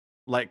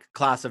like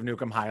Class of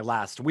Nukem High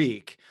last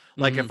week.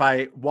 Like if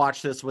I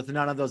watched this with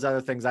none of those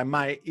other things, I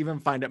might even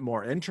find it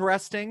more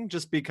interesting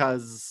just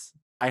because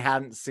I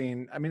hadn't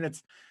seen, I mean,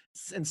 it's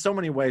in so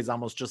many ways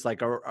almost just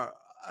like a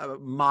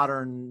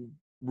modern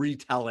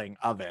retelling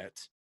of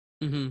it.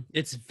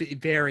 It's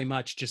very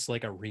much just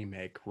like a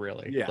remake,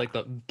 really. Yeah. Like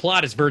the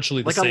plot is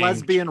virtually the Like same. a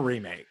lesbian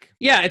remake.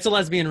 Yeah, it's a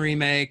lesbian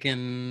remake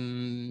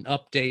and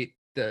update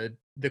the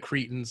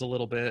Cretans a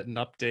little bit and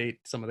update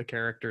some of the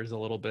characters a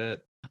little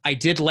bit. I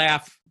did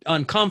laugh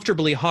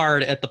uncomfortably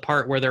hard at the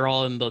part where they're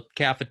all in the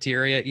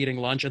cafeteria eating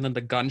lunch and then the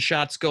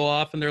gunshots go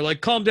off and they're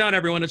like, calm down,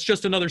 everyone. It's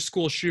just another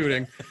school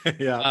shooting.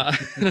 Yeah.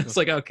 It's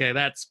like, okay,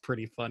 that's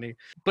pretty funny.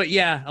 But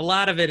yeah, a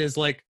lot of it is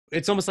like,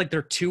 it's almost like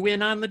they're too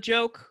in on the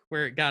joke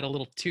where it got a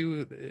little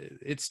too,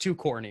 it's too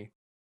corny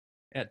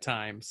at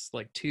times.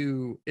 Like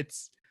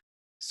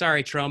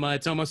sorry, Trauma.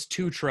 It's almost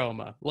too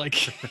Trauma. Like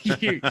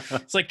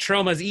it's like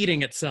Trauma's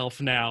eating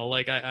itself now.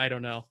 Like, I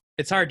don't know.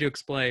 It's hard to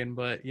explain,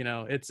 but you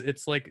know,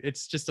 it's like,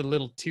 it's just a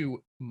little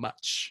too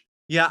much.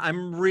 Yeah,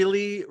 I'm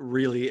really,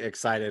 really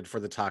excited for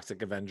the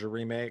Toxic Avenger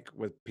remake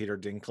with Peter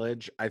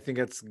Dinklage. I think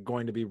it's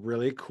going to be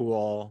really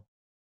cool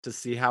to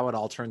see how it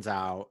all turns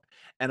out.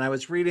 And I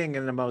was reading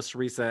in the most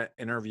recent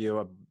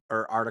interview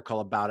or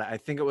article about it. I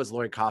think it was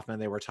Lloyd Kaufman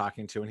they were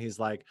talking to, and he's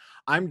like,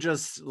 I'm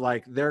just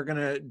like, they're going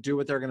to do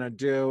what they're going to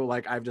do.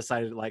 Like, I've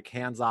decided, like,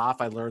 hands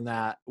off. I learned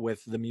that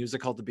with the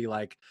musical to be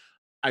like,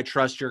 I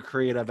trust your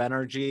creative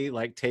energy,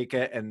 like take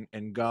it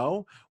and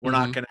go. We're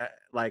not going to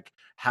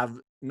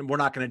we're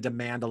not going to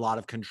demand a lot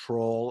of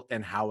control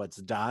in how it's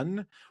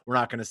done. We're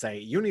not going to say,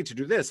 you need to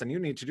do this and you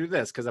need to do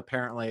this. Cause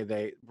apparently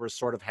they were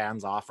sort of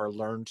hands off or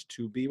learned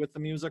to be with the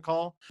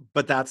musical,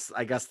 but that's,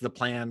 I guess, the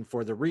plan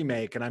for the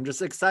remake. And I'm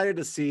just excited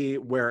to see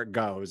where it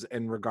goes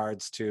in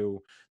regards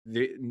to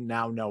the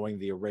now knowing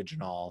the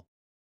original.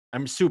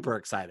 I'm super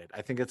excited.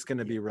 I think it's going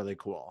to be really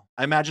cool.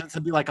 I imagine it's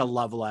going to be like a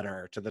love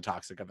letter to the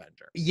Toxic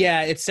Avenger.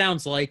 Yeah, it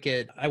sounds like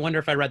it. I wonder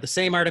if I read the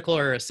same article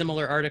or a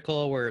similar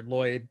article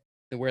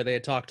where they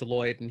had talked to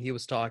Lloyd and he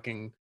was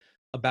talking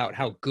about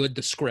how good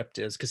the script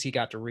is because he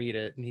got to read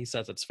it and he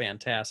says it's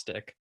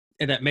fantastic.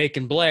 And that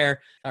Macon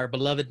Blair, our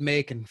beloved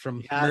Macon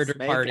from Murder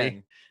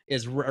Party,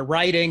 is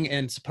writing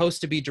and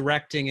supposed to be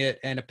directing it.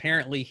 And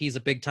apparently he's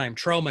a big time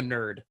Trauma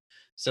nerd.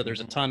 So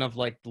there's a ton of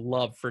like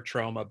love for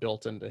Trauma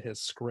built into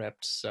his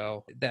script.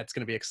 So that's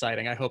going to be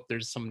exciting. I hope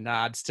there's some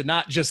nods to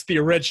not just the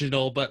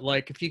original, but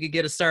like if you could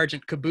get a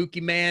Sergeant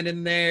Kabuki Man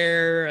in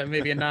there, and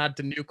maybe a nod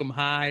to Nuke 'Em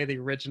High, the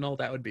original,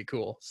 that would be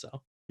cool. So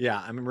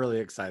yeah, I'm really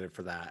excited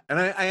for that. And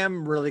I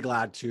am really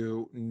glad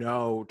to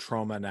know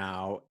Trauma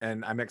now.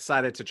 And I'm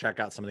excited to check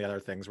out some of the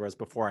other things, whereas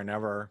before I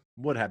never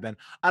would have been.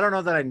 I don't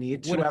know that I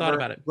need to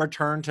ever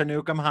return to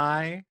Nuke 'Em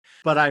High,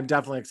 but I'm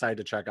definitely excited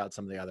to check out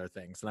some of the other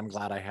things. And I'm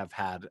glad I have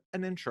had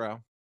an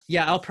intro.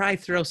 Yeah, I'll probably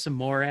throw some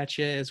more at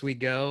you as we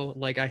go.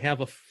 Like I have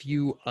a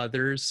few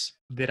others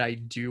that I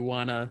do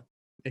want to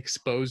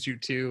expose you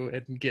to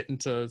and get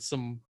into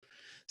some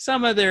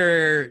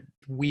other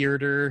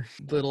weirder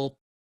little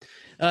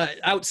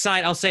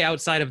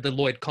outside of the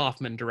Lloyd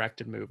Kaufman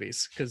directed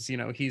movies, because you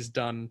know he's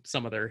done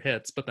some of their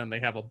hits, but then they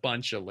have a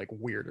bunch of like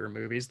weirder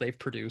movies they've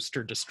produced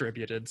or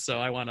distributed. So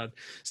I want to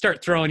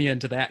start throwing you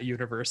into that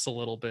universe a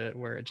little bit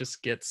where it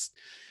just gets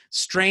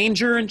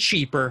stranger and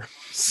cheaper.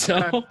 So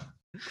okay.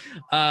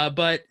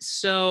 But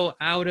so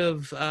out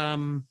of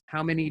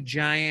how many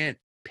giant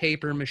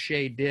paper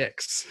mache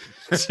dicks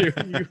do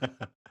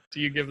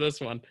you give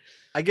this one?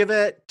 I give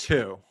it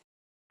 2.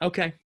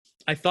 Okay.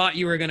 I thought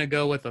you were going to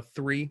go with a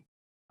 3.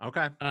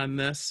 Okay. On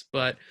this,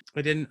 but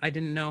I didn't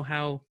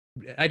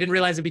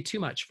realize it'd be too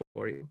much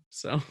for you.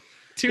 So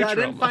I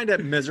didn't find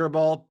it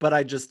miserable, but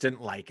I just didn't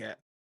like it.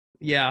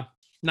 Yeah,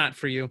 not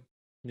for you.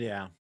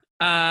 Yeah.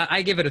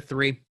 I give it a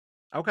 3.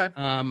 Okay.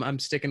 I'm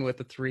sticking with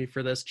the 3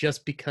 for this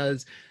just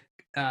because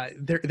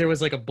there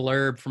was like a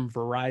blurb from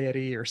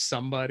Variety or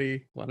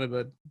somebody, one of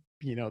the,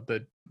 you know,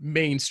 the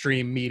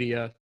mainstream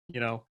media, you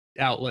know,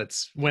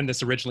 outlets. When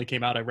this originally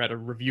came out, I read a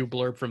review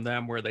blurb from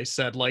them where they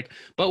said like,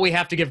 but we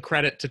have to give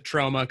credit to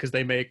Trauma because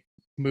they make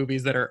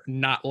movies that are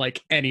not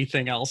like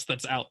anything else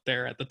that's out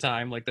there at the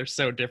time. Like they're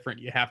so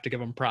different, you have to give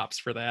them props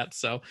for that.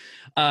 So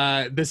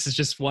this is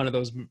just one of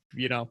those,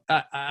 you know,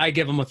 I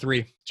give them a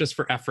 3 just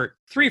for effort.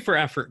 3 for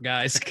effort,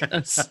 guys.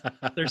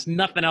 There's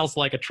nothing else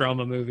like a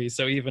Trauma movie.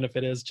 So even if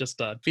it is just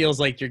feels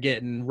like you're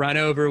getting run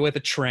over with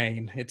a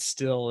train, it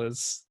still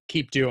is.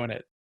 Keep doing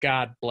it.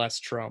 God bless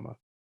Trauma.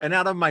 And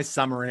out of my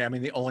summary, I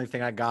mean, the only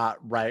thing I got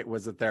right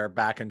was that they're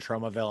back in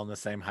Tromaville in the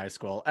same high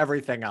school.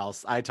 Everything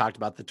else, I talked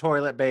about the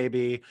toilet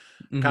baby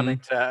coming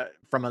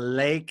from a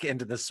lake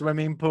into the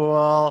swimming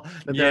pool.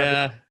 That they're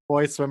Yeah.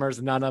 boy swimmers,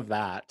 none of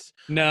that.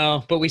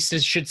 No, but we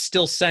should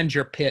still send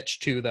your pitch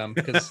to them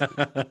because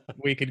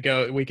we could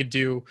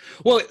do.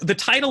 Well, the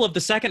title of the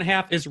second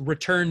half is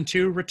Return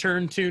to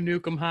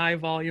Nukem High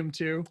Volume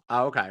 2.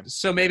 Oh, okay.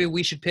 So maybe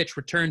we should pitch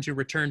Return to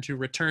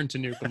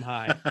Nukem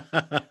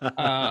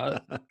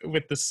High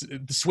with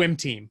the swim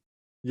team.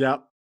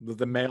 Yep.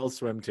 The male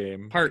swim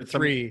team. Part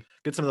 3.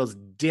 Get some of those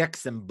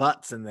dicks and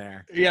butts in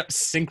there. Yep,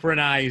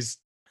 synchronized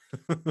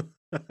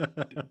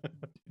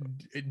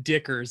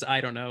dickers.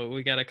 I don't know.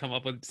 We got to come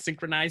up with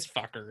synchronized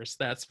fuckers.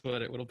 That's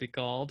what it will be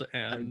called.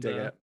 And I dig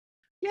it.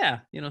 Yeah,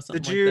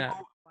 something Did like you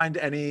that. find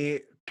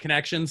any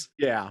Connections?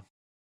 Yeah.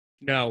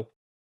 No.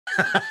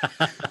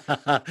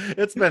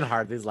 It's been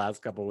hard these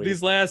last couple weeks.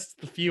 These last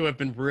few have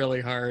been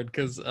really hard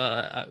because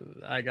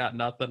I got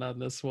nothing on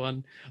this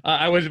one.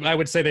 I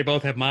would say they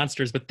both have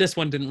monsters, but this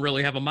one didn't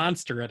really have a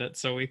monster in it,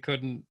 so we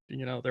couldn't.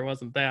 there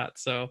wasn't that.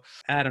 So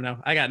I don't know.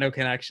 I got no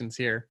connections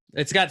here.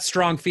 It's got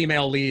strong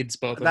female leads,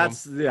 both of them.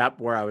 That's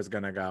where I was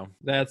gonna go.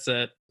 That's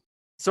it.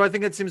 So I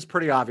think it seems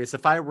pretty obvious.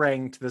 If I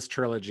ranked this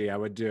trilogy, I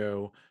would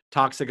do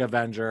Toxic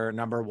Avenger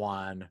number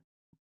 1.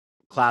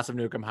 Class of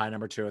Nukem High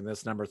number 2, and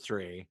this number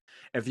 3.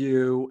 If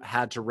you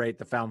had to rate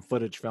the found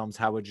footage films,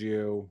 how would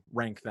you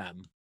rank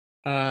them?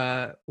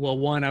 Well,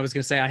 one, I was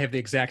gonna say I have the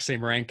exact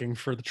same ranking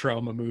for the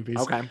trauma movies.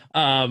 Okay.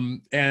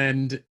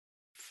 And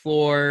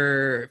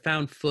for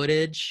found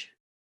footage,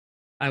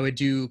 I would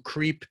do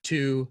Creep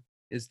 2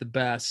 is the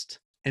best,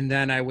 and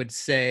then I would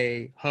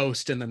say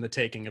Host, and then The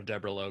Taking of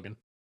Deborah Logan.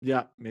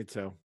 Yeah, me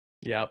too.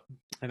 Yep,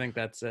 I think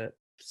that's it.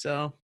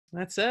 So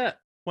that's it.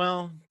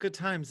 Well, good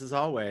times as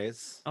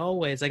always.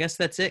 Always. I guess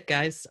that's it,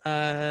 guys.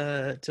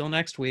 Till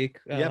next week.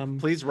 Yep.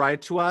 Please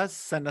write to us.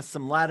 Send us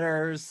some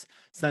letters.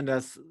 Send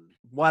us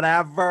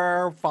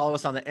whatever. Follow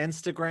us on the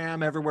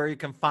Instagram. Everywhere you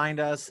can find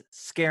us.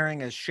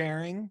 Scaring is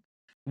sharing.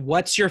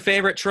 What's your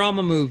favorite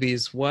trauma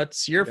movies?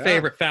 What's your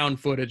favorite found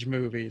footage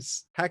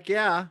movies? Heck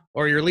yeah.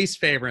 Or your least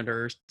favorite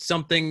or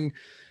something.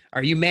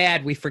 Are you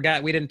mad we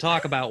didn't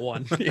talk about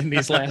one in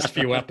these last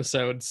few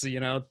episodes?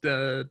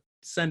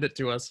 Send it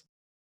to us.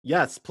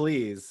 Yes,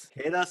 please.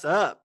 Hit us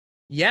up.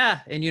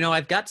 Yeah, and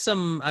I've got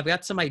some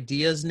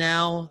ideas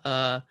now.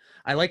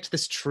 I liked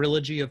this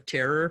trilogy of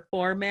terror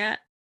format,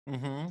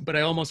 but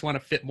I almost want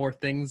to fit more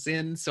things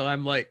in. So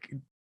I'm like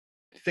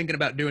thinking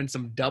about doing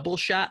some double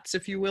shots,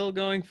 if you will,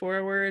 going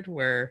forward,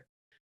 where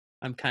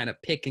I'm kind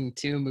of picking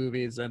 2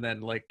 movies and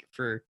then like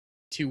for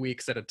 2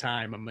 weeks at a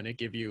time, I'm going to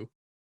give you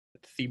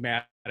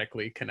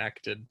thematically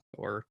connected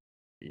or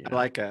I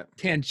like it.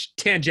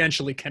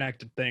 Tangentially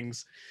connected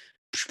things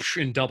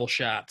in double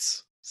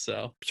shots.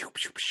 So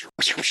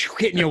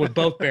hitting you with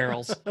both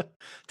barrels.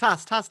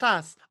 Toss.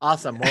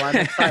 Awesome. Well, I'm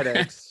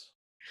excited.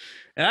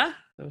 Yeah.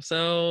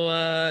 So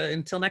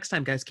until next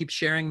time, guys, keep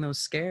sharing those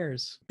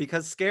scares.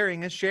 Because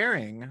scaring is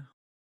sharing.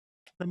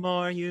 The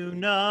more you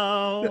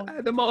know.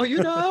 The more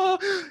you know.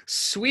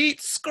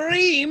 Sweet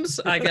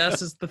screams, I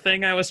guess, is the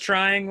thing I was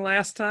trying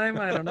last time.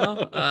 I don't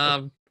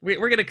know.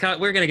 We're gonna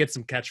get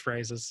some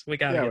catchphrases. We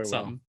gotta get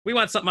something. We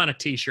want something on a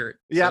t-shirt.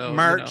 Yep, so,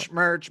 merch.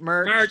 Merch.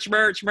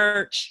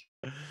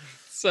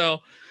 So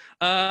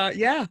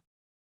yeah.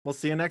 We'll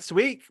see you next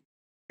week.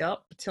 Yep.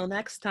 Till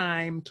next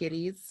time,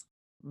 kitties.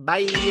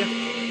 Bye.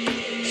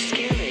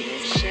 Scaring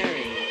is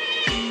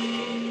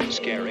sharing.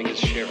 Scaring is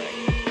sharing.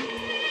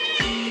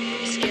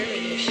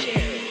 Scaring is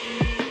sharing.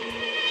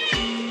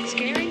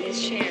 Scaring is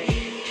sharing.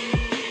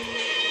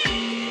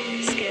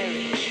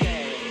 Scaring is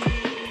sharing.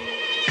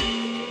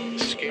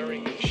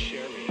 Scaring is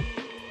sharing.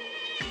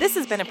 This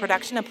has been a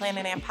production of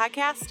Planet Amp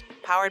Podcast,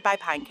 powered by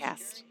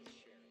Pinecast.